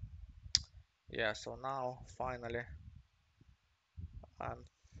yeah, so now finally I'm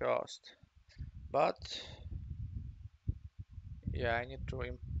first. But yeah, I need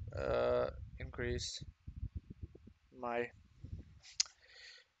to increase my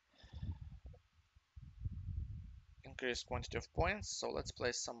quantity of points. So let's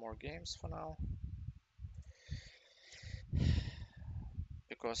play some more games for now,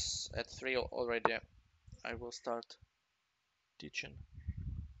 because at 3 already I will start teaching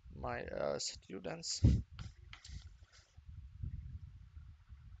my students.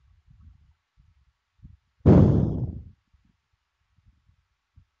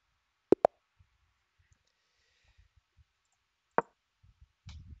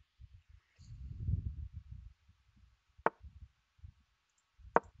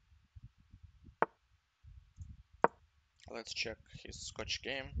 Let's check his Scotch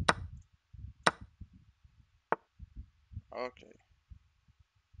game. Okay.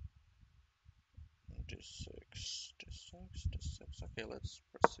 D6, D6, D6. Okay, let's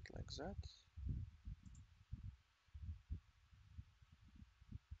proceed like that.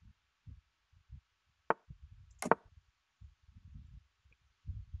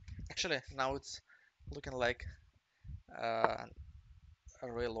 Actually, now it's looking like a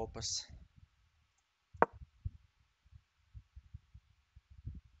real opus.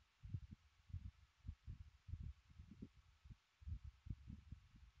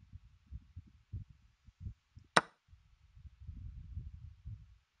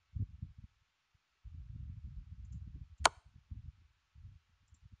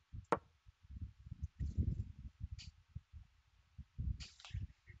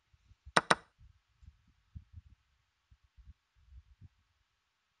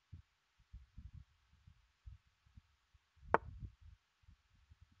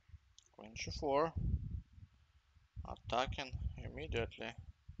 Queen g4, attacking immediately.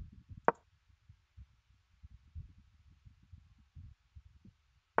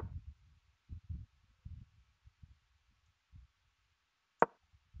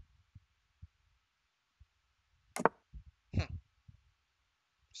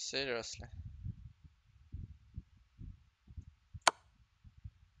 Seriously.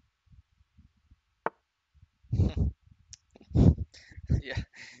 Yeah,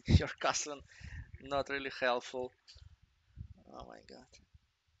 your cousin not really helpful. Oh my god.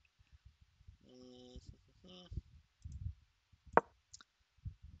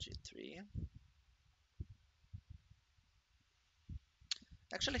 G3.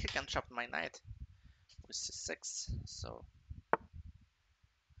 Actually, he can trap my knight with C6, so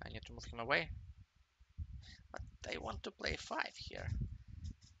I need to move him away. But I want to play 5 here.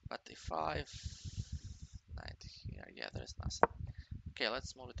 But E5, knight here. Yeah, there is nothing. Okay,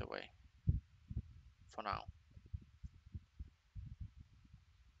 let's move it away for now.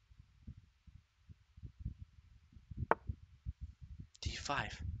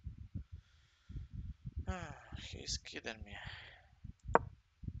 D5. He's kidding me.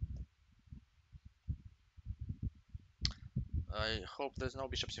 I hope there's no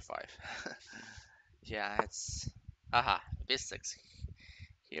bishop c5. Yeah, it's... Aha, b6.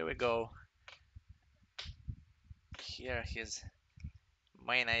 Here we go. Here his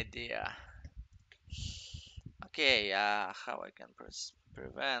main idea. Okay, how I can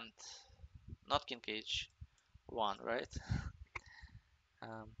prevent... Not king h1, right?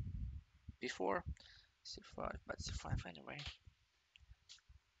 Um, b4, c5, but c5 anyway.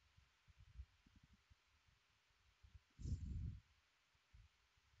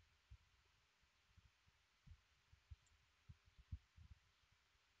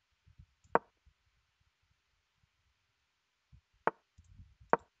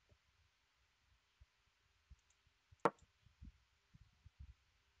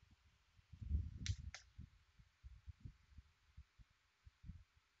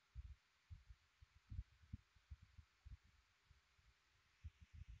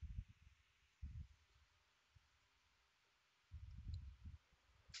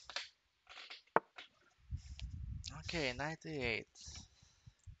 Okay, 98.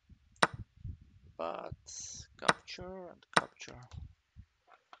 But capture and capture.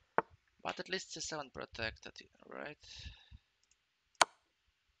 But at least c7 protected, right?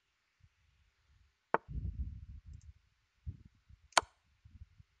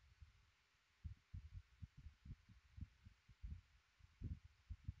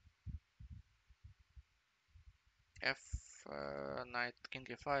 F knight king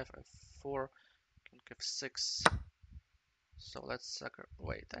e5, f4, king f6. So let's sucker.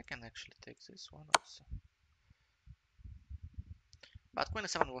 Wait, I can actually take this one also. But queen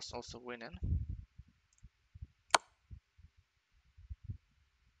e7 was also winning.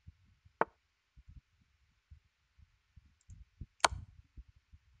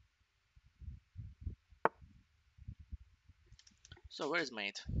 So where is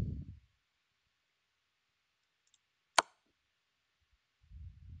mate?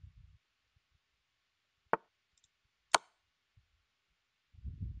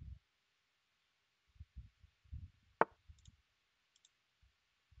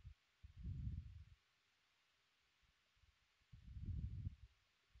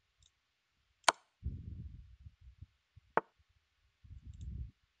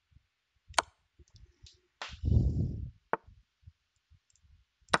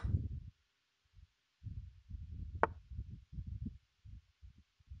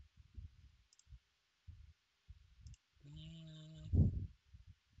 Mm,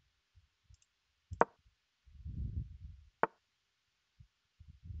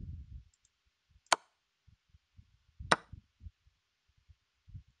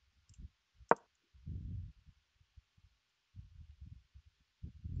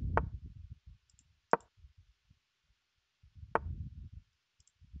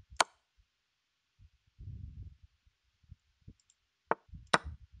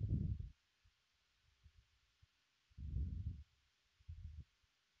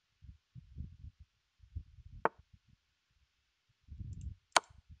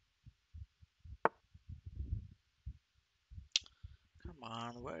 come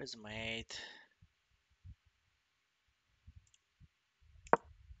on, where is mate?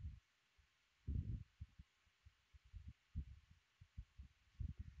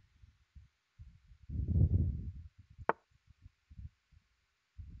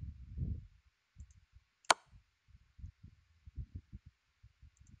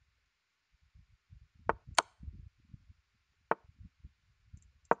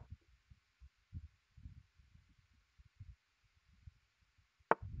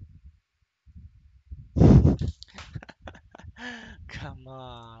 Come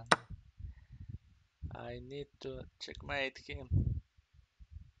on. I need to checkmate him.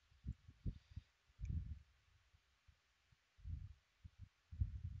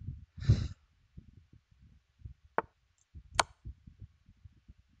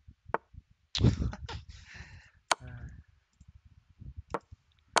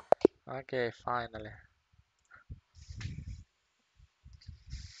 Okay, finally.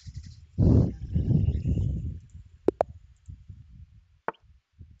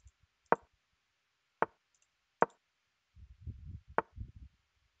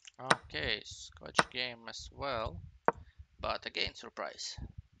 Okay, Scotch game as well, but again surprise.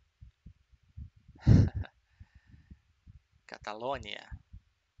 Catalonia.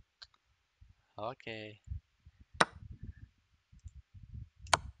 Okay.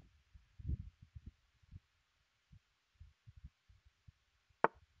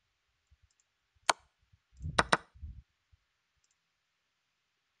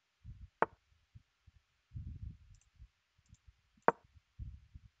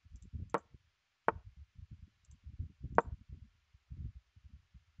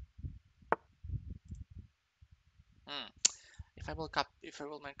 Hmm. If I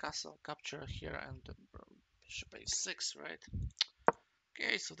will make castle capture here and bishop a6, right?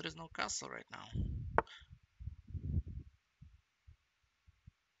 Okay, so there is no castle right now.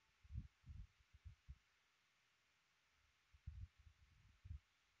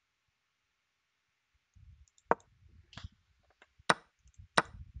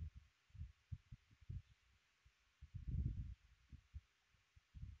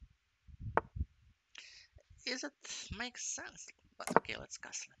 Is it makes sense? But okay, let's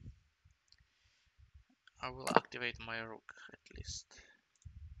castle. I will activate my rook at least.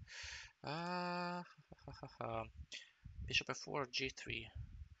 Ah, bishop f4, g3.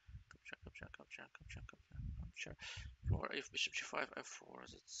 Capture, capture, capture, capture, capture, capture. For if bishop g5,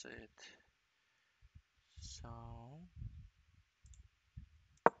 f4, that's it. So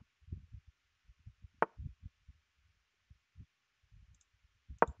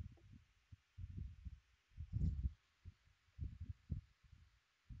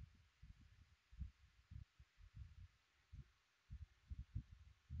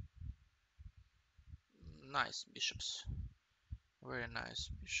nice bishops, very nice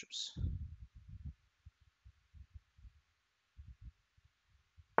bishops.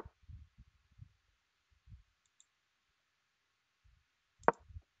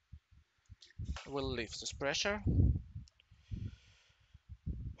 We'll leave this pressure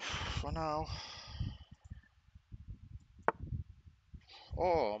for now.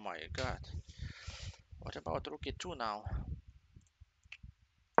 Oh my god. What about rook e2 now?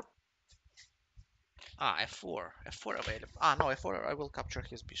 Ah, f4. f4 available. Ah, no, f4 I will capture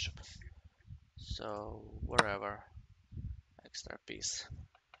his bishop. So, wherever. Extra piece.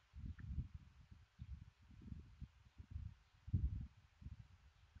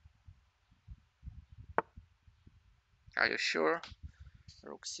 Are you sure?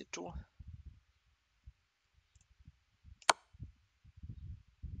 Rook c2.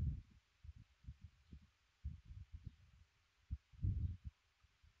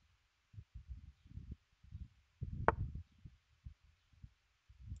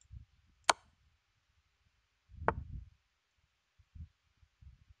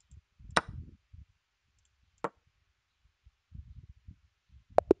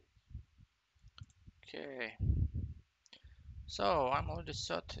 Okay. So I'm already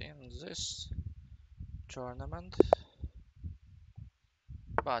set in this tournament.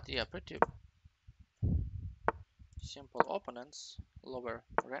 But yeah, pretty simple opponents, lower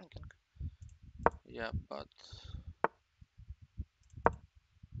ranking. Yeah, but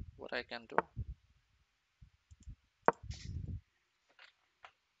what I can do?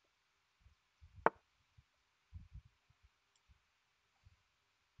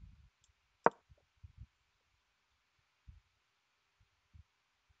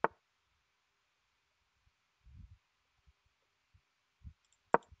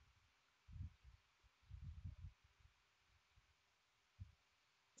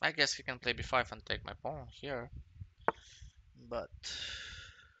 I guess he can play b5 and take my pawn here. But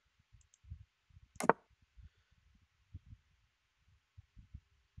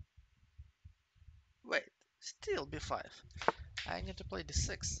wait, still b5. I need to play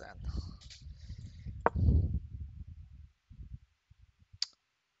d6 then.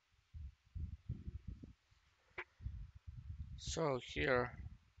 So here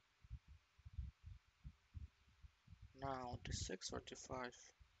now d6 or d5.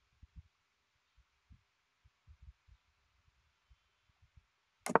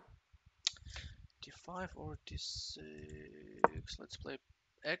 D5 or D6. Let's play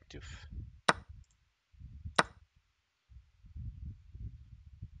active.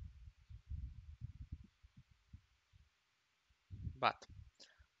 But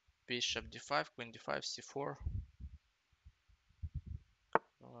bishop D5, queen D5, C4.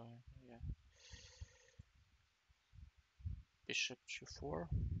 Yeah. Bishop G4.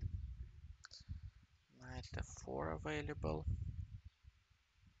 Knight F4 available.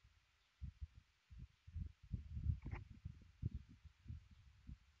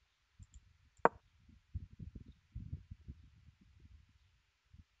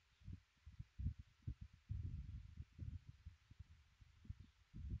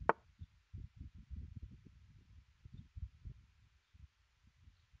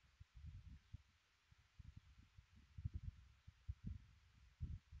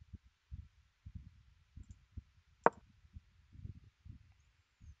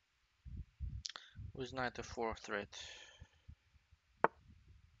 With knight F4 threat.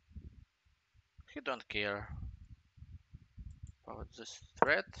 He don't care about this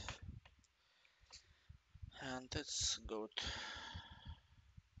threat. And it's good.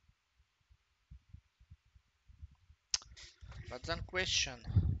 But then question,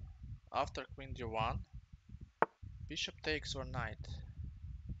 after queen D1, bishop takes or knight?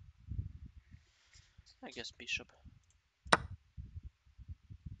 I guess bishop.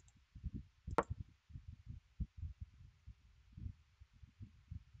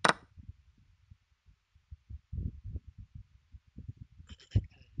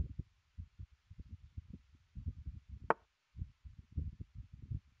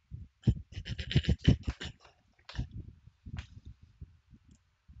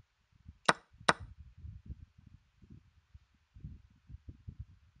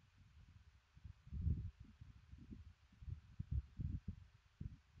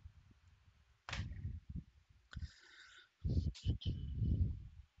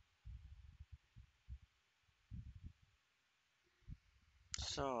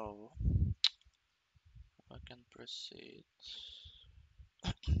 So I can proceed.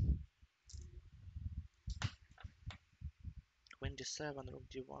 Queen D7, rook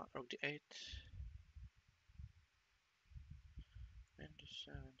D1, rook D8. Queen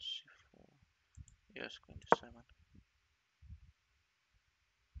D7, C4. Yes, queen D7.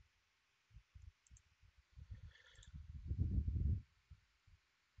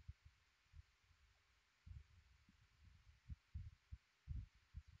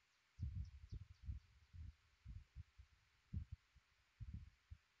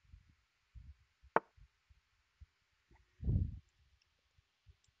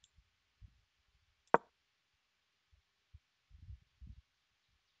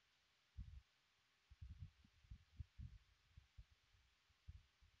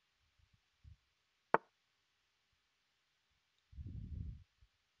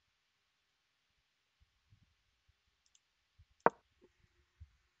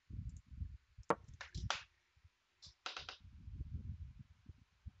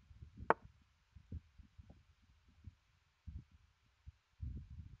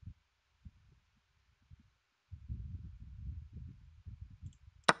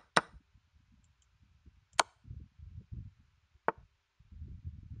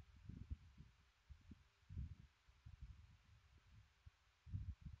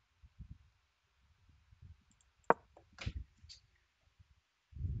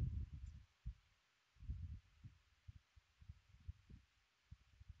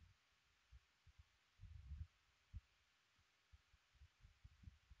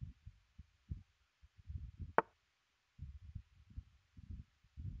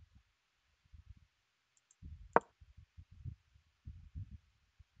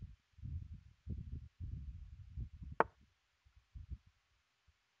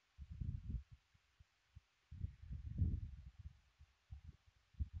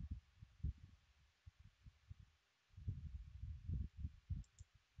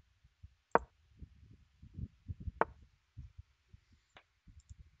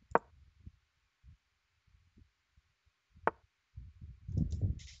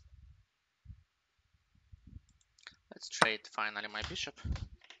 Let's trade finally my bishop.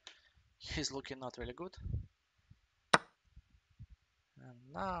 He's looking not really good.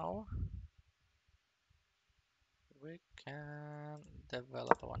 And now we can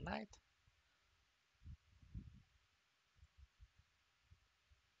develop our knight.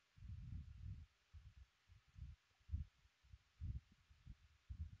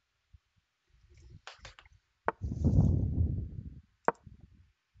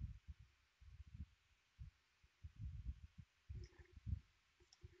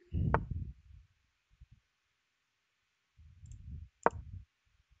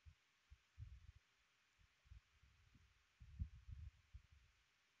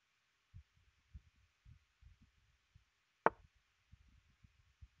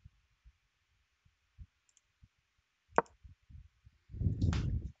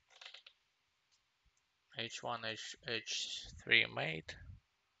 H1, H3 mate.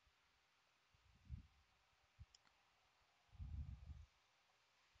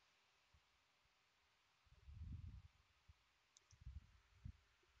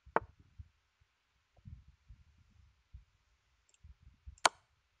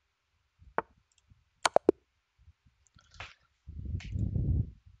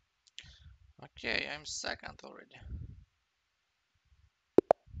 Okay, I'm second already.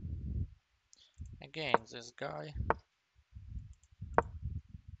 Again, this guy.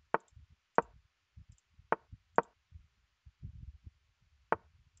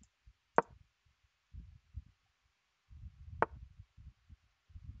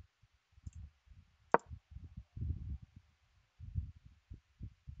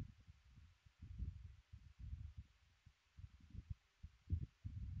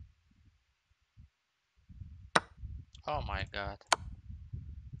 Oh my god.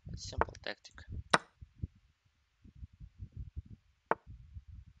 It's simple tactic.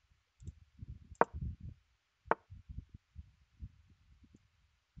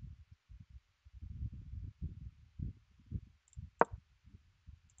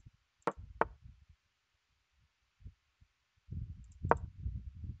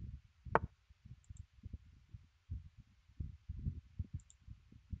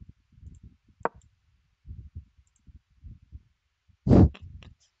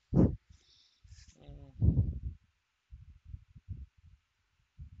 Mm.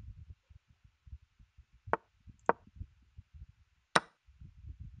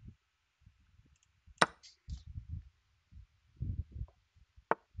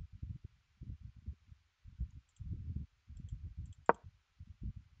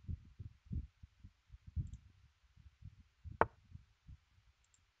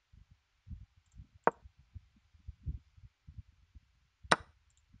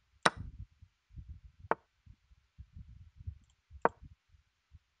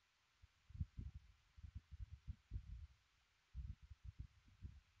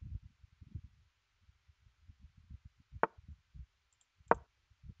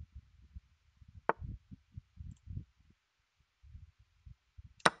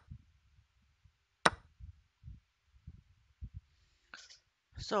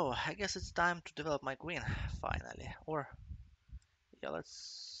 So, I guess it's time to develop my queen, finally. Or, yeah,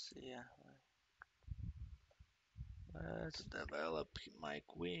 let's, yeah, let's develop my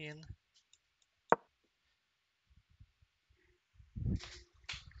queen.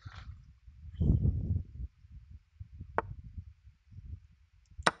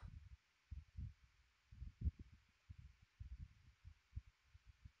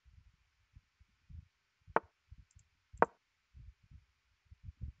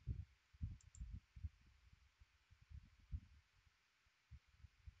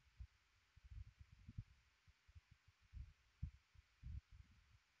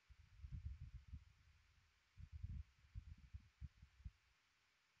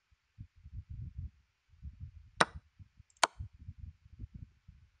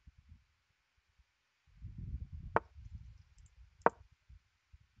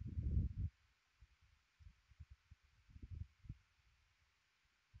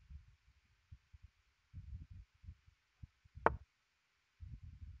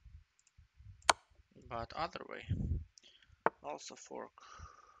 But other way. Also fork.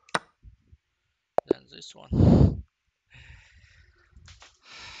 Then this one.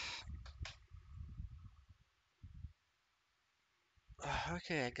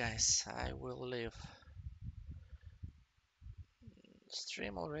 Okay, guys, I will leave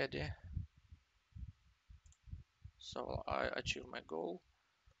stream already. So I achieved my goal.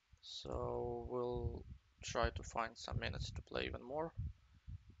 So we'll try to find some minutes to play even more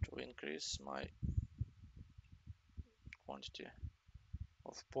to increase my quantity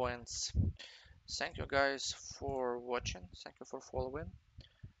of points. Thank you guys for watching, thank you for following,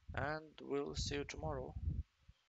 and we'll see you tomorrow.